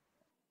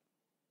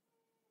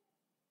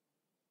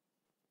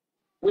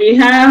we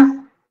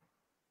have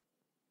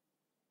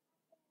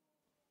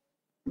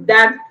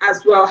that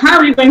as well. How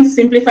are we going to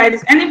simplify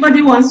this?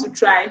 Anybody wants to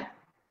try?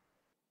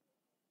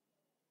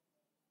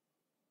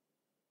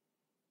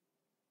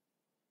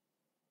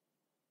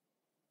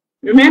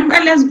 Remember,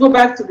 let's go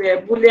back to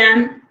the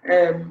Boolean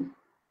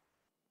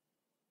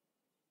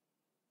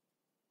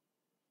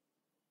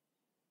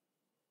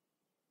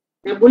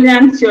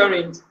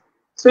theorem.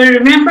 So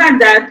remember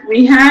that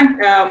we had,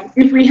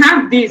 if we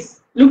have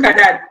this, look at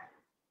that,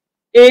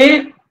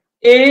 A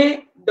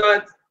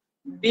dot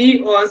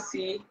B or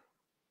C,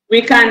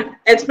 we can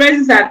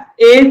express this as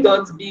A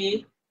dot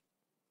B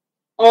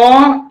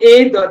or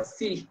A dot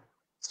C.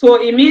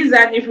 So it means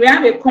that if we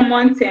have a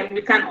common term,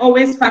 we can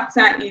always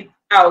factor it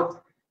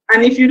out.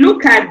 And if you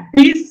look at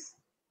this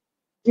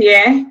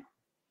here,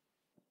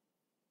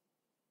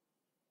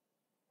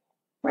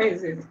 where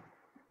is it?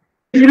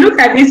 If you look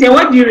at this here,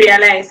 what do you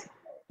realize?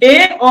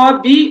 A or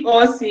B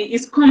or C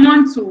is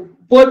common to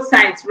both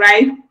sides,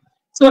 right?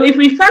 So if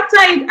we factor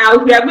it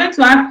out, we are going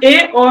to have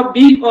A or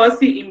B or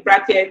C in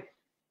bracket,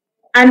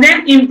 and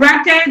then in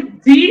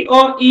bracket D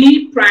or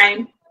E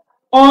prime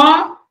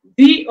or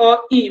D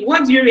or E.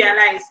 What do you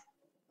realize?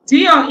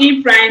 D or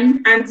E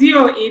prime and D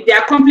or E, they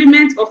are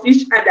complements of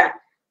each other.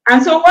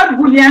 And so what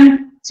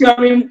Boolean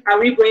theorem are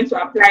we going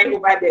to apply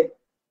over there?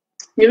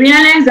 You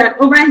realize that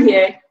over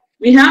here,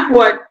 we have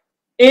what?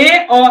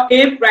 A or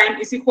A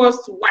prime is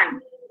equals to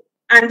 1.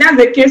 And that's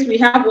the case we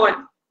have what?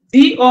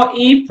 D or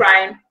E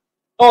prime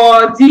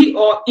or D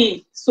or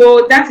E.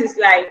 So that is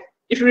like,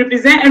 if you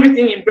represent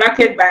everything in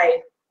bracket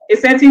by a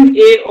certain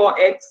A or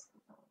X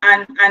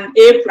and an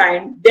A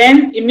prime,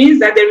 then it means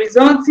that the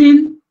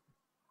resulting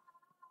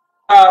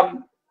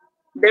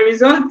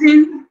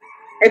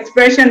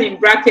expression in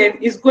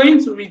bracket is going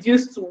to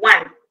reduce to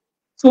 1.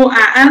 So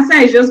our answer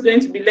is just going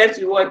to be left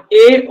with what?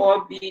 A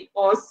or B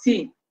or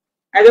C.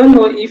 I don't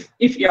know if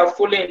you are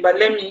following, but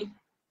let me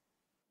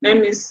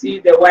see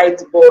the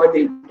whiteboard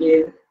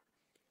again.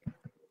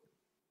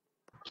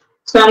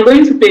 So I'm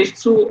going to page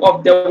 2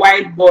 of the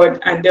whiteboard,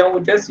 and then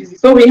we'll just use it.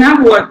 So we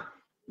have what?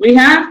 We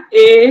have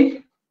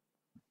A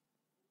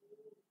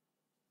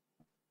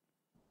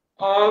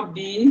or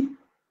B.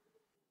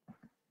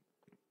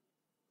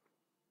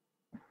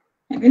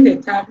 I think they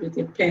tap with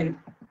a pen.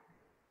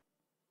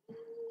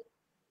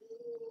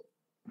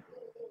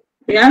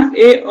 We have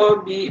A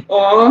or B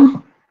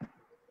or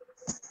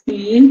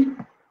C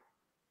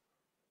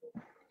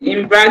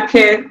in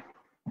bracket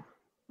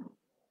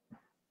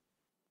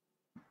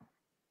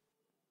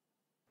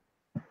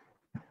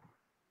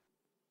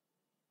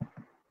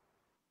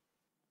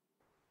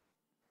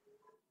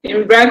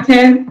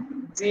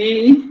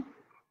D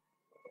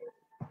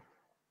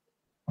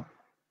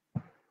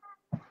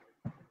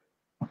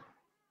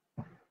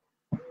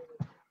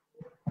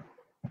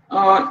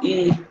or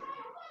E.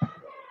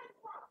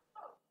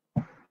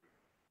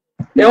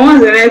 Then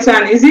what's the next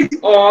one? Is it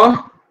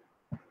or?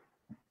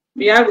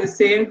 We have the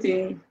same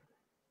thing.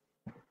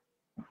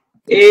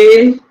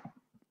 A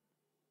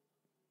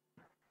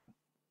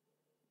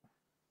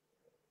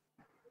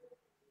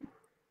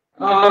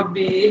or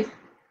B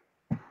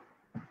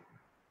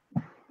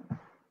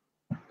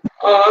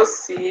or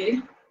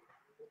C.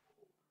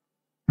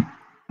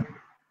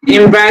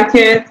 In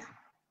bracket,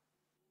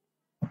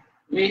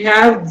 we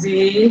have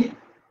D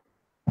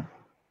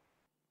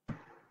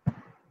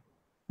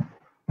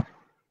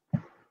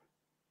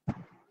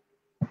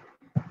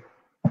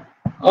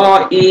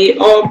or E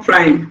or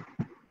prime.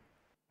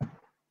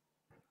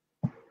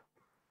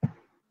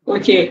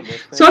 Okay,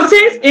 so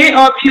since A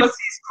or B or C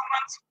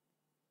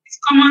is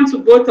common to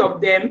both of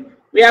them,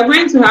 we are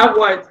going to have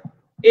what?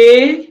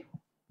 A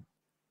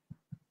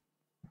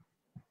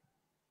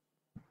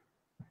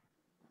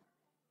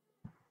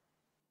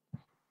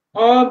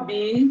or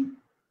B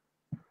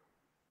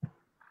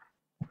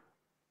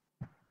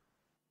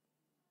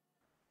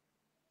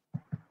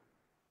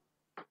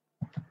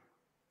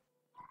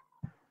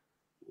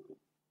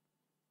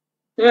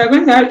so we are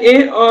going to have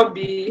A or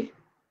B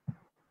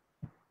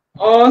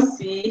or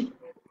C,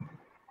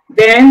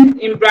 then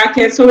in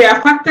bracket, so we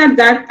have factored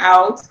that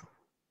out.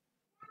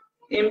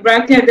 In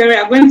bracket, then we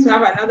are going to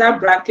have another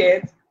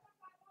bracket,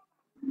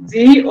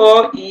 D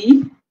or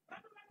E,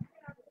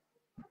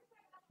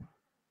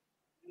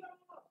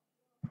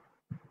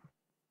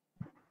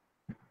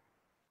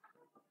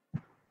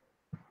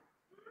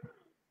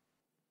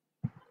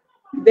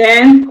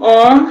 then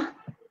or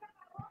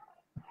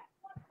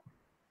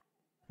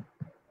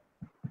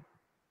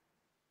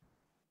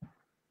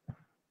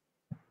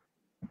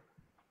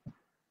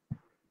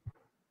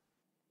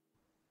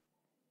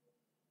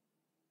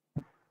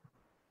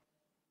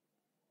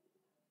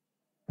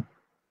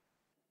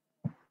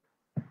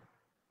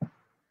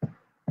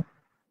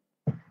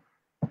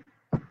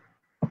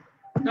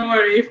don't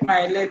worry if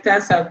my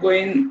letters are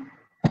going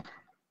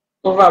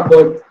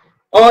overboard,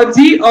 or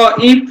D or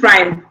E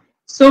prime.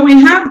 So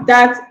we have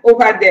that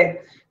over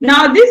there.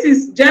 Now this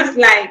is just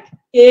like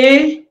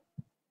A,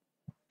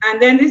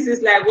 and then this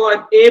is like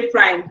what? A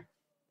prime,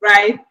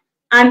 right?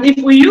 And if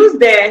we use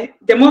the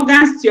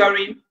Morgan's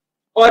theorem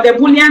or the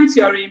Boolean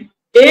theorem,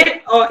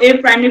 A or A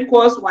prime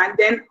equals 1,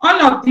 then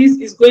all of this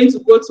is going to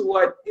go to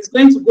what? Is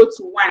going to go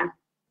to 1,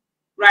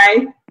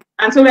 right?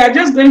 And so we are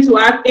just going to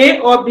have A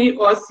or B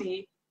or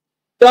C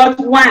dot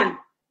 1.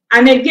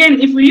 And again,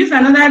 if we use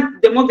another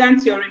De Morgan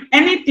theorem,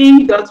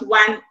 anything dot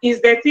 1 is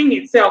the thing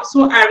itself.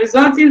 So our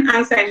resulting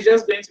answer is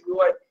just going to be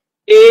what?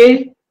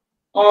 A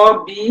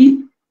or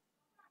B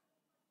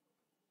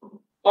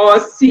or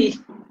C.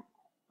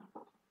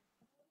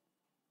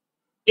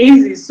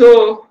 Easy.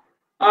 So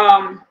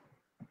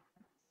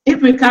if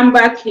we come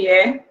back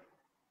here,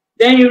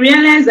 then you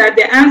realize that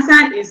the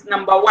answer is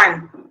number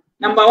 1.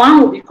 Number 1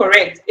 will be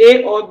correct,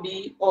 A or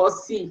B or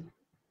C.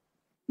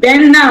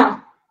 Then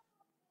now,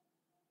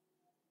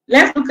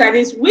 let's look at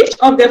this. Which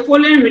of the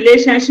following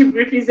relationship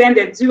represent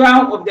the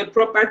dual of the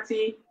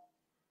property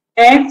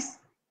X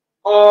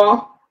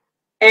or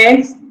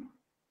X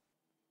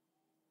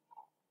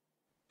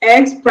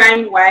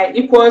prime Y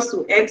equals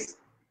to X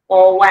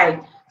or Y?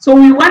 So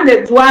we want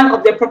the dual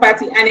of the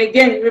property. And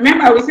again,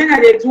 remember we said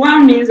that the dual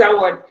means that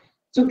what?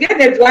 To get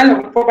the dual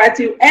of the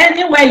property,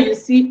 anywhere you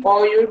see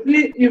or you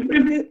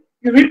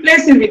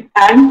replace it with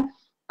an.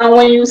 And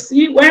when you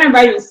see,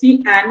 wherever you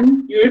see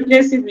an, you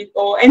replace it with,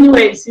 or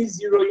anywhere you see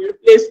 0, you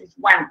replace with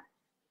 1.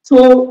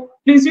 So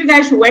please, you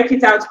guys should work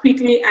it out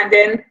quickly and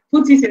then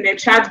put it in the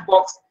chat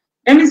box.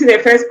 Let me see the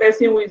first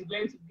person who is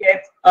going to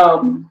get,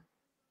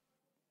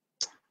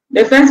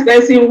 the first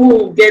person who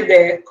will get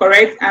the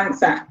correct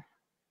answer.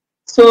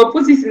 So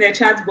put it in the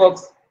chat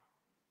box.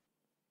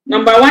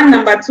 Number 1,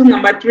 number 2,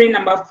 number 3,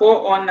 number 4,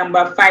 or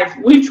number 5.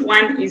 Which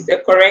one is the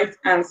correct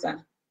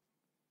answer?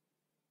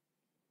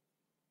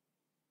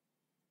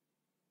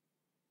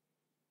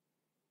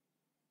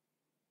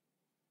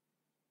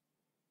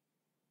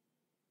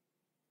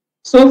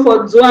 So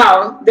for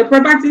dual, the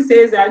property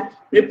says that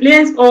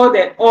replace all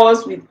the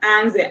ors with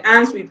ands, the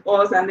ands with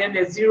ors, and then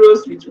the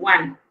zeros with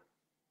 1.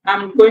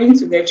 I'm going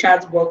to the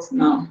chat box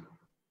now.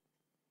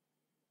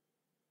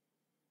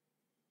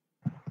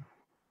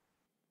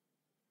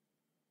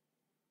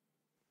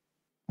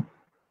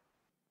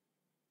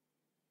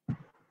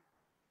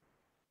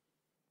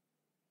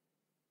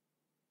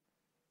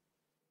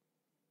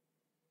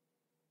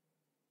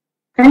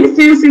 Can you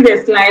still see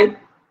the slide?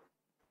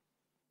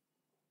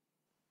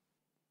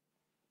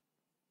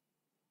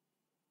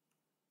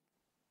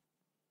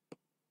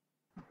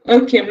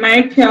 Okay,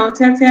 Michael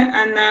Tete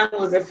Anna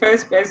was the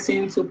first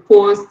person to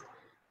post,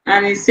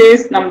 and it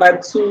says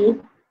number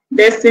 2,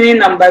 Destiny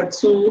number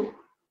 2,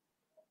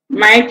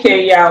 Michael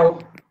Yao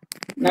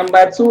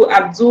number 2,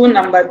 Abdul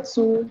number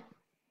 2.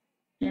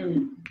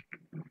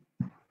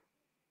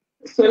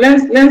 So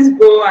let's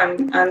go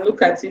and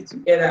look at it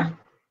together.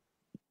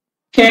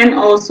 Ken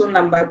also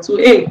number 2.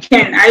 Hey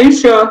Ken, are you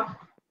sure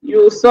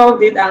you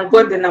solved it and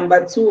got the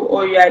number 2,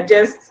 or you are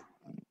just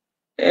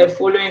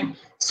following.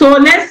 So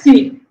let's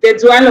see the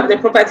dual of the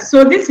property.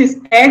 So this is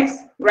x,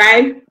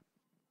 right?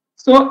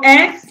 So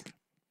x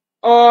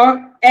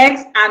or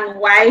x and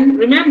y.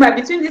 Remember,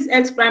 between this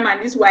x prime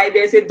and this y,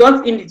 there's a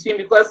dot in between,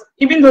 because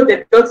even though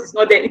the dot is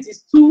not there, it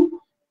is two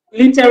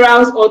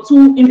literals or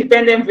two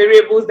independent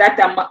variables that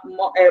are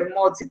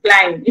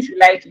multiplying, if you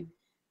like it.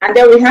 And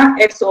then we have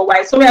x or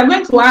y. So we are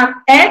going to have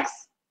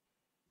x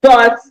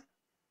dot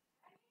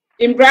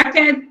in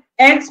bracket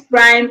x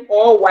prime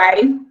or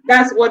y.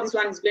 That's what this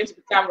one is going to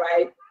become,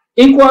 right?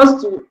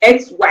 Equals to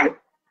xy.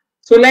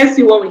 So let's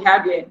see what we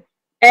have here.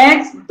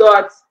 X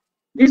dot,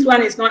 this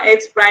one is not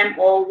x prime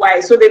or y.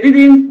 So they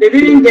didn't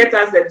get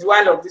us the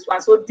dual of this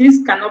one. So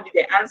this cannot be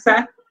the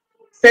answer.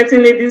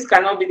 Certainly this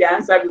cannot be the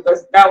answer,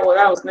 because that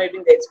was not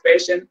even the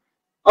expression.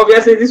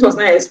 Obviously this was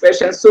not an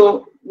expression.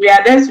 So we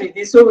are left with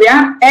this. So we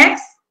have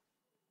x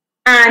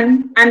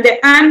and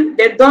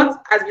the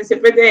dot has been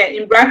separated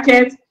in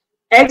bracket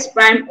x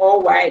prime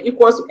or y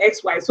equals to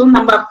xy. So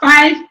number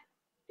 5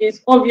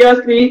 is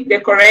obviously the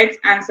correct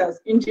answers.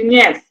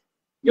 Engineers,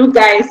 you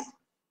guys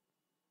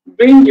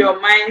bring your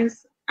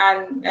minds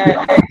and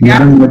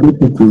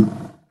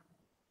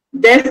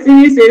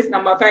Destiny says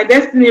number 5.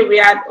 Destiny, we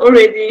had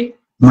already.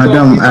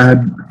 Madam, I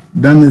had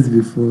done this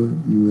before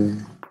you were.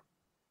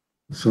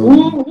 So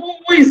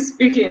who is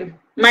speaking?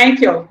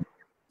 Michael.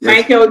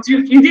 Yes. Michael,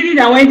 you did it,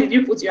 and where did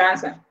you put your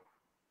answer?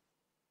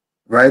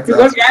 Right.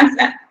 Because your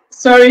answer,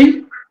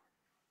 sorry.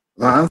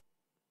 My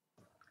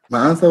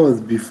answer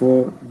was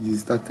before you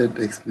started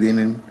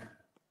explaining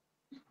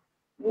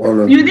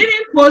all of You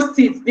didn't post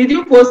it. Did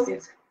you post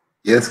it?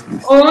 Yes,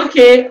 please. Oh,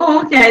 okay.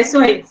 Oh, okay, I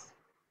saw it.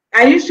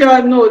 Are you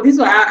sure? No, this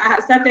one I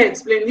started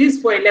explaining. This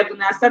is for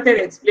 11. I started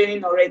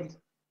explaining already.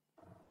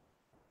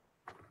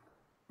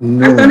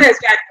 No.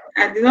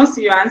 I did not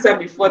see your answer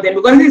before then,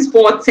 because it's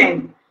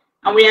 4:10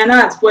 and we are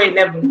now at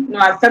 4:11. No,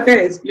 I started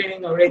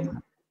explaining already.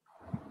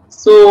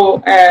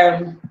 So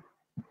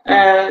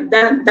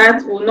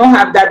that will not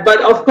have that,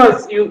 but of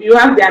course you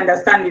have the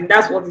understanding.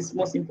 That's what is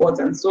most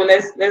important. So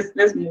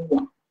let's move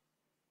on.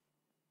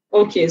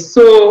 Okay,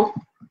 so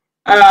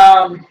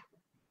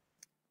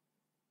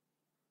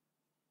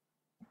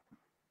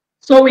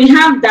so we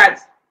have that.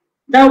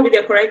 That will be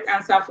the correct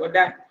answer for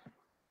that.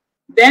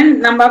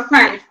 Then number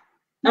 5.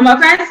 Number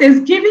 5 says,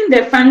 given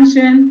the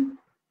function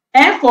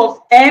f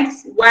of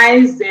x,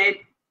 y,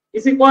 z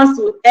is equals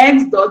to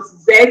x dot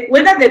z,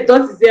 whether the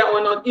dot is there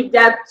or not, if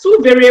there are two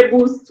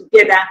variables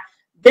together,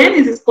 then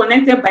it is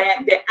connected by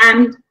the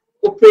AND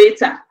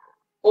operator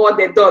or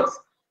the dot.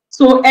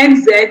 So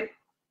xz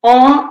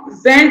or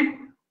z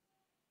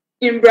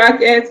in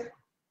bracket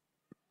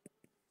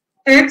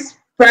x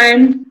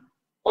prime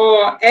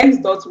or x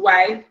dot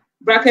y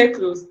bracket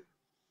close.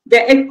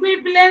 The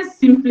equivalence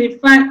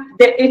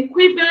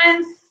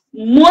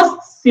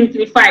most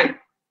simplified.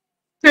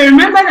 So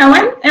remember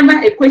that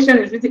whenever a question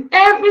is written,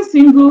 every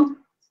single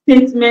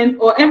statement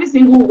or every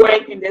single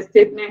word in the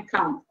statement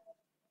counts.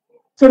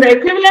 So the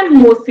equivalent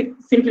most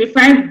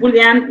simplified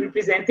Boolean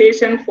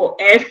representation for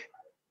f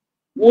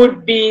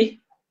would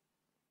be,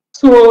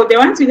 so they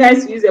want you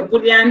guys to use a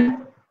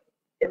Boolean,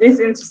 this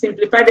is to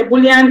simplify the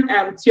Boolean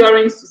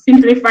theorems to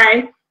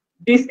simplify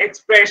this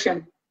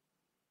expression.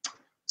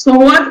 So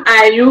what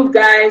are you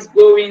guys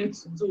going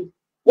to do?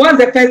 What's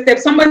the first step?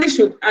 Somebody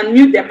should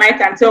unmute the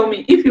mic and tell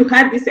me, if you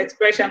had this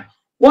expression,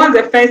 what's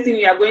the first thing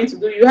you are going to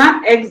do? You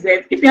have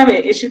xz. If you have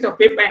a sheet of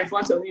paper in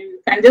front of you,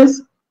 you can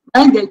just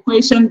write the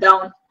equation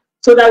down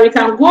so that we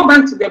can go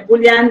back to the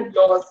Boolean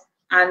laws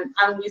and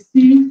we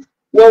see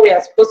what we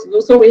are supposed to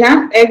do. So we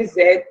have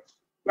xz,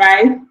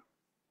 right?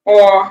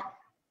 Or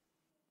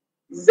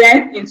z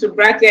into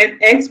bracket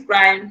x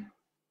prime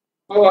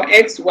or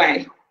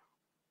xy.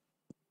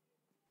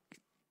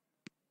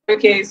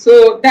 Okay,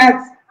 so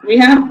that's, we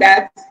have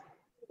that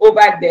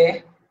over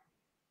there.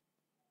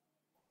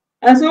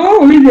 And so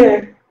what will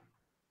be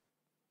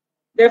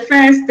the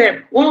first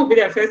step? What will be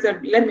the first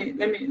step? Let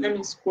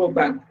me scroll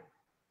back.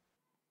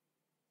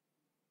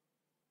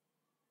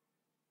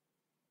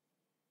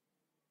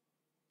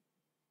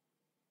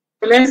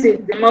 So let's see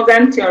the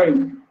Morgan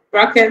theorem,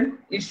 bracket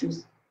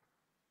issues.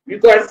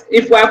 Because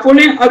if we are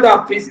following order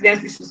of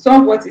precedence, we should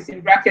solve what is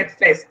in bracket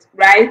first,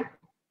 right?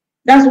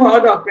 That's what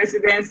order of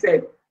precedence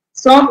said.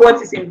 Solve what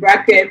is in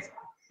bracket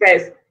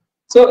first.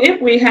 So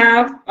if we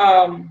have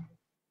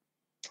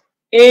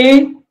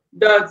A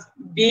dot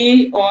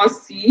B or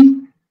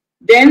C,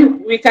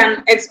 then we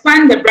can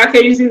expand the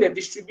bracket using the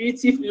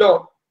distributive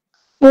law.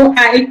 So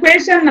our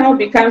equation now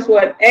becomes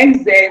what?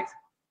 Xz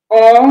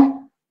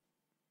or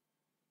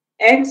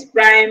x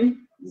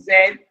prime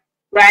z,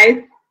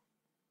 right?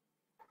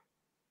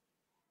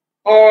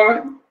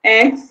 Or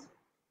x,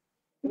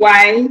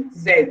 y,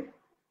 z.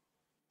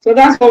 So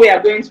that's what we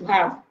are going to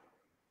have.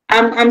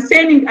 I'm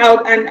saying it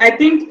out, and I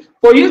think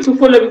for you to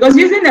follow, because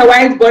using the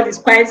whiteboard is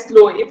quite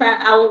slow. If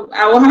I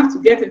will have to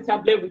get a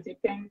tablet with a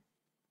pen.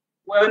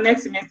 Well,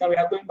 next semester we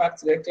are going back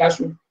to the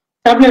classroom.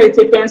 Tablet with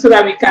a pen so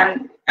that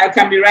I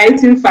can be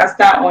writing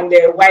faster on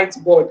the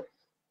whiteboard.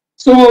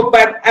 So,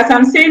 but as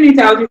I'm saying it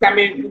out, you can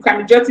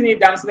be jotting it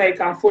down so that you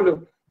can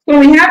follow. So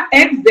we have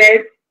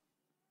xz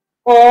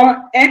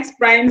or x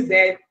prime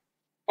z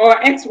or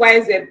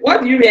xyz.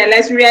 What do you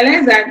realize? You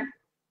realize that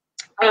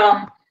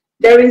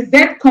there is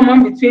z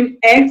common between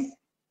x,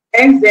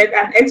 xz,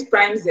 and x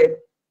prime z.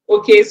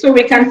 Okay, so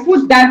we can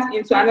put that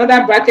into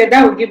another bracket.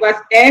 That will give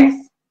us x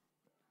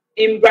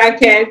in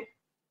bracket.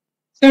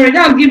 Sorry,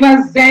 that will give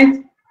us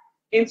z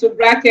into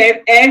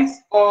bracket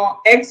x or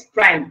x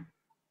prime,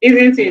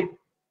 isn't it?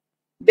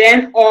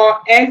 Then or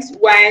x,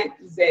 y,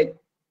 z.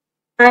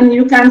 And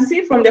you can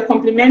see from the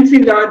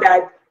complementary law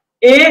that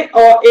a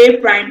or a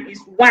prime is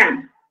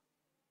 1.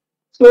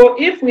 So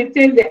if we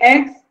take the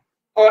x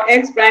or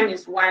x prime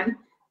is 1,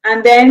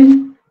 and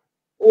then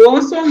we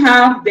also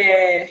have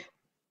the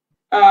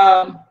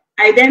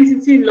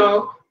identity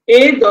law,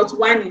 a dot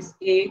 1 is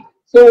a.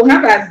 So we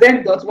have as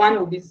z dot 1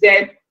 will be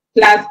z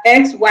plus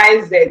x,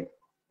 y, z,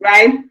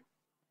 right?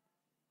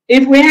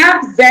 If we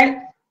have z,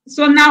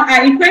 so now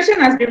our equation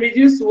has been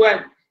reduced to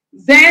what?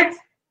 Z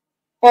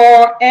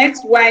or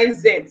x, y,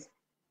 z,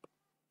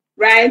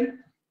 right?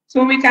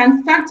 So we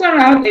can factor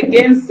out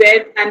against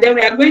z, and then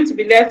we are going to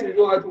be left with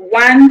what?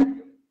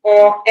 1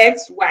 or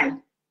x, y.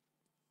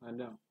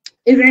 Madam.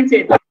 Isn't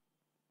it?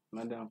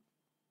 Madam.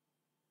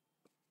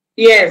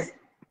 Yes.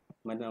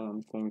 Madam,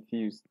 I'm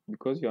confused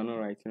because you are not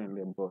writing on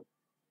the board.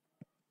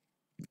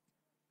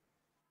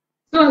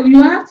 So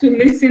you have to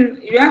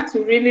listen, you have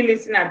to really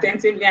listen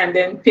attentively and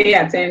then pay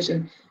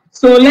attention.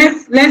 So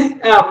let's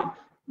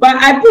but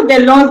I put the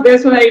laws there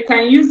so that you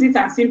can use it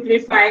and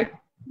simplify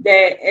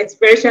the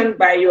expression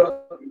by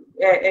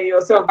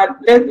yourself.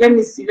 But let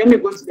me see, let me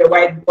go to the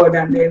whiteboard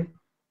and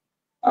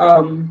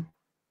then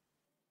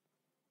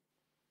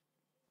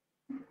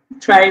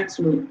try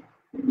to,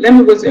 let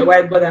me go to the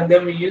whiteboard and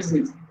then we use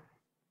it.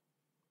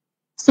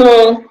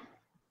 So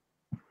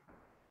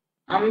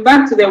I'm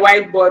back to the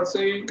whiteboard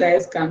so you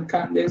guys can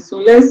count this. So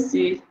let's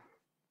see.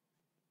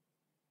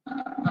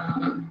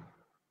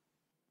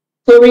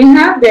 So we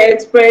have the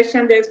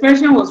expression. The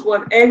expression was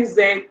what?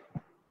 Xz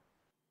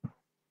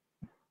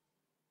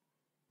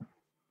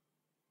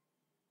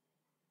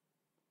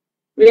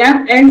we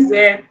have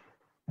xz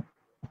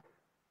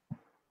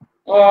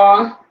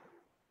or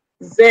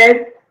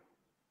z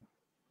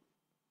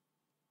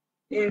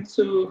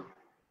into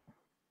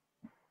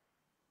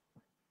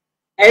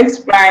x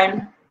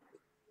prime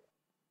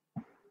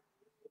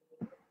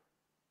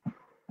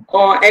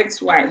or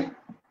xy.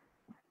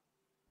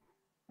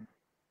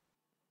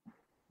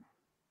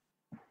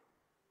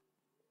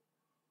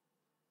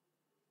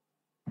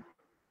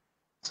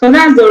 So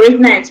that's the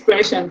original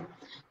expression.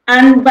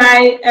 And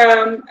by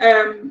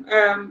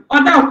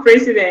order of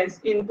precedence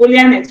in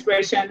Boolean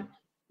expression,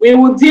 we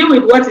will deal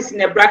with what is in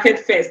the bracket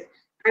first.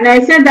 And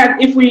I said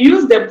that if we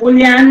use the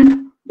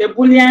Boolean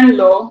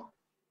law,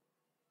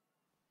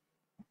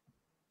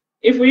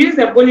 if we use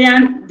the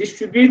Boolean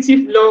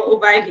distributive law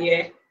over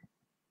here,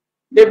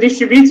 the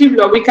distributive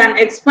law, we can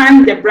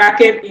expand the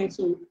bracket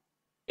into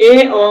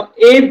A or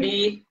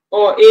AB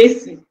or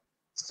AC.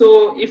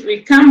 So if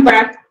we come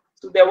back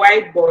to the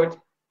whiteboard,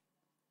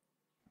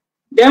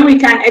 then we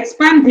can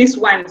expand this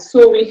one.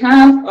 So we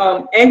have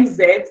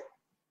xz,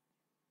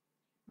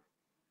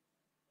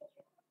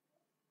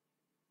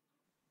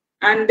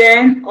 and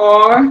then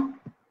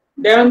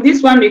then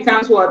this one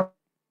becomes what?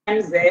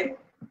 Mz,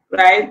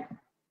 right?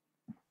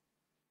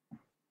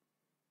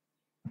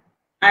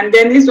 And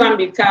then this one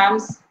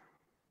becomes,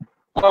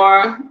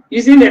 or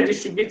using the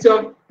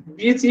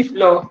distributive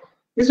law,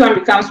 this one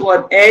becomes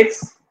what?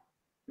 X,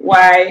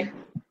 Y,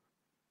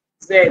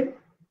 Z.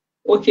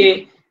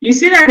 Okay, you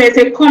see that there's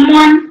a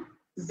common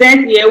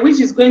Z here,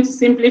 which is going to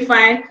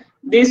simplify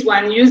this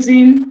one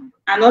using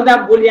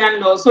another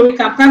Boolean law. So we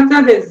can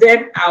factor the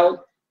Z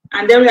out,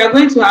 and then we are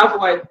going to have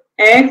what?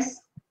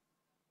 X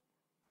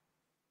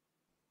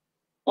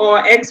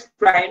or X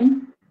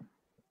prime,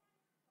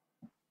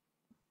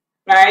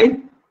 right?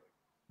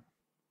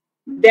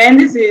 Then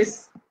this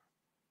is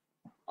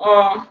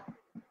or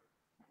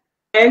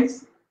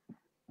X,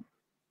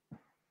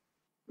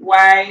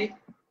 Y,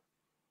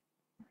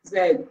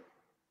 Z.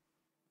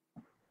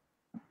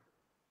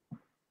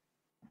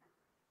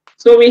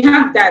 So we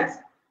have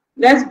that.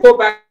 Let's go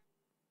back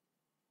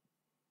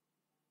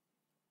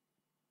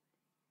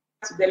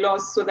to the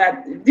laws so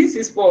that this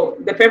is for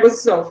the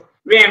purposes of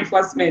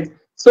reinforcement.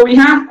 So we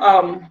have,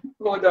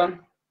 hold on.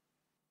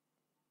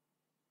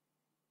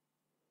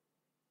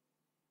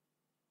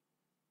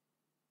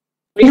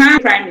 We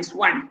have prime is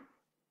 1.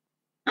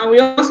 And we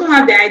also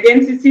have the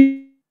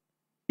identity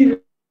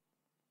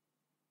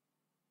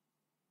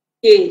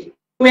A.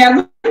 We are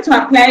going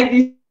to apply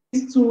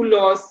these two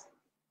laws.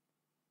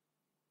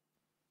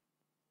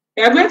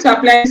 We are going to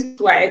apply this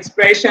to our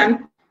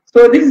expression.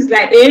 So this is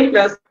like A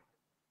plus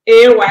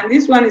A1.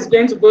 This one is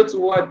going to go to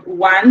what?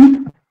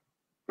 1,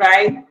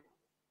 right?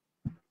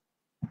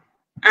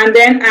 And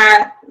then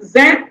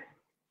Z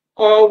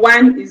or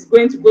 1 is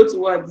going to go to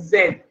what?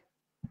 Z.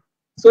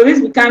 So this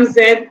becomes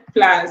Z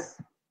plus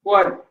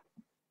what?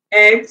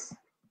 X,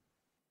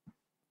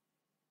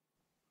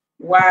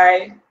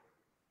 Y,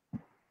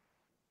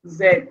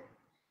 Z.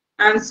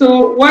 And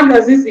so what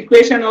does this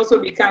equation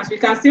also become? We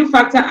can still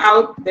factor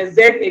out the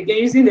z again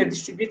using the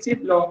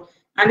distributive law.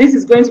 And this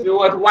is going to be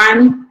what?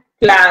 1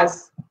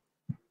 plus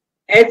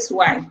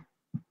xy,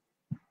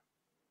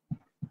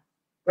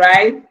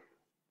 right?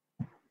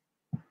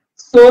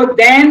 So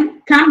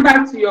then come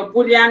back to your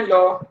Boolean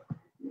law.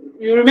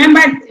 You remember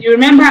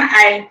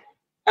I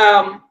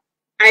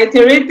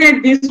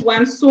iterated this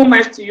one so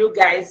much to you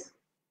guys.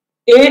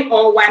 A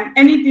or 1,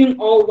 anything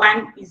or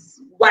 1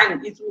 is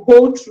 1. It will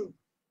hold true.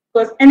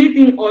 Because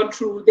anything or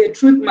true, the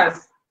truth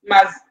must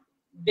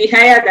be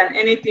higher than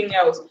anything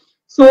else.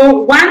 So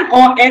 1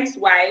 or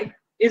xy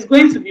is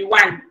going to be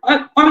 1.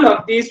 All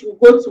of this will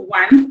go to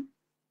 1,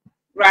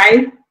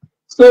 right?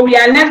 So we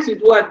are left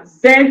with what?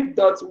 Z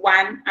dot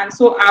 1. And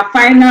so our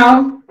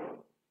final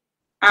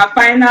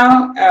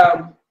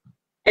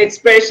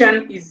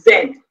expression is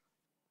z.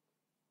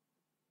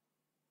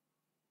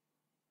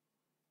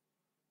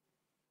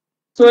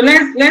 So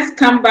let's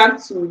come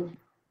back to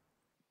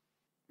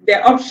the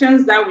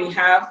options that we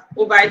have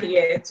over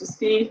here to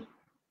see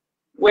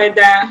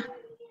whether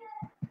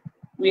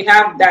we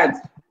have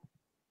that.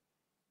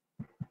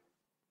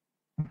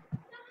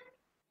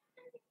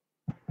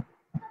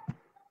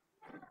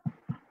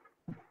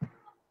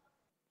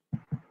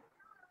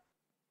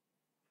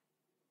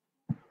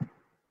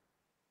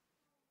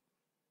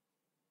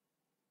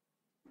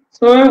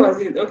 So where was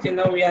it? Okay,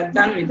 no, we are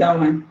done with that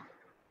one.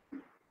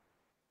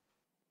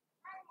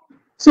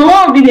 So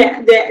what will be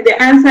the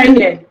answer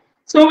here?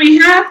 So we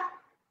have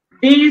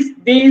this,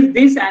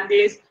 and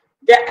this.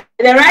 The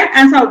right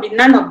answer will be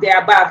none of the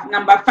above,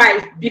 number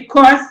 5,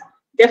 because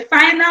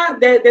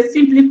the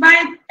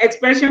simplified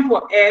expression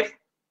for f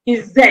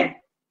is z,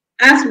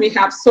 as we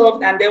have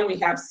solved and then we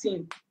have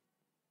seen.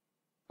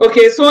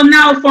 Okay, so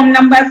now from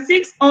number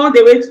 6 all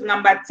the way to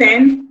number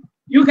 10,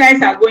 you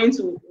guys are going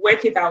to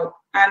work it out,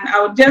 and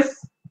I'll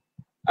just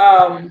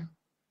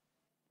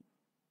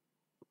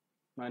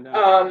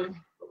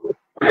Madam.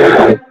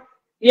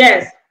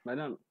 Yes.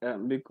 Madam,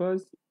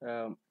 because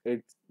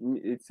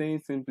it's saying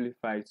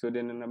simplified, so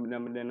then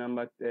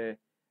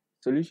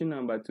solution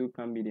number 2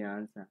 can be the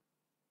answer.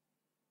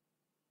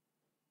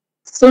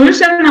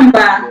 Solution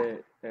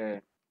number.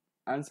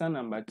 Answer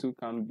number 2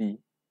 can be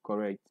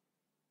correct.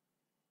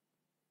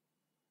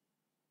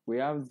 We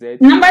have z.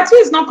 Number 2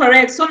 is not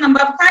correct, so number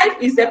 5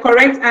 is the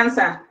correct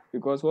answer.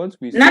 Because what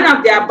we none solved,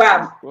 of the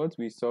above. What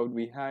we solved,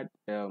 we had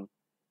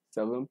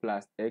 7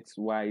 plus x,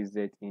 y,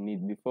 z in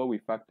it before we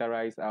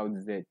factorize out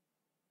z.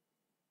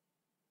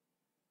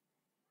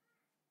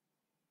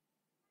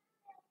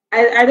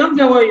 I don't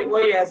get what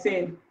you are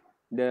saying.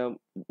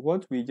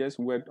 What we just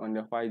worked on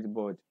the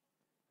whiteboard.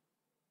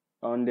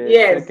 On the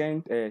yes.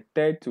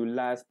 third to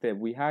last step,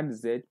 we had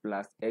z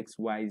plus x,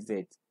 y,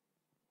 z.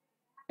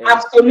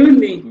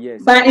 Absolutely.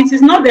 Yes. But it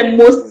is not the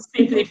most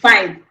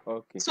simplified.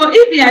 Okay. So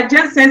if we had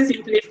just said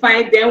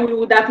simplified, then we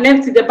would have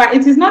left it there. But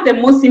it is not the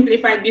most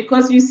simplified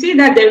because you see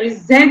that there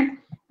is z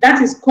that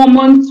is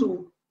common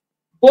to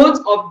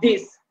both of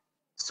these.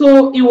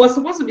 So it was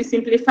supposed to be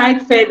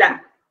simplified further.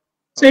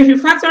 So if you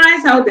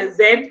factorize out the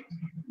z,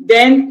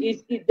 then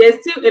there's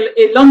still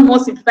a lot more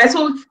simplified.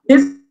 So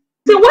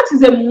what is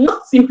the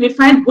most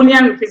simplified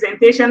Boolean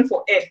representation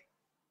for f?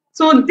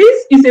 So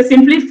this is a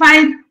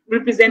simplified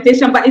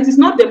representation, but it is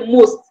not the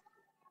most.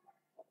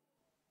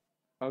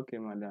 Okay,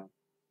 madam.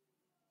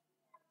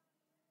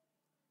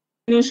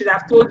 You should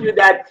have told you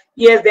that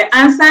yes, the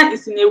answer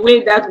is in a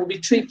way that will be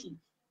tricky.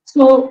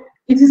 So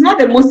it is not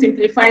the most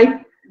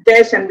simplified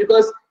version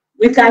because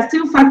we can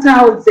still factor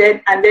out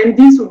z, and then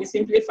this will be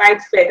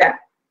simplified further.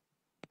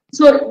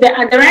 So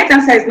the right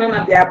answer is none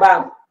of the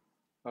above.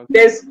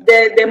 Okay.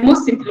 The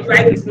most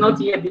simplified is not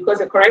here because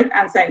the correct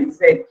answer is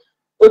z.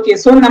 Okay,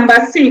 so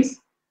number 6.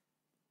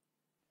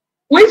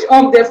 Which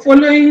of the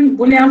following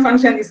Boolean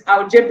function is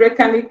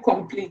algebraically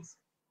complete?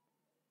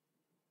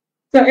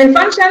 So a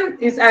function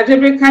is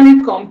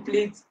algebraically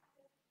complete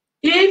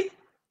if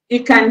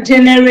it can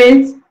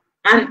generate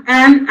an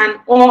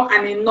or,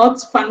 and a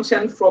not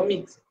function from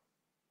it.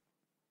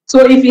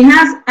 So if it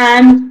has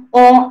an,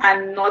 or,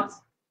 and not,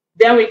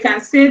 then we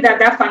can say that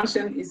that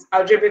function is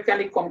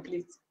algebraically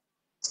complete.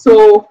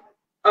 So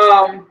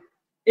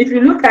if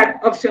you look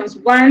at options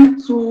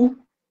 1, 2,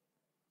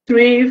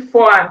 3,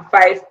 4, and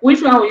 5,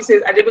 which one will you say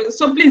is algebraic?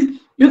 So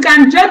please, you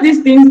can jot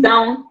these things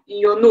down in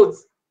your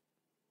notes.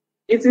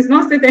 It is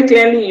not stated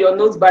clearly in your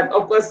notes, but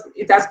of course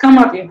it has come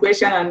up in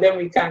question, and then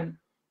we can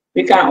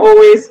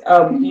always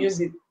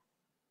use it.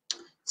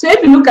 So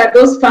if you look at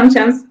those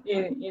functions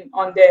in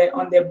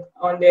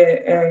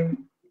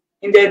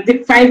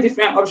the 5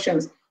 different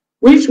options,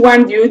 which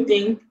one do you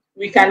think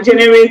we can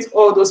generate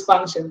all those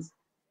functions?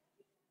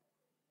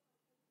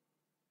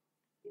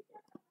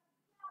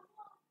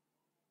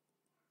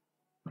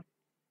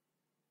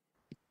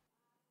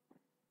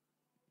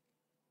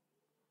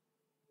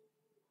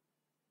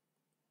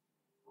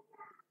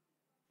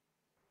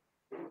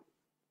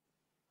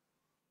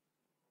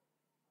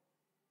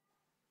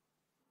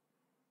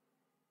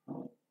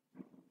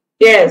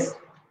 Yes.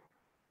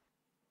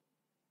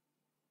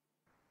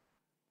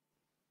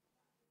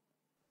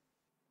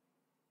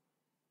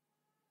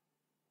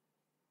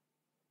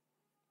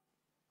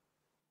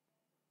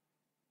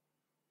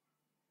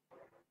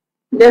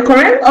 The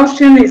correct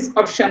option is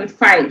option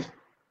 5.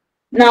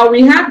 Now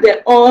we have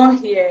the or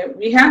here,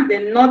 we have the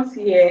not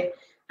here,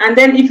 and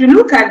then if you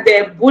look at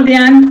the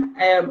Boolean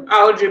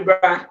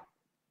algebra,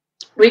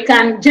 we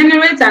can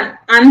generate an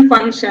AND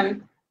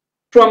function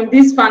from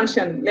this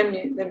function. Let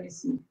me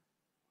see.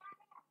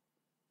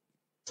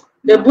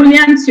 The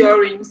Boolean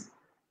theorems.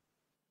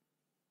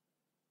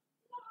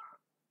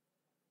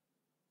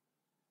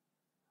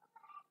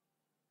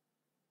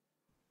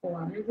 Oh,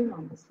 I'm moving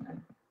on the slide.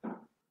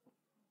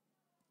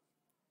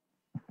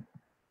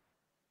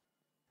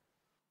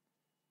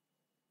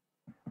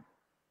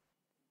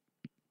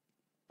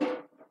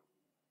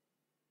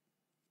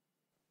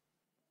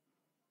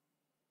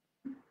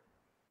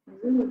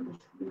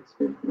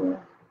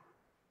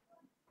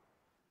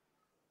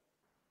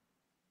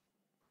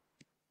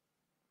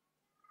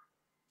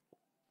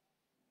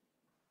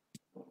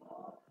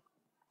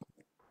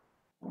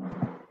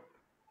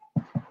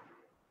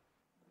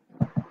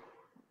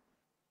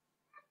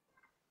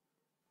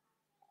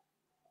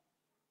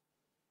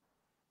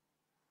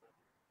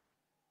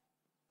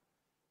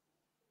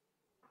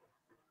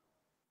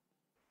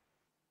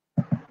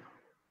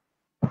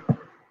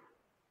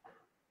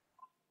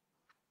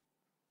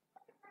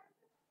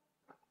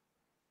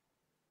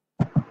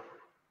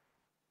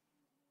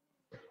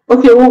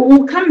 Okay,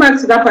 we'll come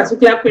back to that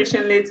particular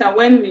question later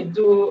when we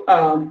do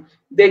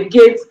the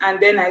gates,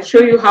 and then I show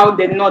you how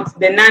the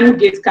NAND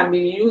gate can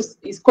be used.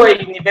 It's called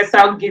a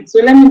universal gate. So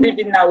let me leave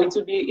it now. It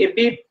will be a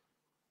bit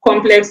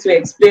complex to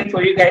explain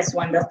for you guys to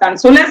understand.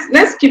 So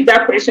let's keep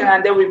that question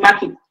and then we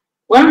mark it.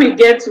 When we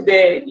get to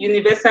the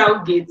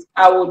universal gate,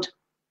 I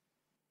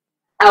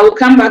will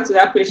come back to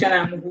that question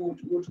and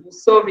we'll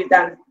solve it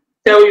and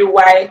tell you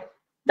why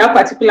that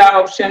particular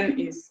option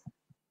is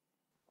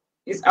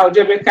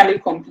algebraically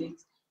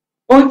complete.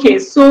 Okay,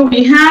 so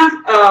we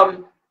have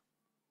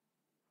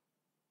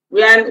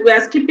we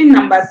are skipping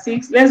number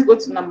 6. Let's go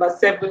to number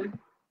 7.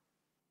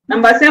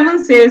 Number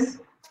 7 says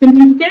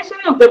simplification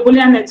of the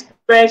Boolean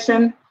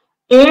expression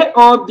A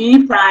or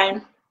B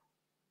prime.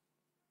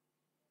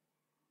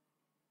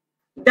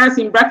 That's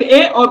in bracket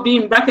A or B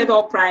in bracket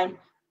or prime,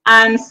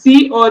 and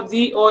C or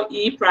D or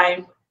E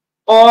prime,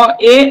 or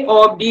A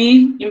or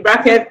B in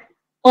bracket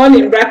all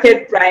in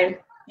bracket prime.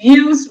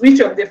 Use which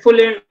of the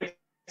following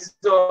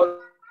results?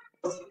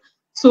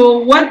 So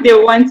what they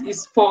want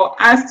is for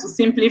us to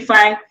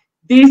simplify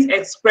this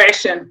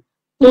expression.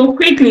 So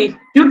quickly,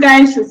 you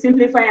guys should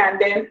simplify, and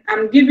then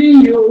I'm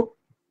giving you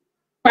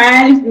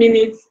 5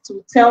 minutes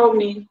to tell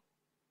me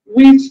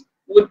which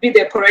would be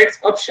the correct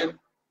option.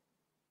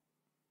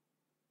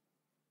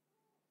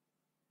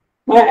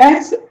 My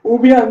X will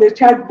be on the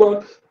chat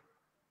box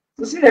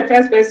to see the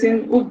first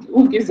person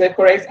who gives the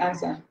correct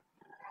answer.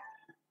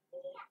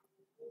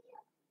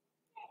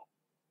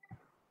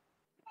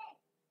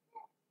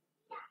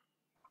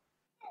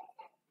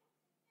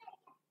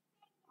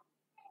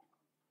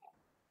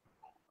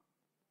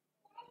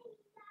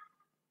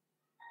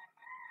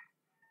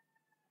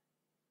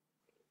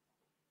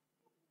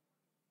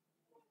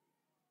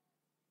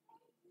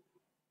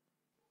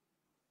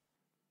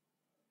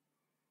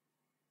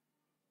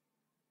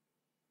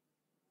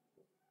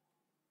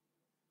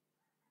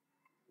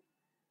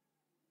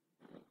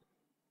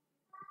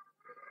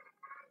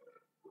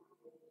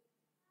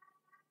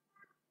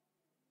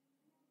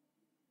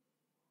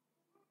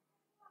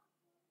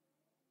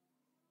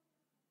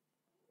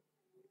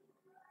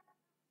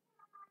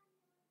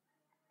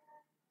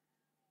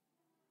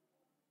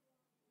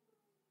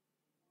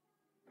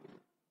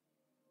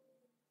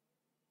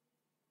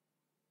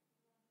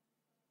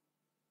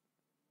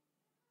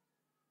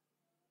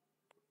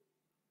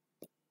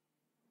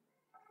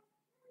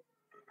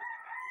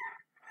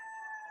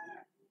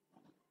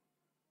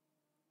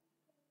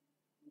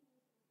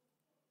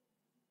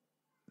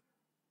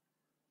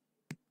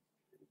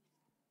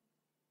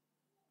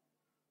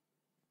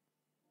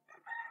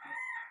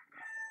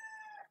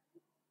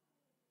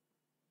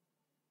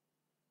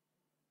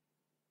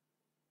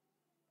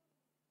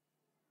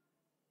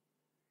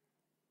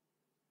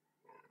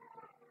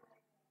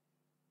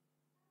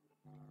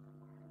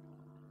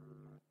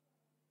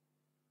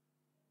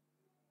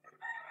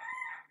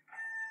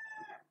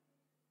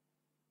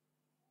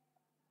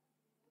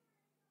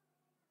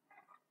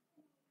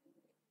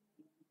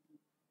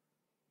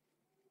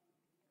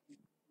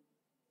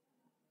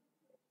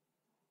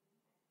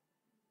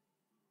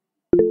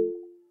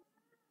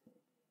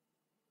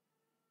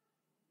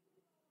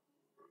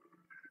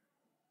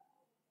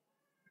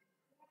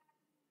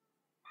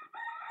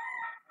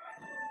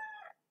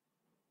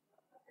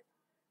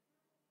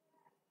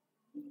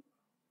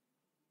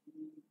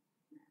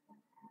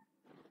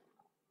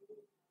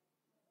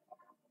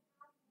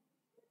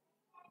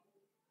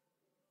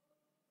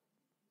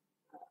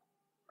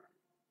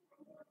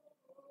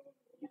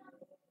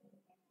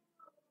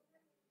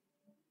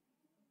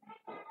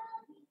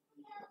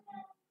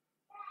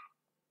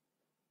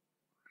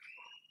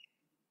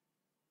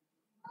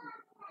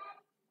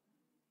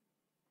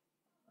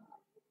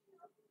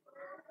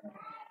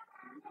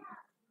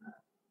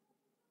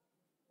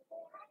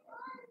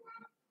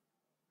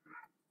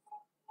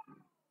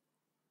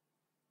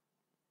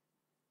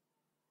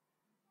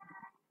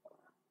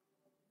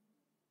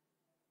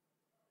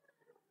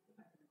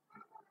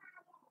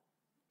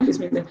 this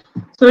meeting.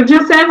 So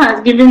Joseph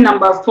has given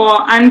number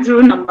 4,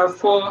 Andrew number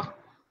 4.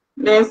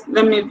 Let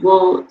me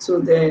go to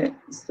the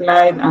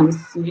slide and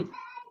see.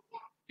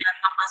 Yeah,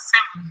 number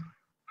 7.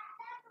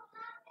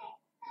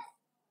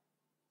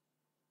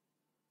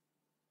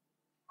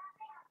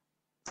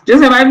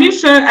 Joseph,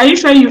 are you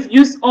sure you've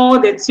used all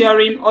the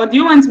theorem, or do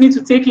you want me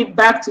to take it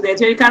back to the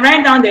theorem? You can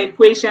write down the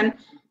equation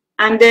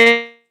and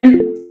then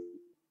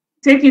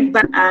take it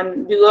back,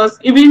 and because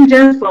even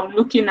just from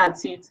looking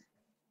at it,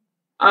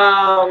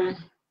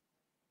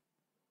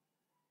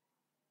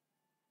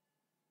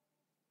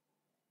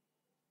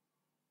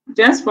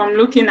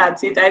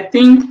 I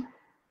think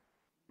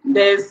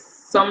there's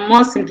some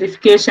more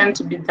simplification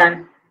to be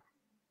done.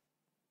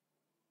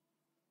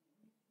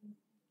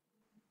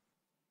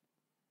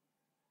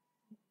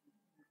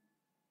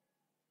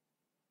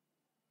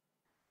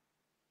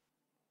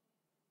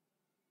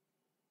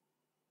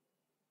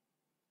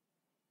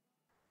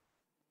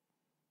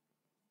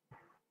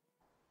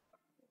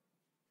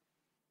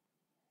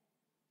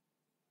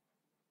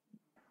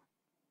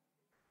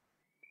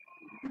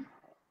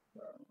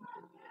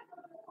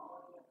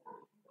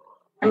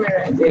 Let me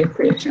write the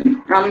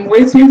equation. I'm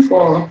waiting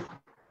for,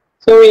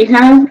 so we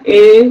have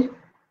A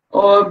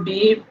or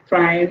B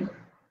prime,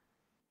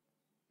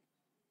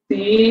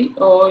 C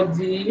or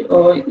D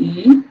or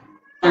E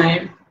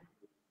prime,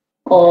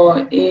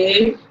 or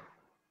A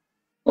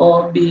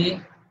or B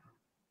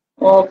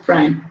or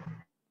prime.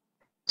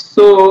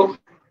 So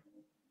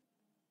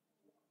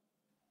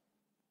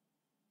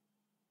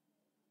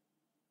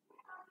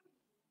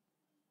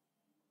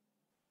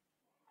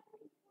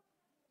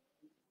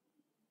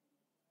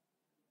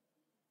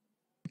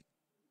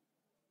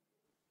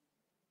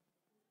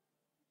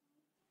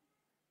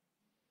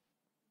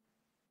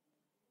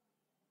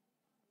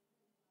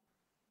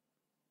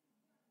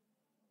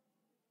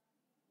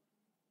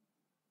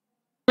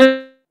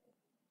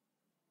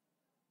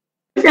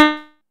if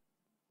you're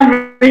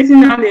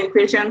writing down the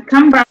equation,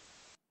 come back.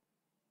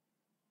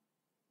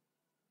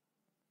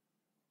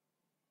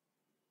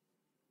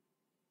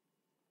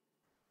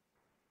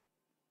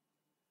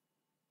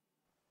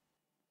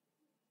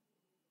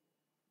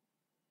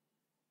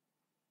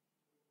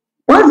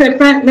 What's the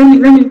let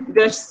me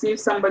just see if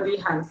somebody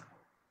has.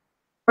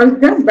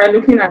 But just by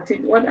looking at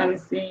it, what I'm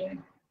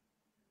seeing,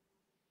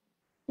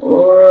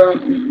 or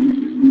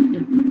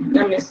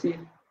let me see.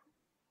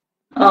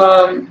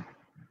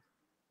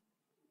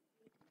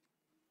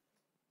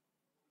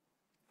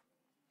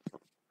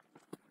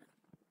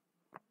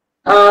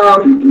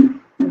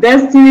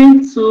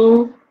 Destiny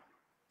to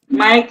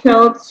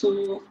Michael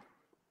to.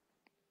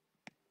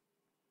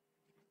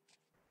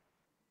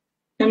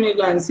 Let me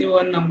go and see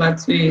what number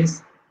 2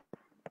 is.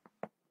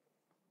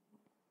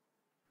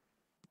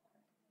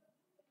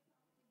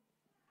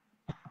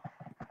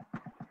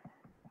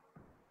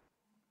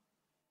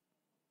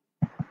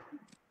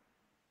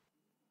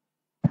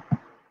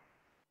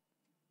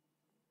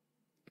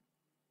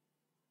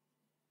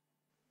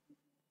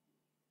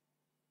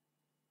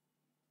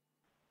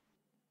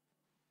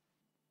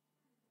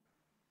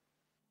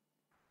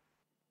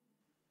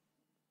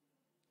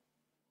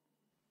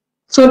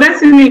 So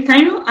Destiny,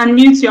 can you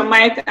unmute your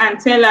mic and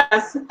tell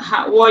us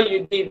what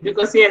you did?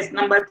 Because yes,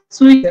 number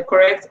 2 is the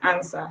correct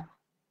answer.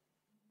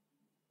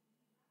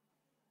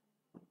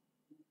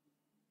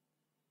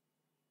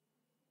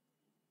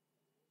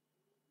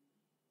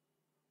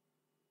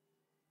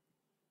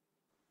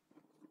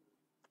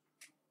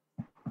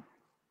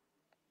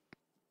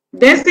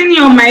 Destiny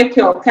or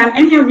Michael, can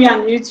any of you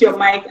unmute your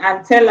mic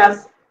and tell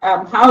us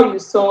how you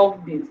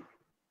solved it?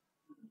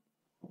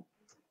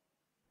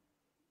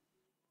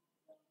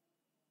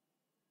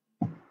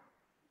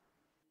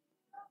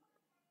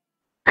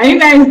 Are you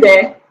guys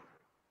there?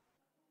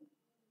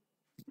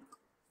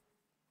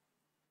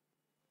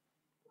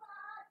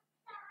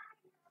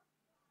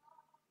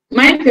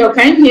 Michael,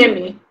 can you hear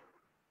me?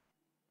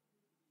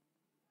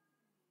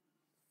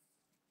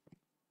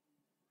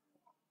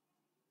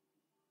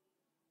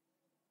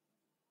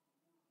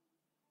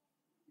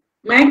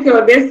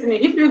 Michael, Destiny,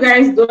 if you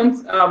guys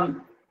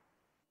don't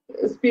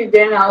speak,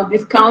 then I'll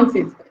discount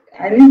it.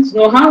 I need to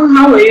know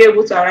how were you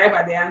able to arrive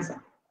at the answer?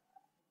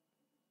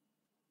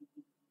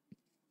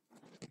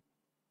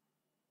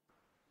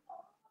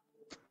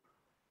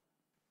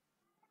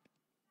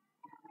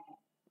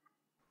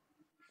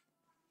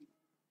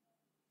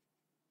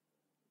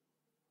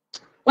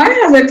 Why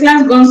has the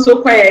class gone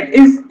so quiet?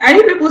 Are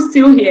you people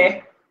still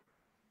here?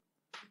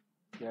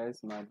 Yes,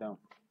 madam.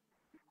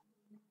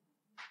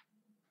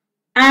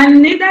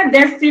 And neither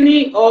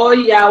Destiny or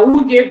Yahoo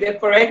who gave the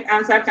correct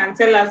answer can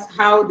tell us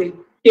how they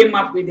came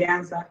up with the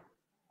answer.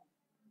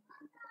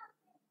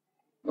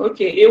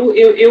 Okay,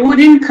 it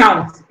wouldn't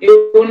count.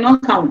 It will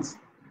not count.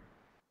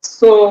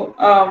 So,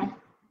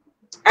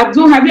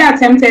 Abdul, have you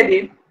attempted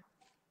it?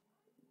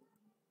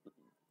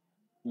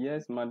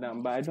 Yes,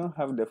 madam, but I don't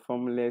have the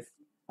formulas.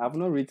 I've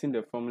not written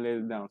the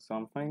formulas down, so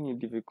I'm finding it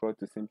difficult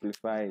to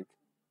simplify it.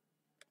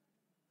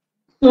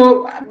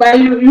 So, but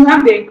you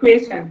have the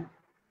equation.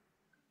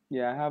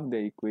 Yeah, I have the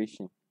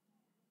equation.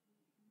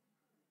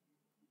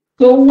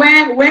 So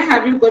where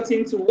have you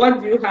gotten to?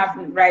 What do you have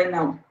right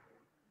now?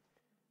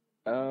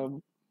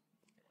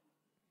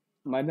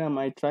 Madam,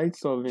 I tried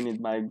solving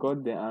it, but I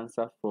got the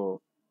answer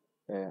for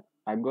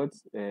I got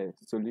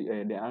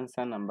the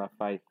answer number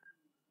 5.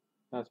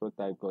 That's what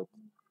I got.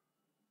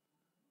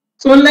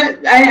 So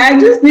I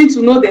just need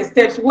to know the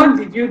steps. What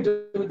did you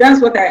do?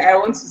 That's what I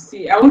want to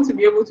see. I want to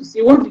be able to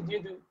see what did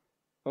you do.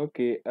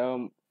 Okay,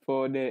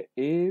 for the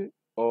A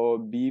or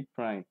B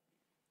prime,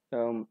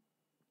 in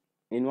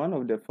one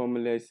of the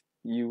formulas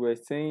you were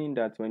saying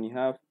that when you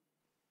have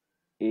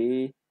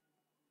A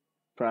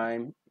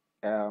prime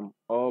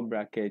all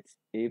brackets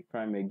A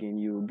prime again,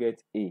 you will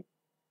get A.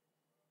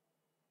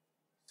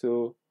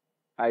 So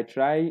I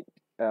tried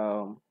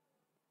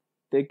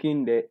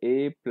taking the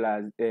A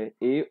plus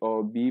A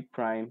or B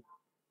prime,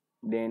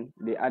 then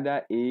the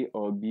other A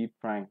or B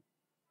prime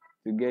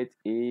to get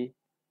A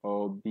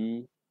or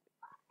B,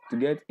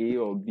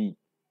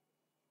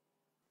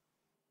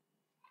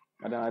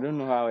 Madam, I don't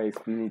know how I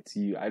explain it to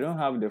you. I don't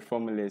have the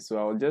formula, so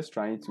I was just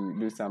trying to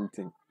do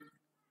something.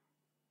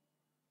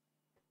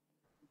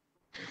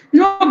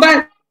 No,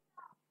 but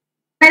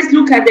let's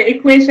look at the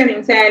equation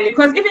entirely,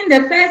 because even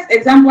the first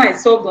example I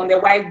solved on the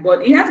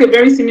whiteboard, it has a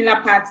very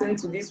similar pattern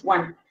to this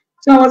one.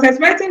 So I was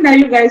expecting that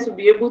you guys would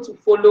be able to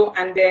follow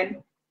and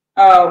then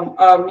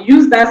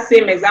use that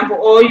same example,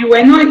 or you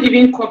were not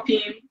even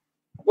copying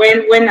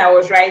when I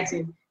was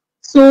writing.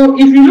 So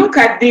if you look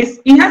at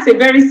this, it has a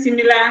very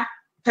similar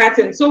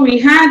pattern. So we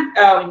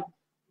had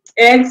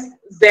x,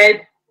 z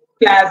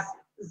plus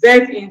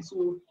z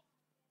into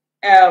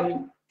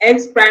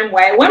x prime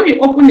y. When we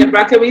open the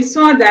bracket, we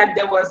saw that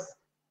there was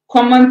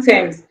common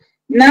terms.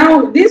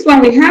 Now this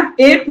one we have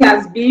a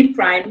plus b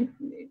prime.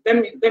 Let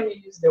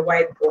me use the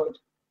whiteboard.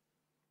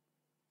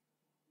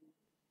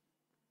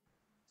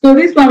 So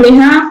this one we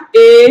have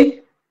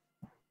a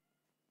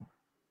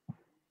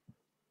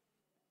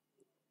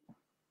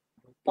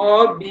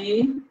or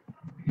b.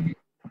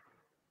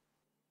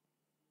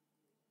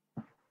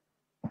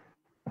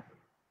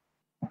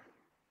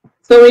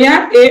 So we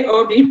have a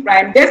or b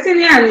prime.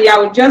 Destiny and I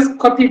will just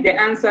copy the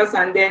answers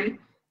and then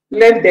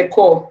let the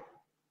call.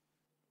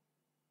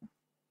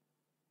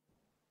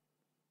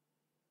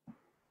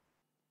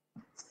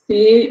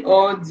 C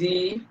or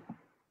D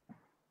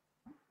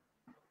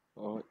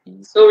Or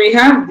E. So we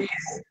have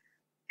this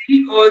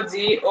C or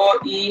D or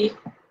E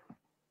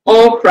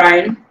or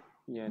prime.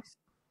 Yes.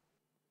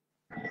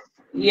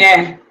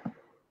 Yeah.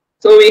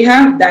 So we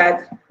have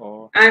that.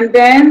 Or And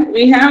then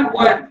we have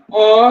what?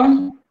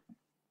 Or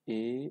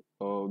A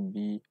or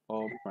B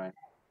or prime.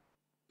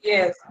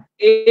 yes,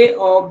 A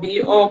or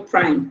B or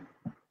prime.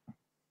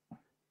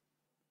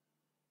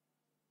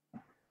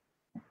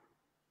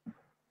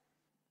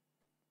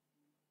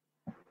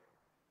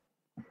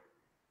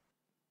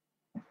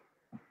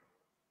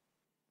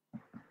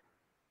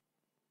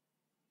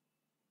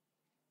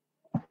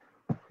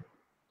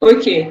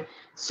 Okay,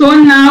 so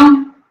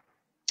now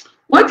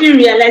what do you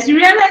realize? You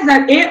realize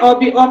that A or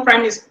B or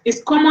prime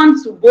is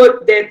common to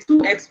both the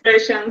two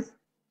expressions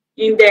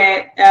in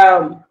the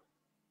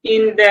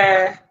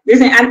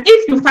listen, and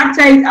if you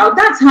factor it out,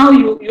 that's how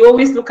you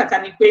always look at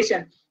an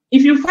equation.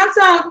 If you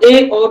factor out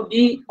A or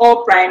B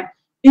or prime,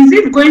 is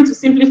it going to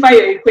simplify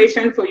your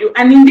equation for you?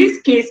 And in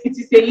this case, it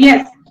is a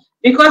yes,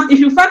 because if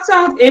you factor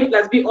out A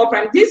plus B or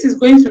prime, this is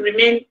going to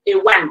remain a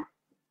 1.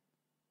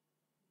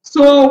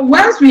 So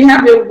once we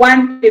have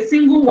a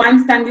single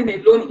 1 standing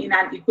alone in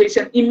an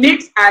equation, it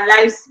makes our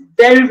lives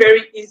very,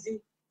 very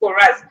easy for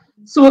us.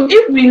 So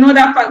if we know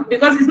that fact,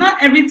 because it's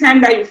not every time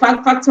that you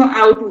factor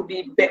out will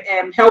be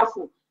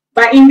helpful,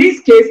 but in this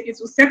case, it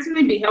will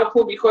certainly be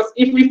helpful, because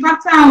if we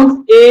factor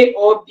out A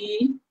or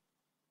B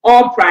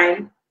or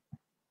prime,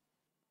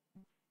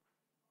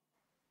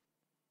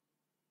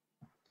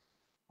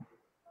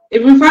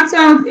 if we factor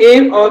out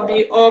A or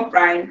B or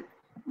prime,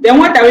 then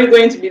what are we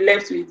going to be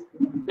left with?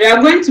 We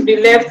are going to be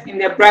left in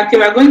the bracket,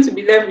 we are going to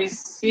be left with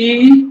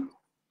C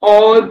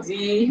or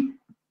D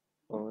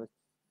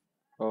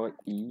or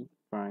E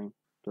prime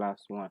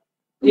plus 1.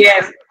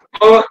 Yes,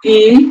 or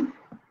E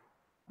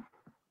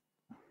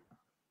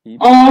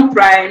or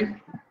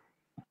prime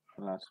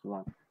plus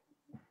 1.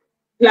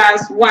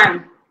 plus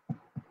 1.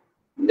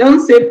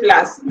 Don't say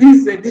plus. This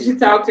is a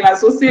digital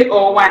class, so say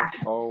or 1.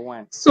 Or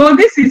 1. So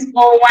this is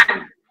or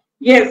 1.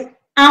 Yes.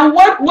 And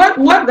what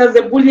does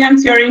the Boolean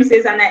theorem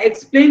says? And I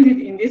explained it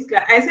in this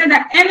class. I said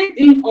that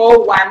anything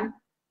or 1,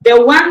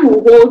 the 1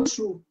 will hold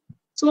true.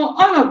 So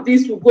all of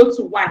this will go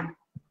to 1.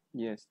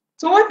 Yes.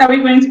 So what are we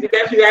going to be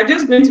left with? We are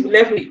just going to be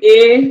left with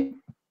A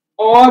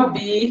or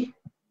B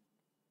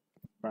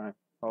Prime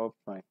or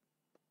prime.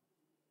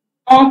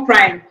 Or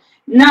prime.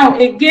 Now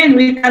again,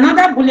 with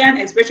another Boolean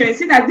expression, you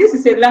see that this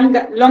is a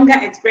longer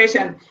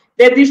expression.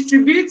 The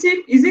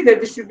distributive, is it the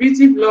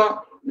distributive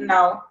law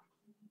now?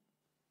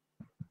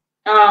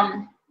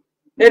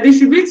 The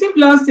distributive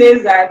law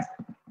says that,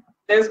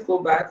 let's go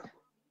back.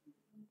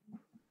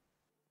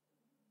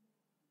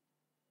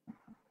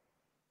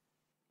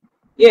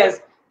 Yes,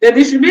 the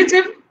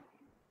distributive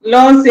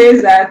law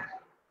says that,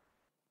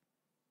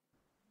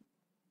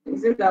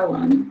 is it that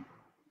one?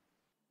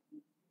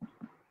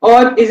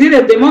 Or is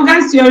it the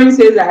Morgan's theorem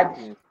says that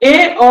Yes.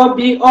 A or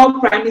B or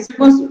prime is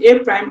equal to A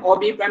prime or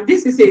B prime.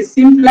 This is a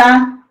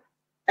simpler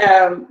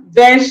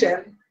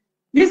version.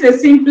 This is a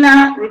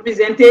simpler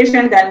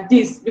representation than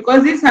this,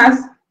 because this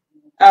has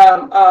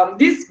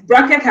this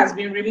bracket has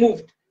been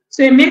removed,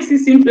 so it makes it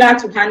simpler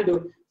to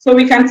handle. So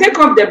we can take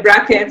off the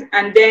bracket,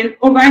 and then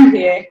over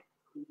here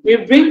we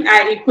bring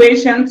our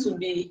equation to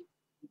be,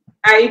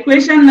 our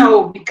equation now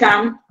will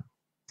become,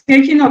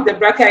 taking off the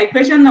bracket, our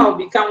equation now will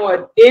become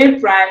what? A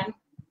prime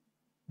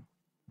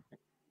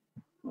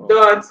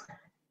dot,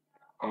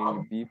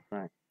 And B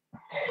prime.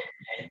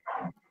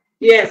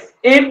 yes,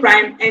 A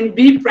prime and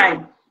B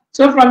prime.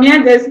 So from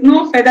here, there's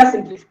no further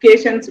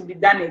simplification to be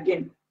done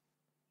again.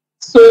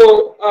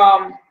 So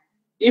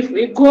if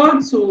we go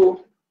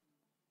to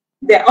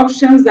the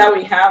options that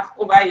we have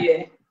over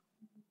here,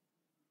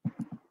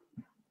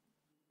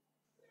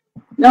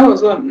 that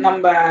was what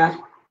number,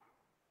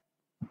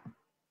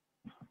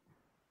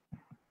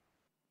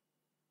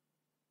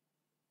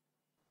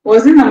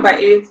 was it number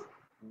 8?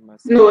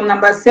 No,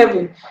 number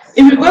 7.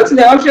 If you go to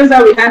the options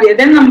that we have here,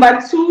 then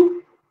number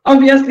 2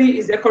 obviously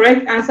is the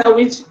correct answer,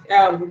 which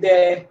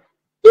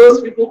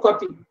those people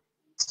copied.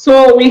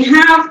 So we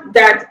have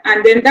that,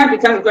 and then that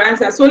becomes the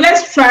correct answer. So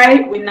let's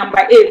try with number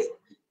 8.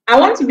 I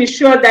want to be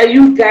sure that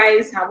you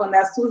guys have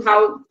understood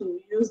how to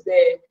use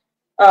the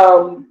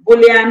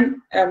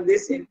Boolean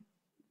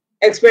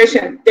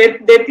expression.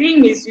 The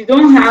thing is, you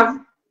don't have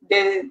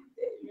the,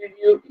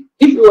 if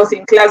it was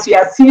in class, you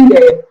have seen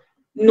the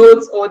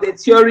notes or the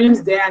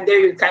theorems there, and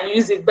then you can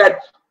use it. But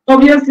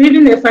obviously,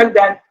 even the fact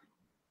that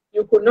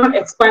you could not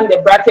expand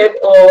the bracket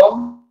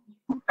or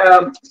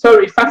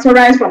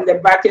factorize from the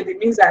bracket, it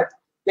means that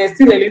there's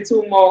still a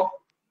little more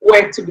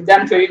work to be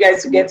done for you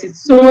guys to get it.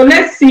 So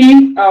let's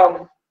see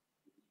the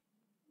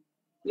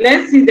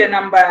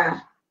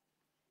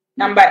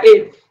number 8.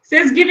 It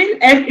says given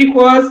f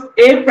equals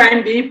A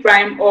prime, B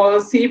prime,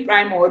 or C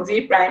prime, or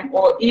D prime,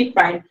 or E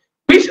prime,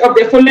 which of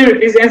the following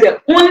represents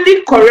the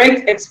only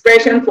correct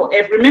expression for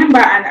f? Remember,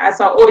 and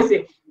as I always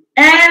say,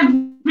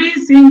 every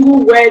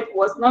single word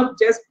was not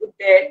just put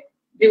there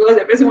because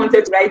the person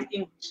wanted to write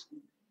English.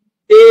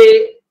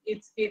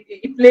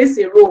 It plays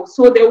a role.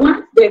 So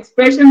the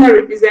expression that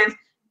represents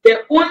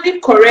the only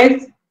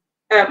correct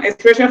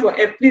expression for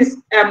f. Please,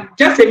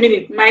 just a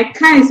minute. My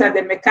car is at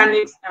the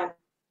mechanics, and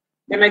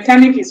the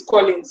mechanic is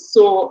calling,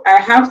 so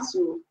I have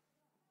to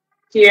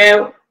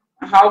hear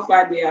how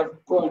far they have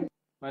gone.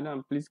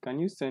 Madam, please, can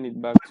you send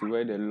it back to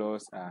where the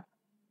laws are,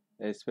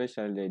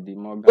 especially the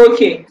Morgan?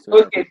 Okay,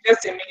 okay,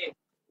 just a minute.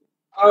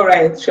 All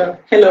right, sure.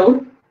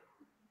 Hello.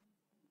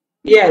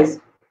 Yes.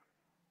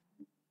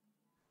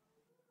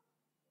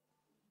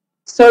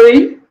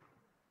 Sorry.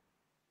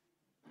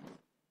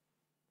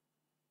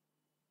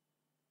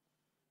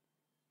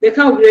 The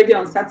car will be ready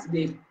on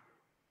Saturday.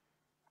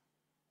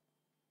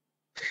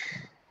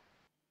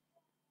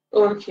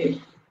 Okay.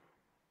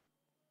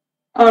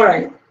 All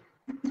right.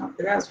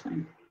 Okay, that's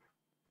fine.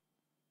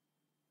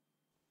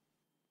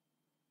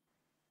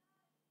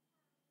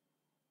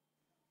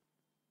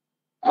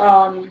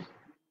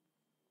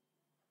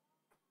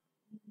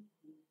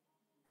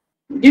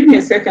 Give me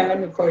a second. Let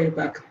me call you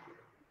back.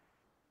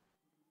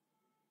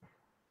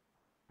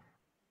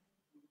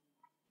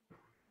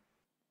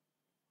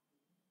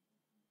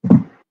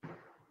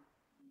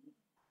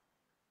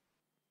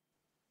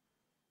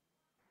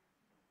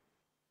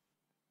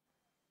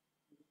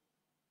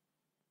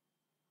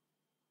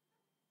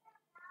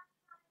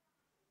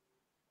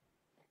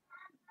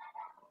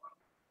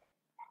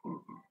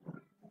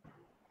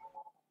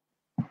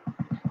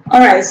 All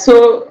right.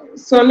 So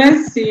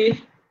let's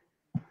see.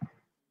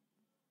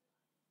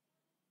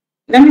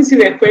 Let me see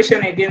the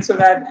question again so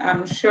that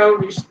I'm sure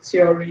which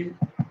theory.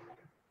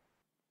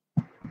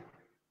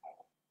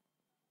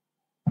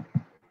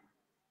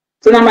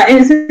 So number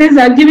 8 says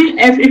that giving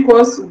f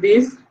equals to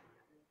this,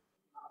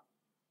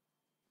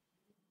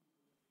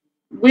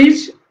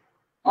 which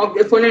of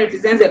the following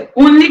represents the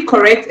only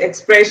correct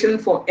expression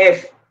for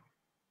f?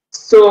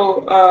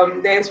 So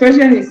the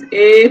expression is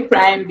A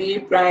prime, B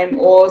prime,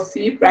 or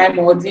C prime,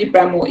 or D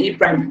prime, or E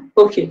prime.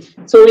 Okay,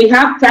 so we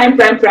have prime,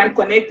 prime, prime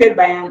connected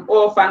by an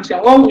OR function.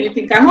 What do you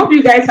think? I hope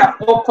you guys have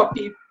all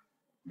copied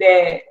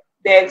the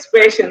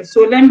expression.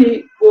 So let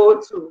me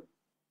go to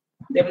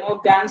the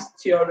Morgan's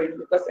theorem,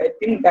 because I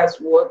think that's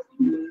what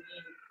you need.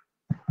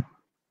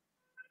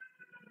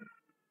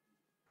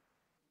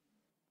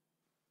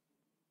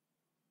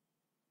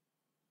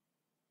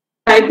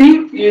 I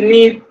think you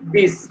need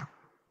this.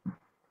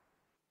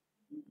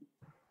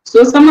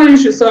 So somebody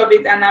should solve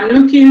it, and I'm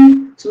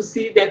looking to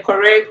see the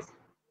correct,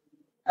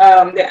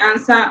 the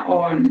answer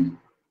on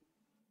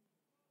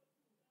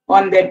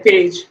the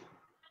page.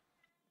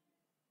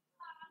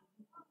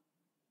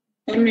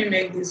 Let me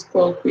make this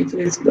call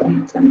quickly. It's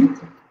done.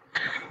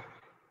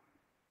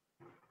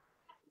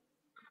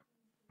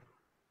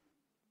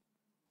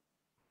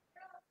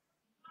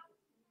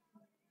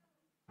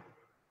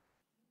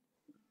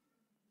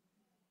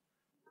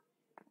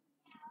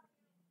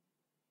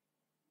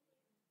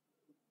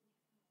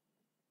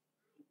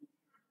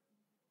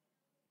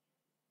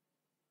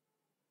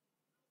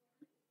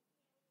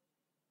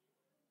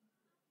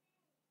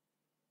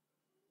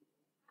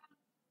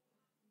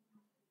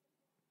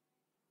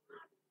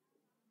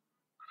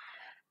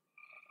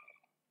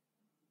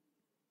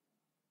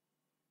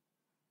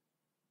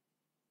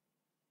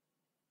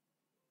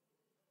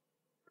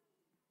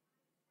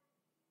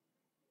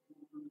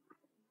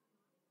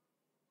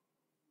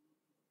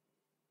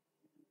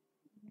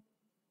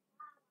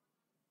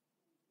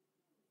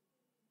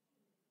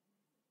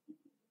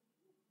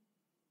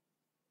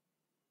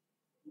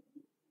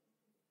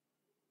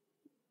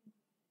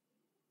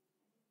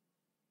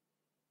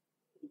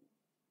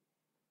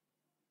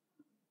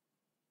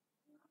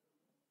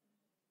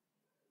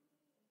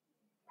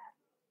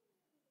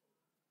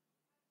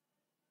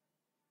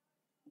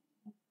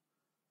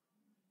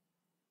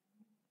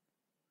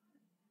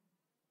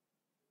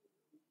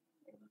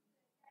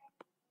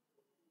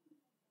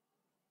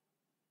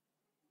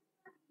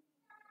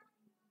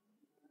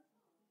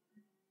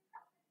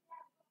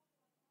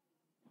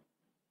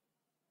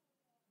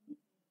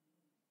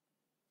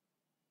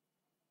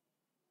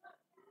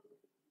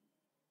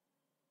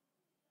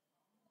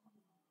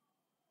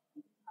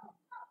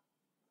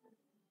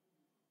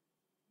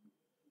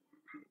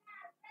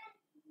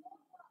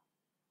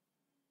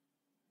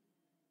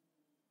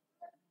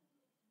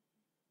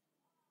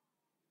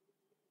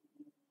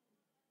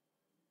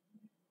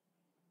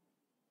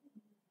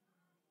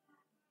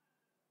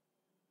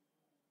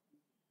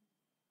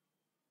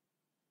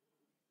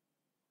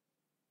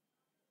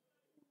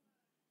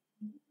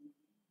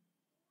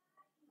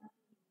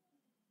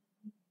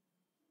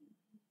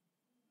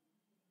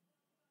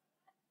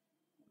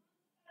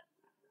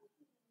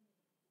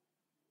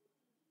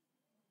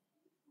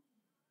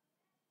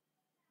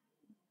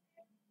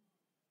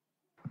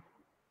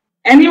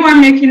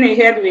 Anyone making a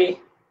headway?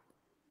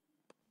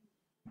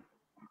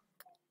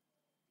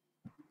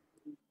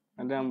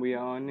 Madam, we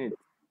are on it.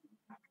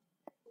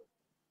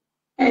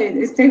 Hey,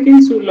 it's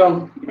taking too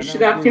long. You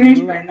should have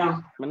finished by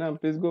now. Madam,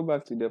 please go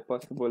back to the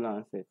possible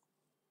answer.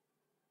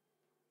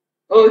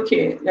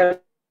 Okay, let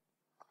me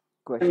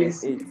Question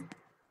see. 8.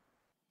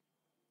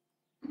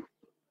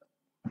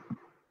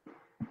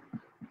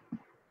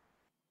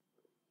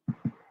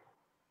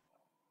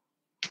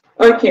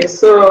 Okay,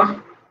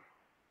 so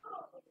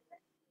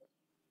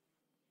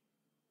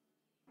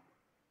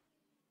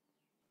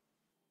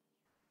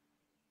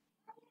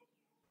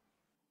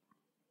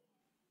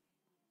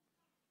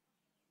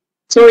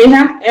we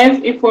have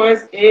F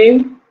equals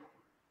A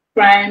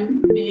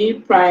prime B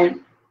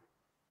prime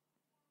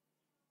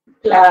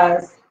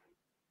plus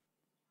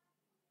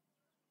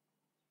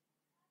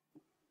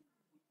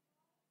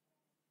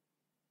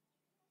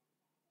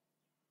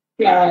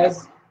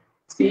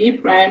C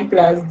prime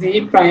plus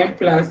D prime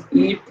plus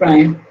E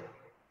prime.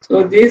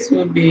 So this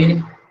would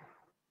be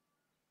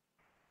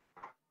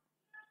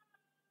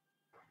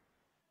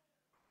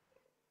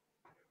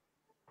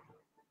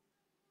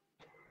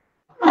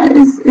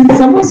it's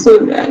supposed to,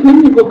 let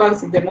me go back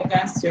to the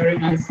Morgan's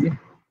theorem and see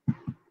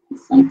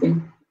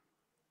something.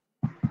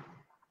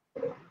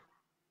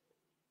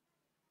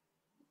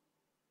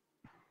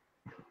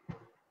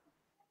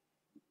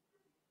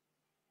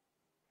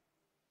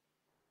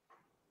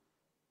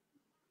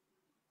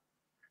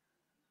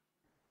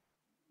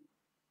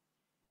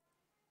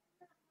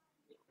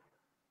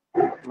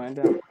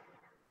 Madam.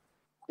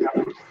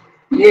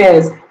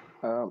 Yes.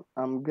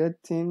 I'm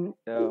getting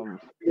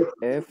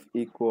F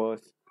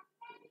equals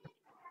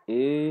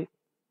A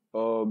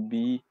or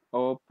B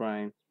or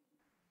prime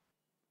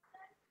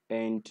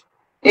and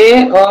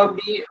A or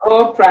B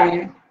or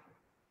prime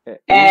A or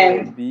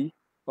and B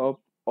or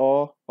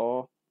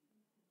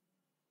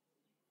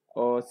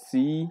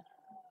C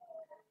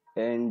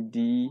and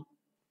D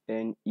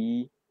and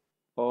E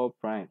or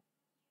prime.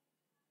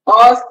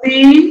 or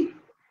C.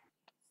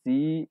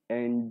 C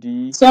and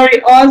D.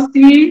 Sorry, or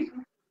C.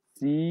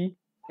 C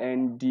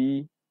and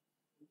D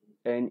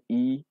and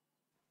E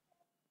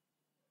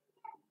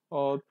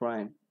all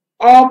prime.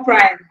 All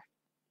prime.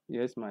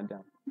 Yes,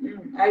 madam.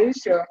 Are you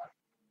sure?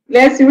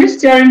 Let's see, which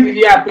theorem did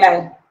you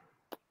apply?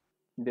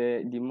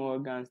 The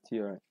Morgan's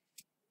theorem.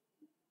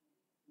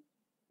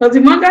 Because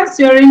the Morgan's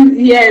theorem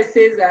here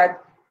says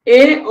that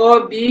A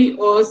or B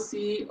or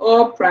C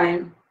or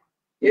prime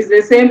is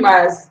the same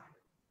as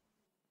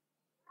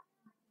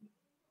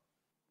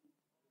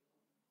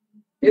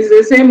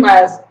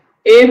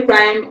A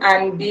prime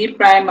and B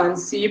prime and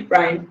C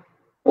prime.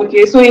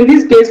 Okay, so in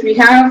this case we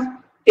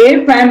have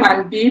A prime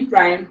and B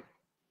prime.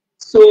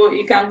 So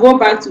you can go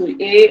back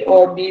to A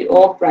or B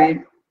or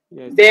prime.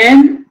 Yes.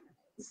 Then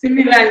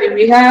similarly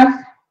we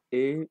have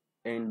A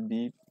and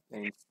B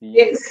and C.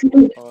 Yes,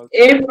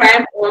 A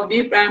prime or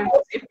B prime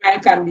or C prime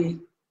can be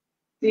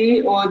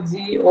C or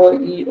D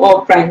or E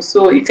or prime.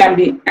 So it can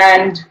be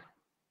and.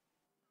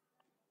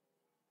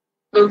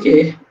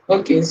 Okay,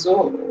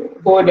 so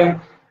hold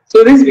on.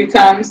 So this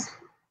becomes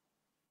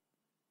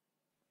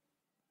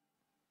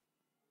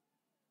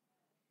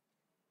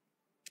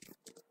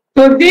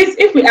so this,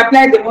 if we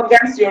apply the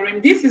Morgan's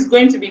theorem, this is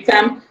going to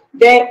become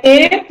the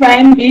A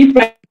prime B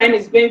prime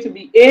is going to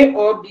be A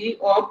or B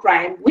or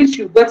prime, which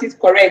you got it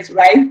correct,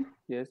 right?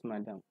 Yes,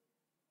 madam.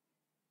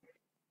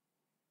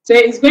 So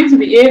it's going to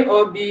be A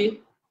or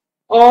B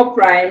or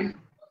prime,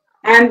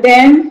 and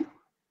then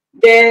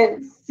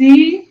the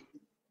C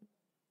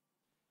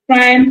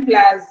prime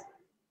plus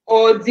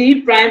or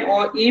D prime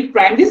or E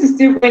prime. This is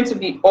still going to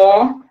be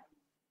or.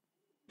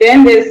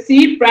 Then the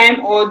C prime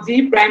or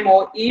D prime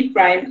or E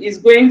prime is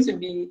going to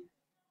be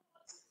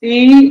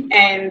C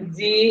and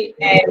D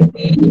and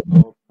E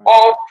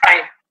or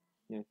prime.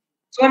 Yes.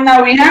 So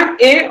now we have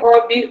A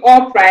or B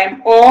or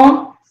prime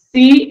or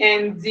C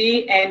and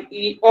D and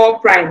E or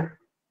prime.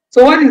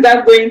 So what is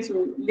that going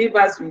to leave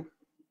us with?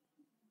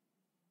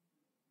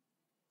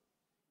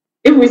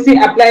 If we see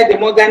apply the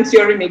Morgan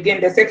theorem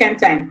again the second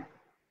time.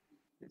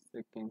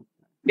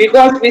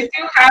 Because we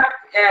still have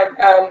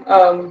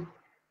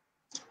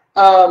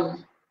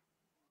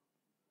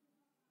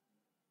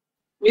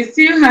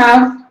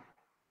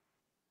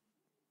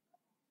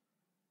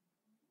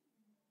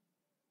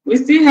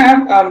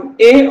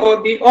A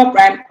or B or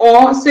prime,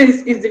 or so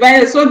it's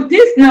divided. So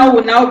this now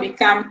will now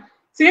become,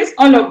 since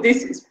all of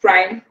this is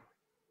prime,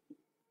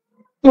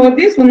 so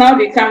this will now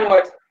become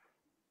what?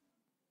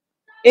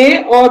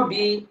 A or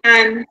B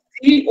and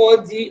C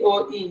or D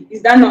or E.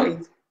 Is that not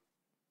it?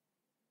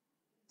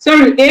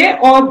 Sorry, A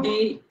or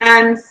B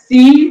and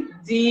C,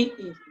 D,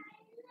 E.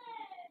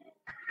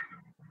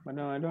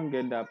 Madam, I don't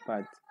get that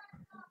part.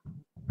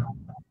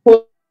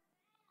 Hold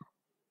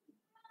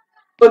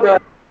on.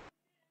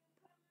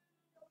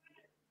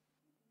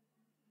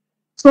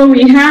 So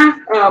we have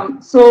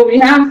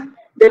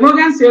the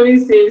Morgan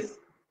theorem says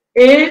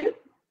A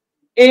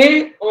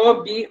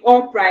or B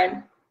or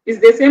prime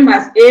is the same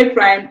as A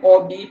prime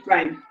or B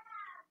prime,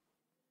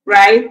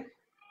 right?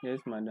 Yes,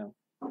 madam.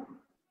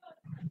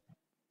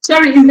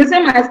 sorry, is the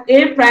same as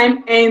A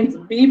prime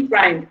and B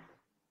prime.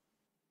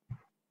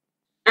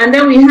 And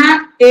then we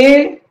have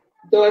A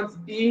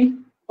dot B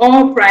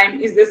all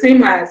prime is the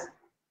same as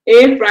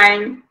A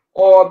prime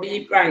or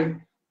B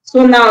prime.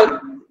 So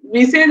now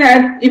we say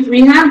that if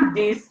we have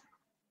this,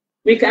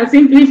 we can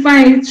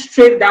simplify it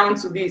straight down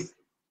to this.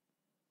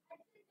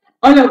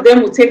 All of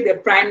them will take the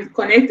prime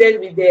connected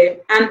with the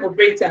AND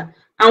operator.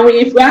 And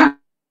if we have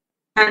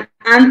an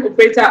AND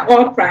operator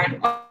or prime,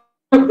 all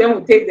of them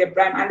will take the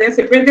prime and then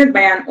separated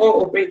by an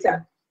OR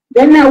operator.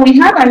 Then now we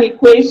have an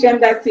equation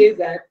that says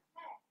that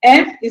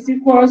F is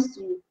equals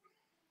to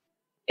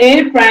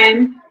A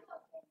prime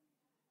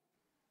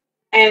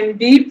and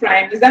B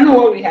prime. Is that not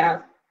what we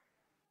have?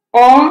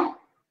 Or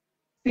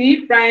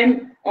C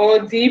prime or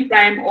D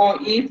prime or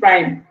E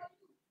prime,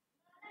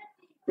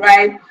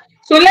 right?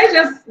 So let's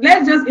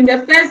just in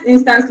the first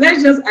instance,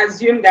 let's just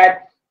assume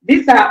that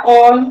these are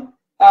all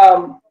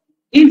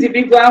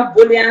individual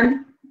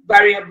Boolean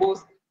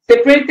variables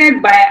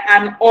separated by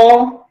an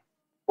OR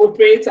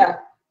operator.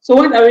 So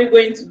what are we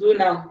going to do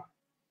now?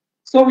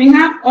 So we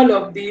have all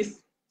of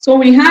this. So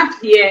we have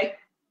here,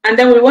 and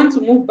then we want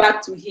to move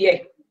back to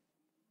here.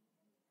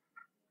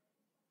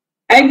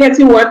 Are you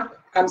getting what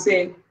I'm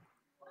saying?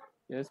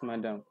 Yes,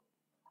 madam.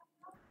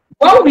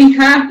 What we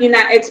have in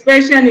our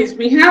expression is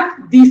we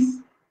have this.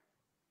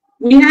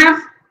 We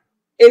have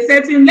a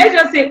certain, let's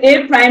just say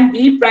A prime,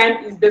 B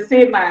prime is the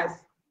same as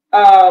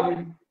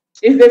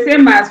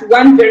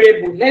one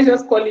variable. Let's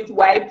just call it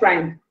Y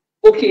prime.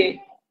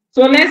 Okay.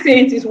 So let's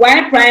say it is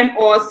Y prime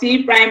or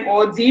C prime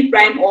or D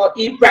prime or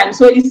E prime.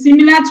 So it's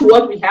similar to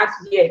what we have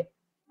here.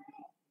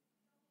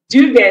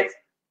 Do you get?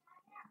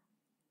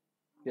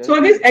 Yes. So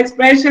this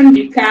expression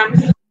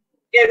becomes,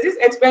 yes, this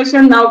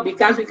expression now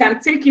becomes, we can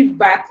take it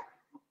back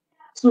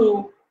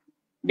to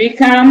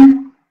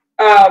become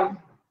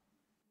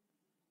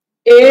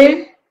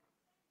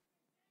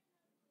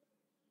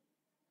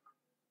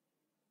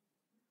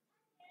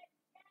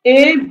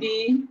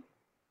AB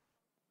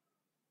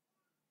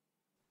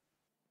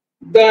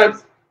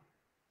dot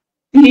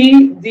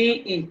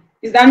CDE.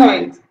 Is that not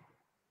it?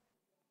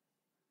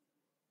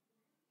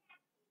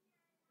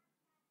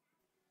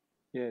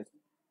 Yes.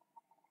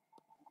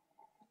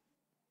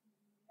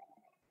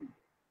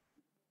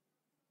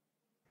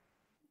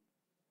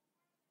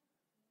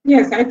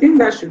 Yes, I think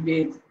that should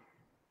be it.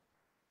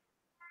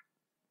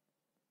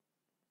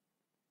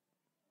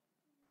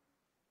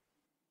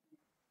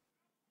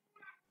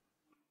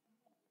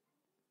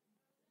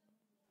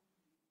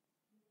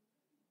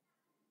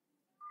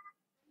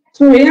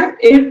 So we have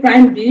A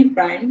prime, B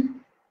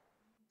prime.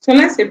 So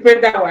let's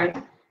separate that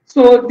one.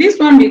 So this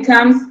one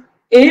becomes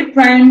A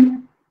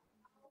prime.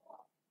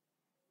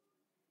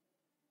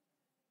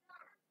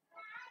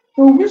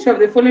 So which of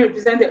the following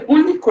represent the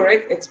only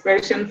correct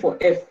expression for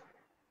F?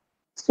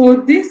 So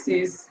this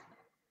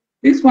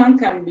one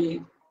can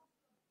be,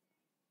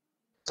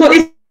 so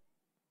it's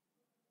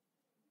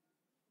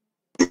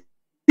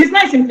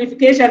not a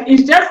simplification,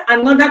 it's just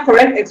another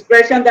correct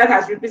expression that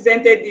has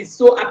represented this.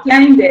 So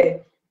applying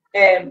the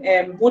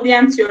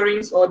Boolean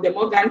theorems or the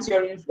Morgan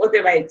theorems,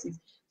 whatever it is.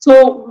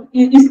 So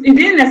it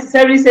didn't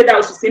necessarily say that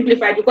we should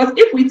simplify, because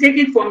if we take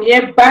it from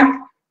here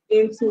back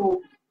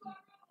into,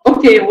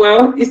 okay,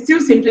 well, it still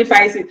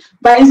simplifies it,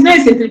 but it's not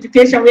a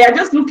simplification. We are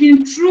just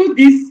looking through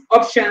these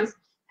options,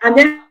 and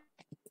then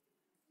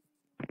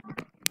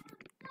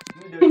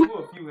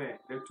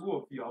The two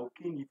of you, I'll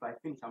king if I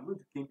finish. I'm going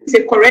to king. It's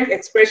a correct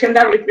expression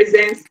that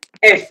represents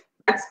F.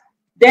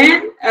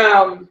 Then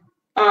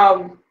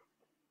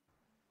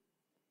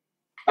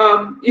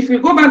if we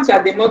go back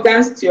to the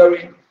Morgan's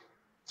theorem,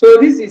 so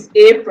this is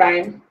A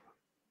prime,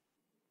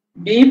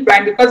 B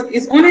prime, because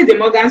it's only the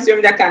Morgan's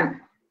theorem that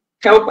can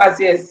help us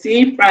here,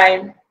 C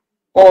prime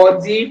or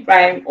D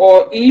prime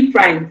or E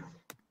prime.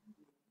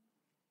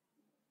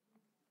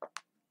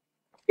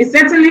 It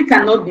certainly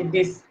cannot be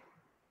this,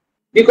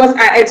 because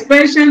our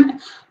expression,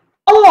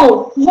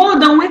 oh,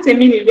 hold on, wait a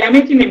minute, we are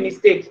making a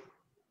mistake.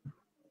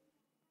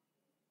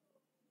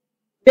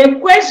 The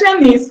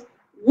question is,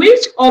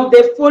 which of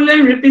the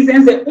following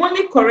represents the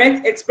only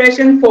correct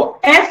expression for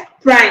F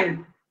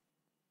prime?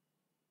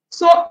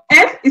 So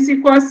F is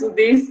equal to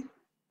this,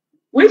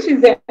 which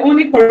is the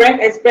only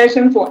correct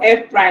expression for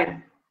F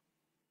prime.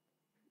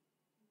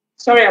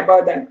 Sorry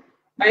about that.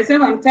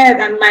 Myself, I'm tired,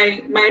 and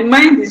my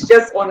mind is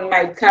just on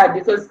my card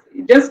because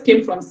it just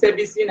came from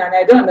servicing, and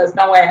I don't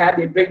understand why I had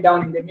a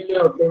breakdown in the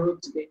middle of the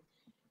road today.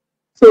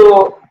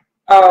 So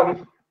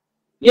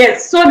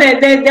yes, so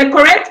the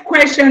correct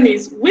question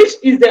is, which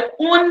is the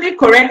only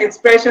correct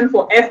expression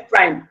for F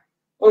prime?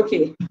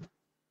 Okay,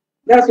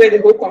 that's where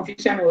the whole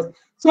confusion was.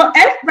 So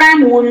F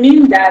prime will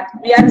mean that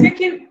we are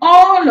taking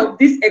all of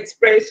this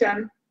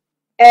expression,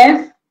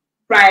 F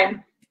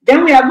prime,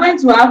 then we are going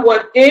to have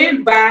what? A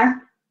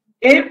bar,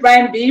 A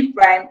prime, B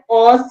prime,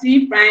 or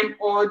C prime,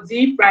 or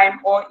D prime,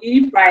 or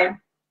E prime,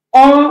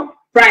 or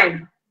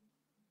prime.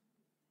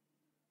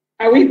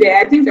 Are we there?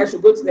 I think I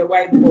should go to the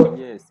whiteboard.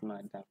 Yes,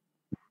 madam.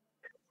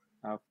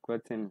 I've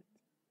gotten it.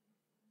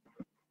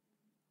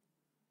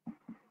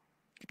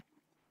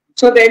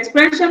 So the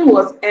expression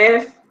was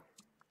F.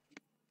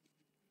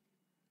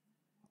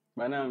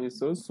 Madam, it's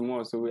so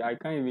small, so I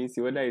can't even see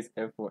whether it's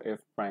F or F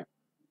prime.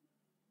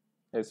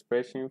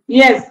 Expression.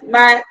 Yes,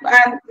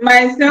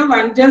 myself,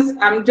 I'm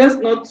just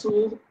not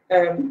too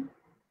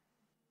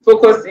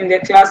focused in the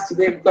class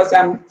today because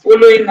I'm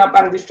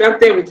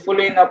distracted with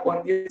following up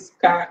on this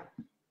car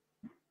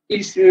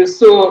issue.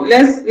 So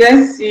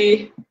let's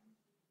see.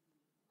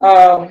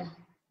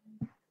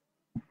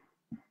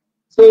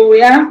 So we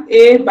have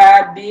A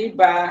bar, B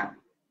bar,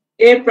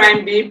 A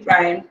prime, B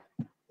prime,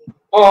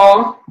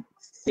 or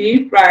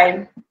C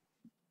prime,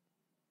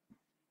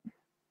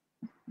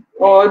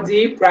 or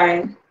D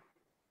prime,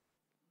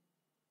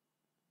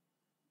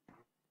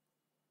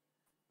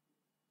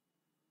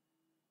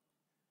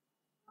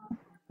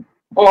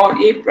 or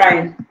E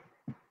prime.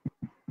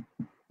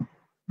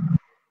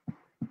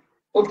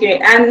 Okay,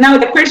 and now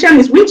the question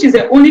is, which is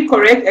the only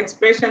correct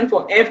expression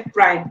for F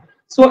prime?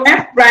 So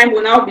F prime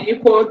will now be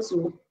equal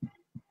to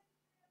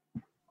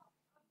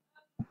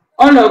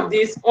all of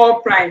this, all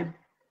prime.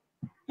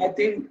 I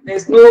think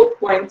there's no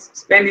point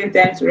spending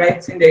time to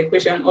write in the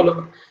equation all of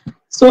it.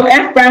 So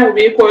F prime will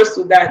be equal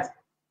to that.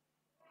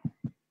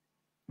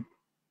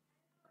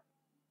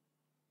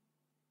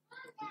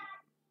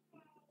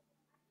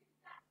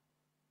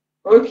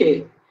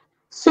 Okay,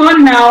 so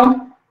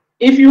now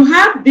if you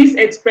have this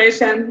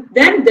expression,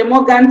 then De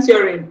Morgan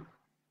theorem.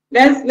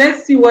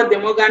 Let's see what De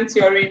Morgan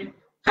theorem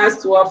has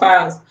to offer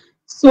us.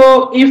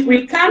 So if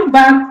we come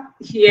back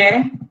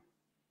here,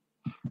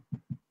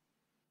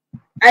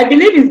 I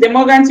believe it's De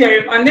Morgan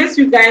theorem, unless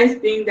you guys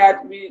think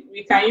that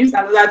we can use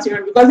another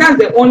theorem, because that's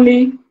the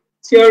only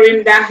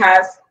theorem that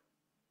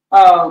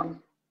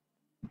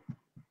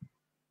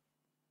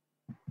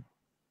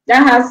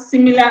has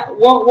similar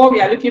what we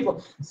are looking for.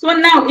 So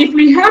now if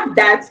we have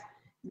that,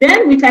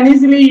 then we can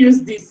easily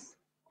use this,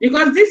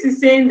 because this is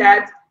saying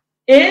that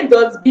A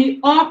dot B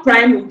all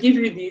prime will give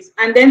you this,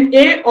 and then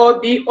A or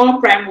B all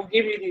prime will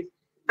give you this.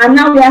 And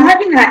now we are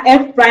having our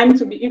F prime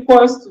to be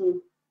equals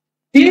to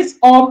this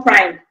all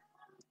prime.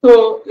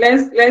 So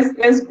let's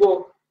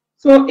go.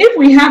 So if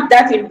we have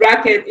that in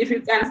bracket, if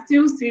you can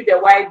still see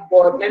the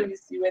whiteboard, let me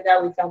see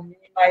whether we can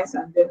minimize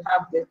and then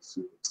have the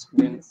two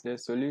screens. Then the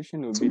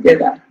solution will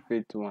together. Be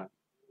the fit one.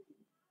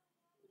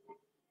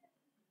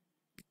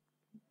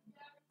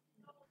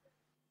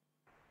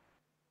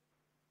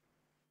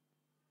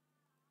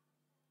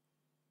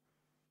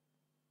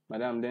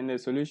 Madam, then the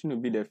solution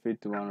will be the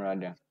fit one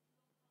rather.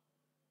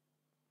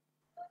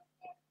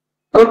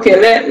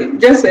 Okay,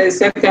 just a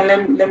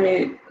second.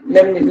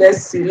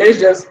 Let's see. Let's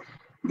just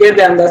get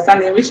the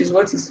understanding, which is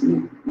what is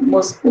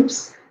most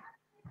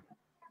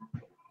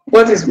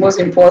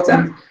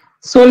important.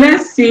 So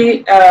let's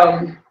see.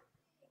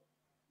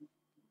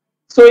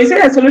 So you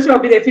said the solution will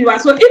be the fit one.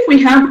 So if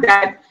we have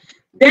that,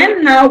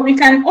 then now we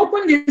can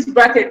open this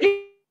bracket.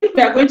 If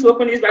we are going to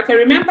open this bracket,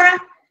 remember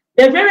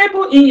the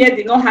variable in here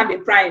did not have a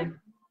prime.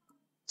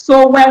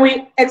 So when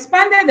we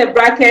expanded the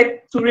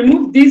bracket to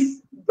remove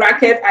this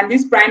bracket and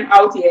this prime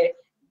out here,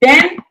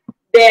 then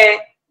the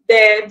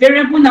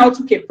variable now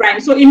took a prime.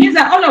 So it means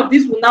that all of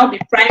this will now be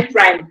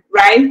prime,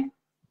 right?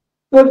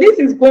 So this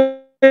is going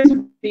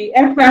to be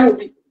F prime will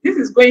be, this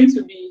is going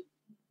to be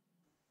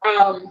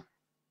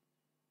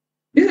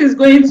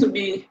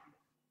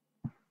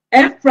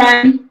F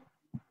prime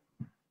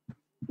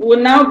will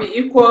now be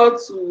equal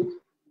to,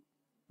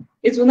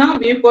 it will now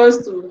be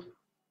equals to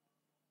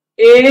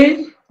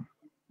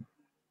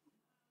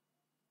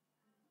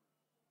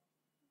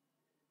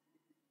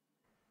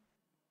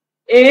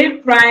A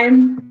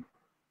prime,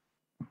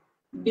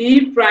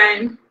 B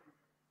prime,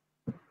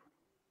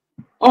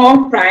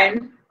 all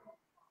prime,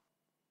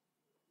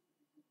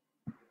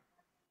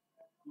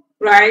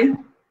 right?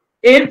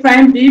 A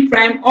prime, B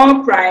prime,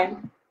 all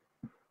prime,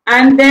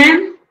 and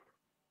then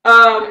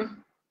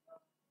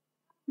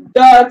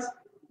dot,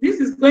 this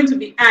is going to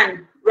be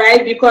AND,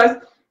 right? Because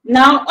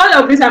now all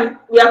of this,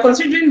 we are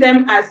considering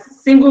them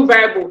as single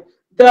variable.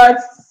 Dot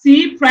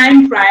C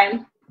prime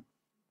prime,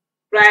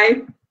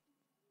 right?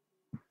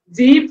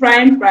 D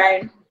prime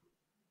prime,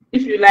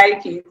 if you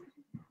like it,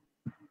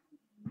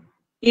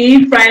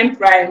 E prime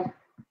prime.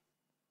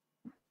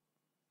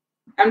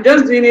 I'm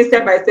just doing it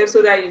step by step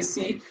so that you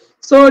see.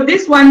 So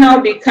this one now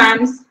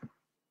becomes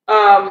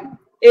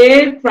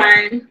A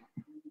prime,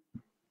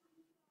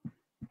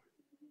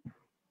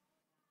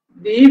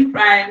 B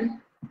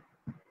prime,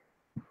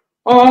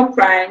 all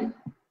prime.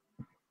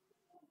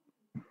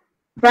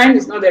 Prime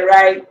is not the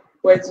right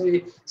word to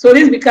it. So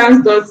this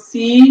becomes dot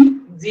C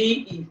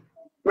D E,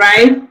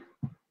 right?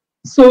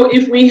 So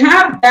if we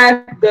have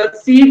that dot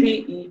C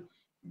D E,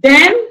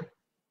 then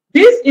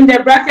this in the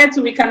bracket,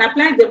 we can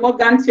apply the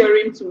Morgan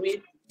theorem to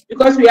it,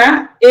 because we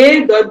have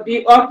A dot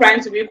B all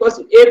prime to be equal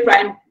to A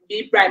prime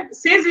B prime.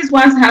 Since these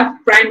ones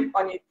have prime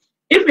on it,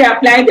 if we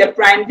apply the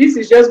prime, this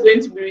is just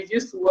going to be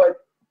reduced to what?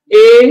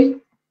 A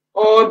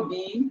or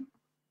B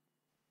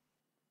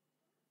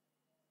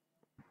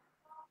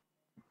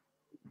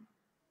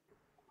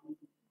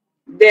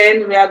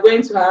then we are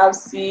going to have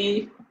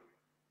C,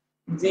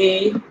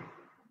 D,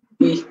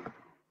 E.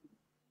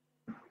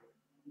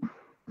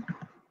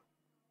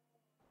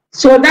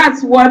 So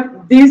that's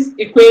what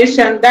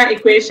that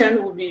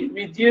equation will be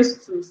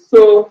reduced to.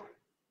 So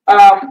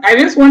I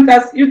just want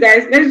you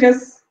guys, let's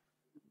just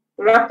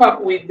wrap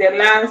up with the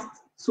last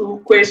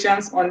two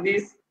questions on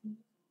this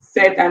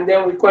set, and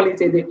then we call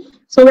it a day.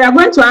 So we are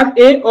going to have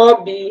A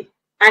or B,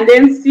 and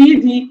then C,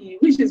 D, E,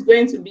 which is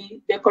going to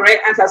be the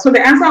correct answer. So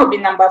the answer will be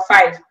number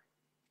 5.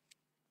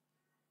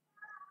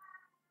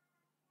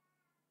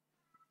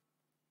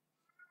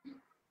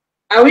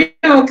 Are we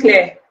all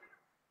clear?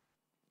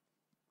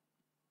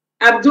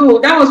 Abdul,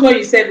 that was what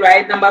you said,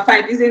 right? Number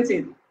 5, isn't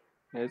it?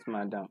 Yes,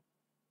 madam.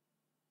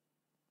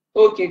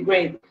 Okay,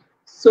 great.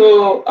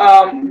 So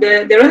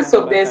the rest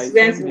of the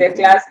students in the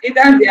class,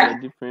 either they are in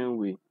a different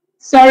way.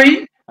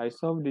 Sorry? I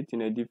solved it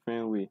in a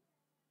different way.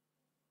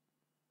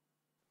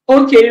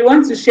 Okay, you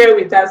want to share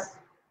with us?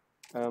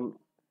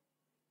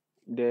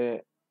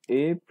 The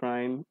A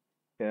prime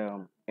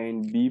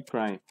and B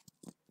prime,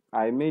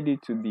 I made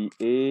it to be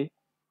A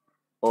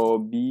or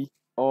B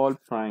all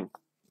prime.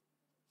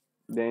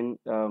 Then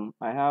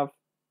I have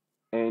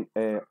an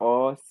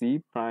or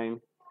C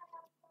prime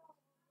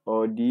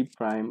or D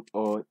prime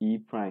or E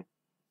prime.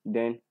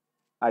 Then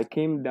I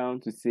came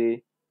down to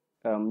say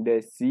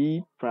the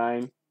C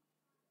prime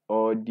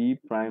or D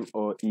prime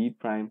or E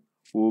prime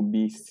will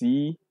be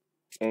C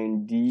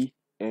and D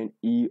and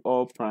E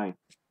all prime.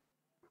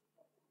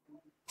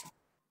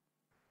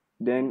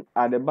 Then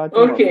at the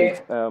bottom of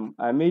it,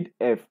 I made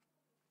F.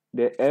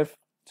 The F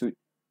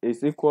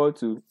is equal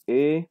to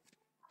A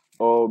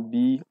or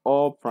B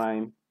all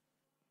prime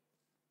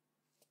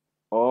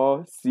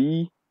or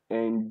C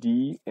and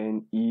D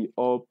and E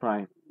all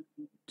prime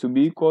to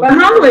be equal. But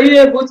how were you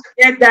able to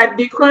get that?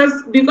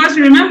 Because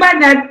remember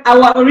that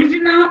our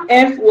original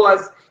F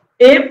was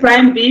A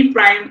prime, B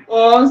prime,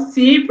 or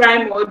C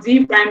prime, or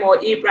D prime,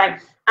 or E prime,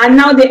 and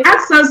now they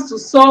asked us to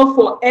solve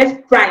for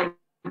F prime.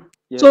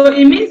 Yes. So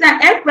it means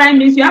that F prime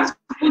means you have to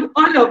put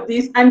all of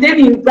this, and then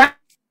in bracket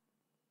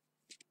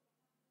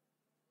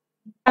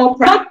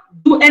not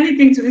do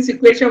anything to this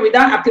equation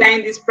without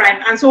applying this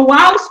prime. And so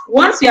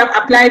once you have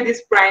applied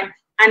this prime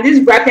and this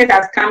bracket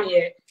has come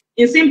here,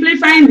 in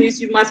simplifying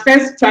this, you must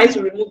first try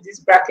to remove this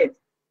bracket.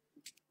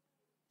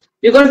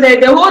 Because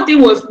the whole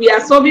thing was we are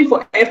solving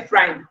for F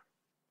prime.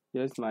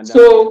 Yes, madam.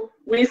 So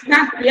we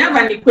have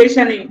an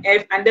equation in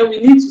F, and then we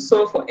need to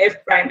solve for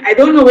F prime. I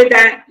don't know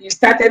whether you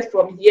started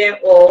from here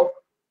or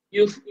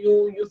you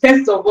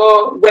first of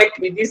all worked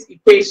with this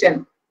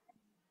equation.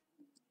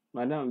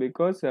 Madam,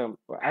 because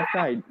after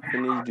I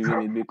finished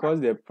doing it,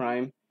 because the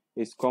prime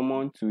is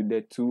common to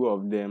the two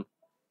of them,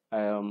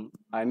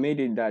 I made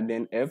it that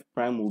then F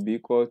prime will be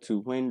equal to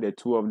when the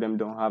two of them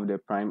don't have the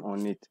prime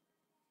on it.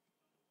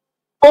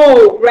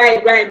 Oh,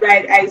 right.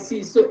 I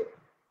see. So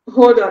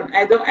hold on.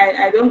 I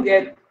don't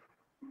get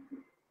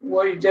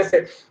what you just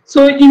said.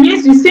 So it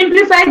means you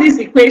simplify this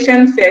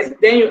equation first,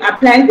 then you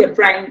apply the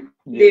prime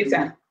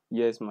later.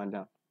 Yes,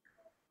 madam.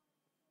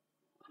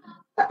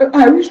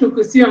 I wish we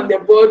could see on the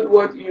board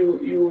what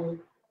you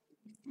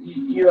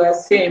are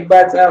saying,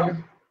 but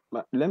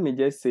let me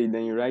just say,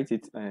 then you write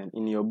it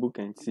in your book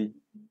and see.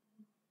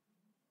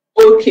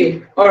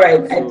 Okay, all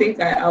right. So I think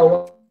I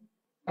want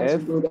to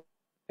do that.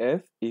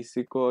 F is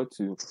equal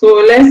to.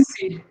 So let's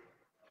see.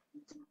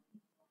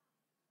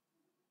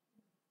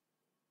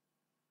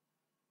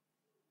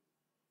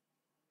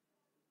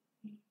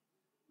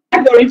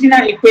 The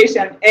original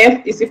equation,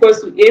 F is equal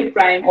to A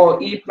prime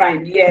or E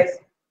prime, yes.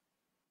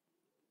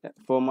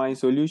 For my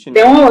solution.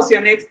 Then what was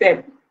your next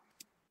step?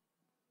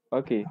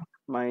 Okay,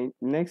 my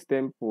next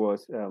step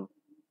was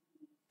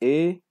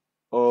A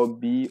or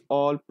B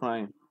all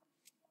prime.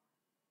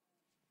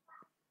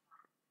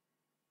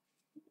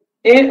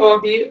 A or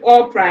B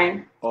all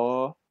prime.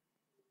 Or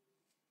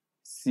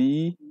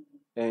C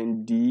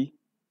and D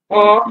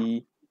or and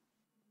E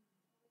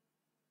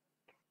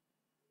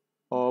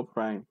all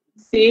prime.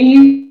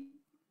 C,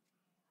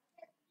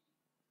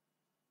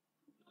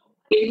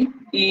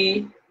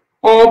 E,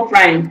 all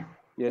prime.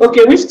 Yes.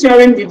 Okay, which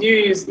theorem did you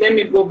use? Let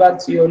me go back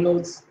to your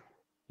notes.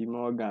 De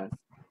Morgan's.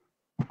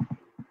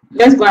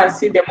 Let's go and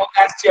see De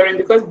Morgan's theorem,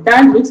 because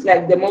that looks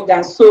like De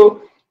Morgan's.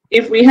 So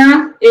if we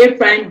have A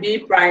prime, B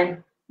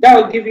prime, that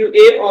will give you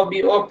A or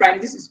B all prime.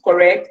 This is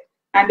correct.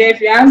 And then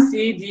if you have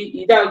C, D,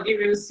 E, that will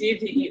give you C,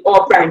 D, E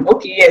all prime.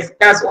 Okay, yes,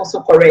 that's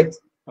also correct.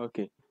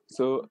 Okay.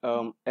 So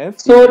F.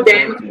 So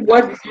then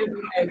what did you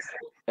do next?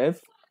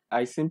 F,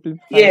 I simplified.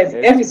 Yes,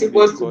 F is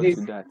equal to this.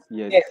 That.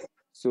 Yes.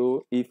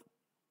 So if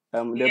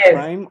the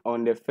prime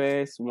on the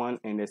first one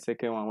and the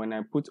second one, when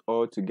I put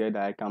all together,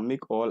 I can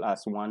make all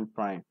as one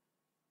prime.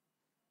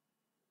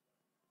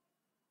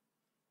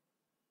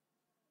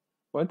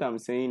 What I'm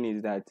saying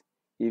is that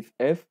if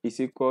F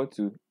is equal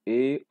to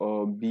A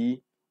or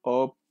B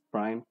all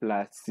prime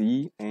plus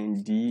C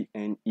and D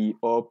and E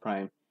all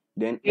prime,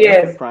 then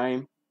F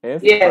prime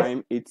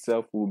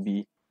itself will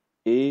be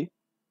A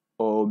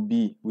or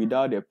B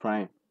without the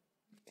prime,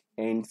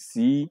 and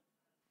C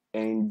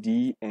and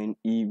D and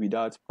E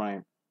without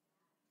prime,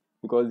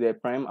 because the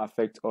prime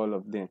affects all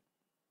of them.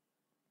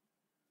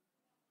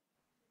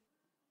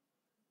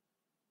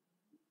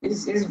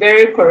 It's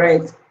very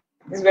correct.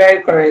 It's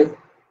very correct.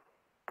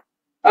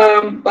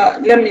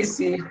 But let me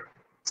see.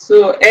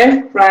 So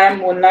f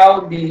prime will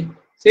now be,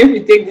 so if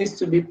we take this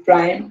to be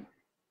prime,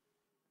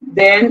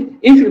 then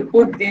if you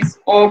put this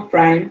all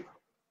prime,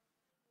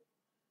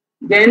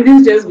 then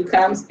this just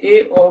becomes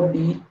A or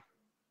B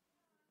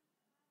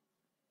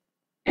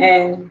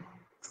and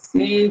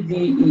C, D,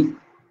 E.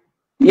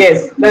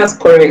 Yes, that's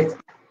correct.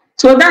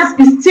 So that's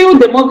still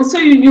the Morgan. So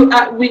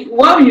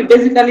what you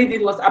basically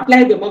did was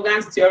apply the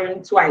Morgan's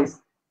theorem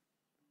twice.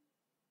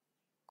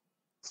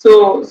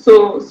 So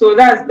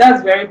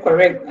that's very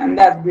correct, and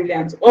that's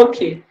brilliant.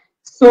 Okay,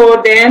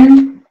 so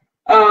then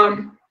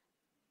the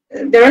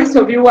rest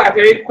of you are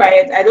very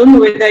quiet. I don't know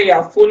whether you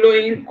are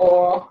following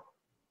or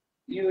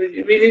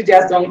you really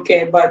just don't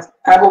care, but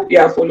I hope you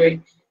are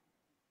following.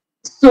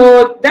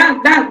 So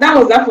that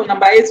was that for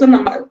number 8. So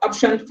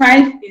option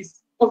 5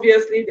 is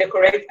obviously the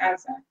correct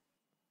answer.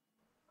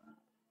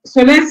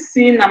 So let's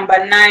see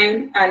number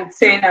 9 and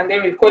 10, and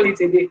then we call it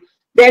a day.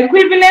 The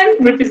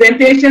equivalent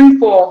representation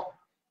for,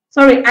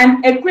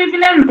 an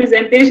equivalent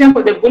representation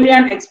for the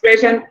Boolean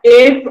expression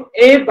a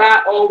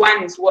bar or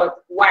 1 is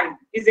what? 1,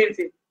 isn't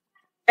it?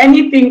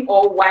 Anything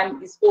or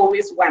 1 is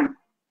always 1.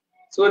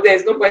 So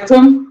there's no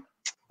question.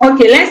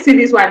 Okay, let's see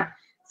this one.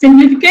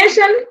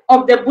 Simplification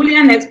of the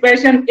Boolean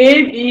expression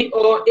a, b,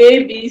 or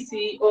a, b,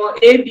 c, or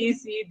a, b,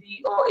 c,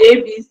 d, or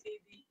a, b, c,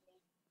 d,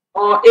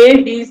 or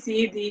a, b,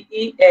 c, d,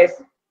 e,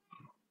 f.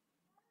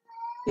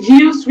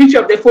 Use which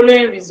of the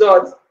following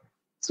results?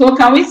 So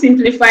can we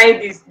simplify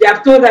this? They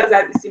have told us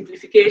that the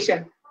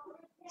simplification.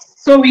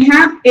 So we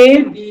have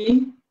a,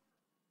 b,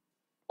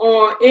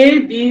 or a,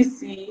 b,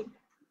 c.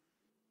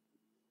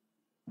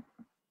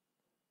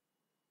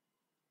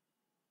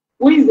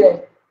 Who is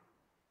there?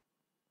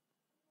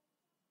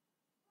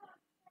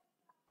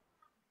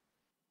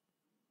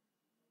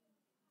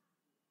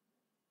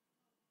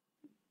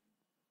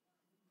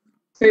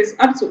 So it's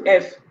up to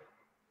f.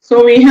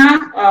 So we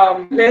have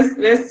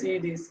let's see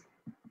this.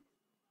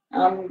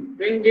 I'm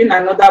bringing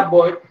another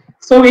board.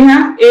 So we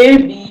have a,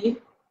 b,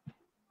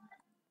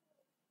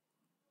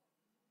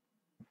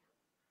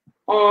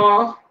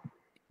 or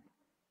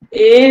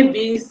a,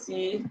 b,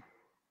 c,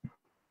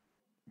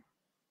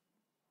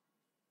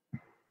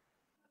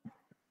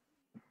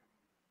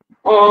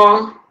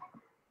 or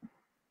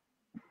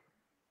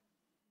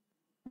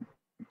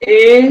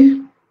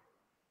a,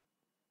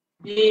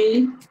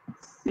 b,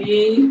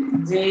 c,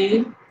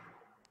 d,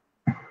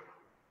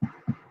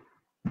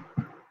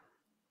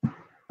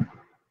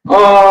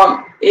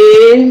 or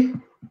a,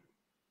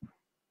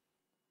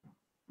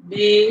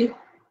 b,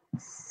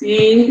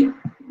 c,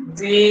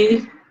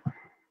 d,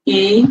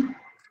 e,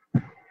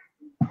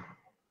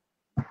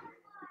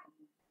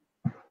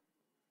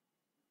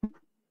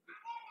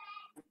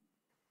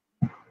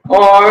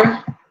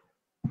 or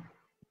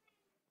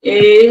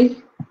a,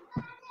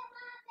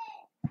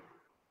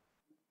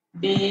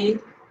 b,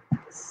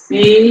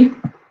 c,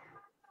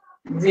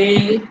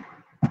 d,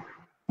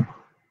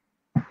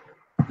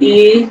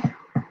 e,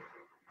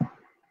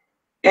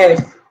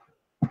 f.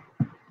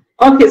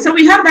 Okay, so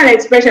we have that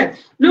expression.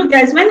 Look,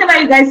 guys,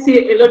 whenever you guys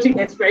see a logic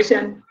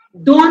expression,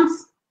 don't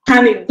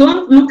panic.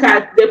 Don't look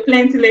at the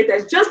plenty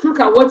letters. Just look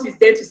at what is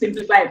there to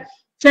simplify.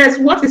 First,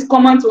 what is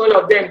common to all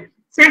of them?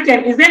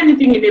 Second, is there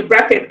anything in a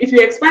bracket? If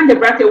you expand the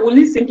bracket, will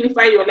it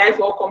simplify your life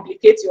or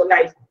complicate your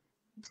life?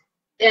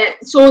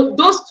 So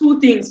those two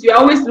things, you're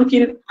always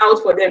looking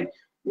out for them.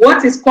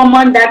 What is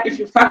common that if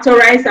you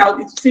factorize out,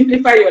 it will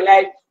simplify your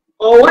life?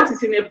 Or what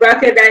is in a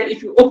bracket that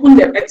if you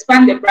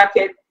expand the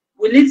bracket,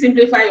 will it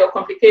simplify or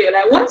complicate your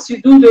life? Once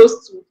you do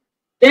those two,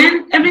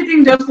 then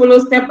everything just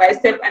follows step by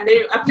step, and then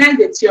you apply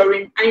the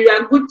theorem and you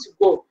are good to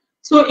go.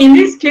 So in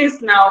this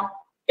case now,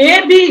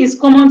 AB is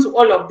common to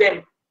all of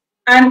them.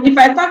 And if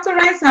I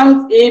factorize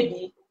out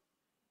AB,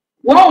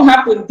 what will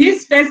happen?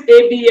 This first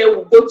AB here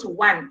will go to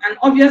 1. And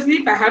obviously,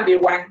 if I have a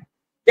 1,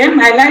 then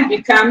my life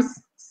becomes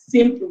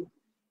simple.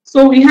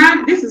 So we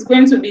have, this is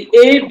going to be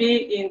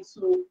AB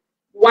into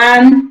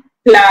 1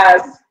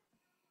 plus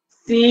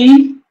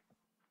C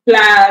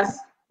plus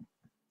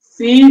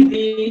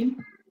CD.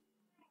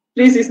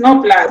 Please, it's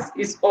not plus,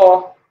 it's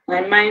or.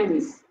 My mind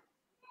is.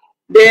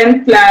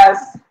 Then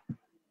plus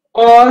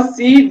or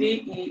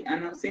CDE,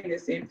 and I'm saying the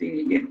same thing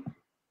again.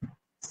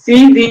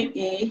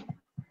 CDE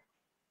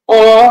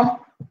or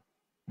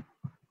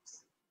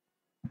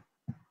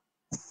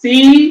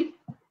CDEF.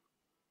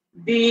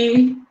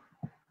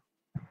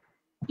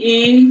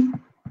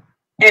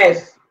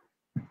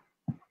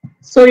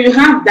 So you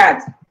have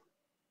that.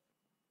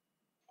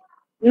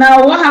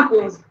 Now what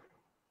happens?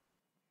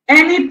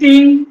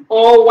 Anything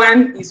or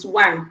 1 is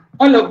 1.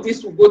 All of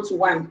this will go to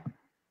 1.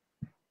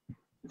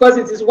 Because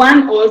it is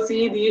 1 or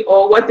CD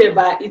or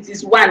whatever, it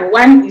is 1.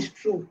 1 is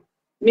true.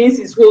 Means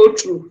it's whole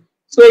true.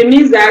 So it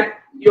means that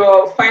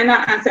your final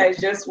answer is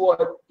just what?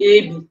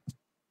 AB.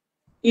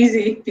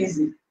 Easy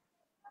peasy.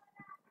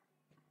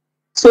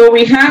 So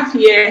we have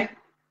here,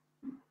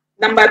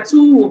 number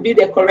 2 will be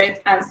the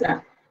correct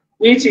answer,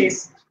 which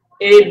is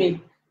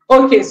AB.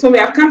 Okay, so we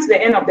have come to the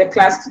end of the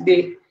class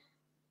today.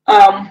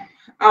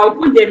 I'll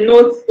put the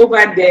notes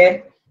over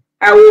there.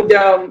 I would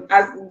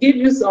give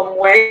you some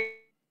work.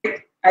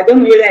 I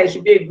don't know whether it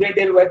should be a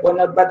graded work or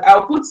not, but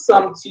I'll put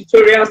some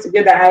tutorials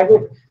together. I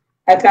hope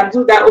I can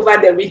do that over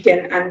the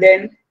weekend and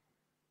then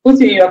put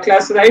in your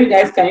class so that you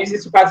guys can use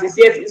it to practice.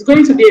 Yes, it's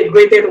going to be a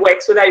graded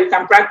work so that you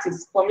can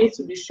practice, for me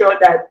to be sure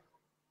that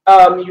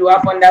you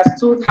have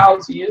understood how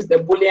to use the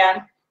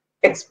Boolean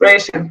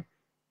expression.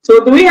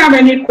 So do we have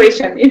any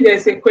question? If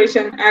there's a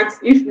question, ask.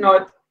 If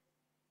not,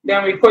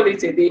 then we call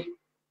it a day.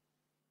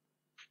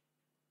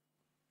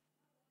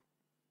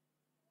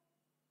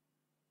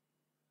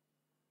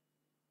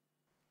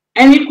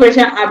 Any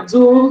question?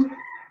 Abdul,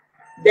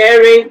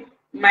 Derek,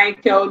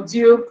 Michael,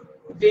 Duke,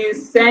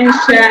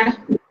 Vincentia,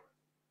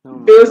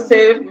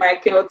 Joseph,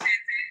 Michael.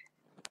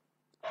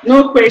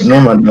 No question.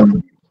 No,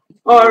 madam.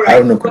 All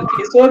right. No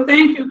Okay. So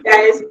thank you,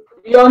 guys.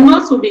 Your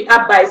notes will be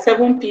up by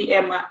 7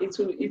 p.m. It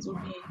will be.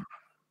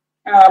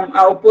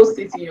 I'll post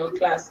it in your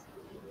class.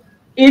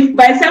 If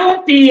by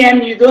 7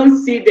 p.m. you don't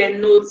see the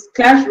notes,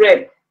 class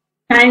rep,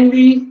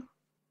 kindly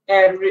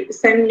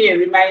send me a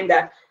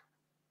reminder.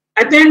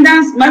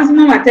 Attendance,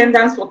 maximum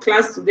attendance for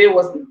class today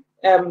was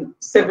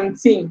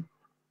 17.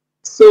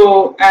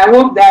 So I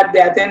hope that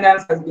the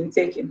attendance has been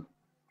taken.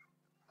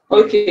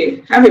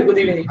 Okay, have a good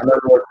evening.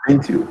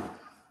 Thank you.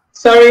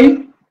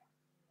 Sorry?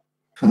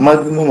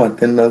 Maximum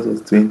attendance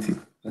was 20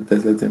 at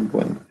a certain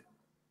point.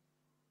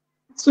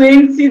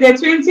 20, the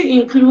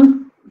 20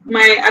 include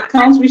my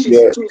account, which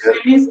is 2, so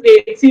it means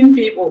 18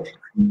 people.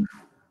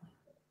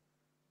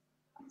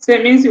 So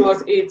it means it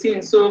was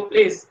 18. So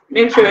please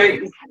make sure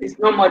it's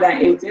no more than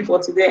 18 for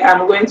today.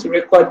 I'm going to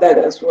record that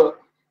as well.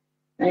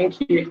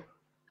 Thank you.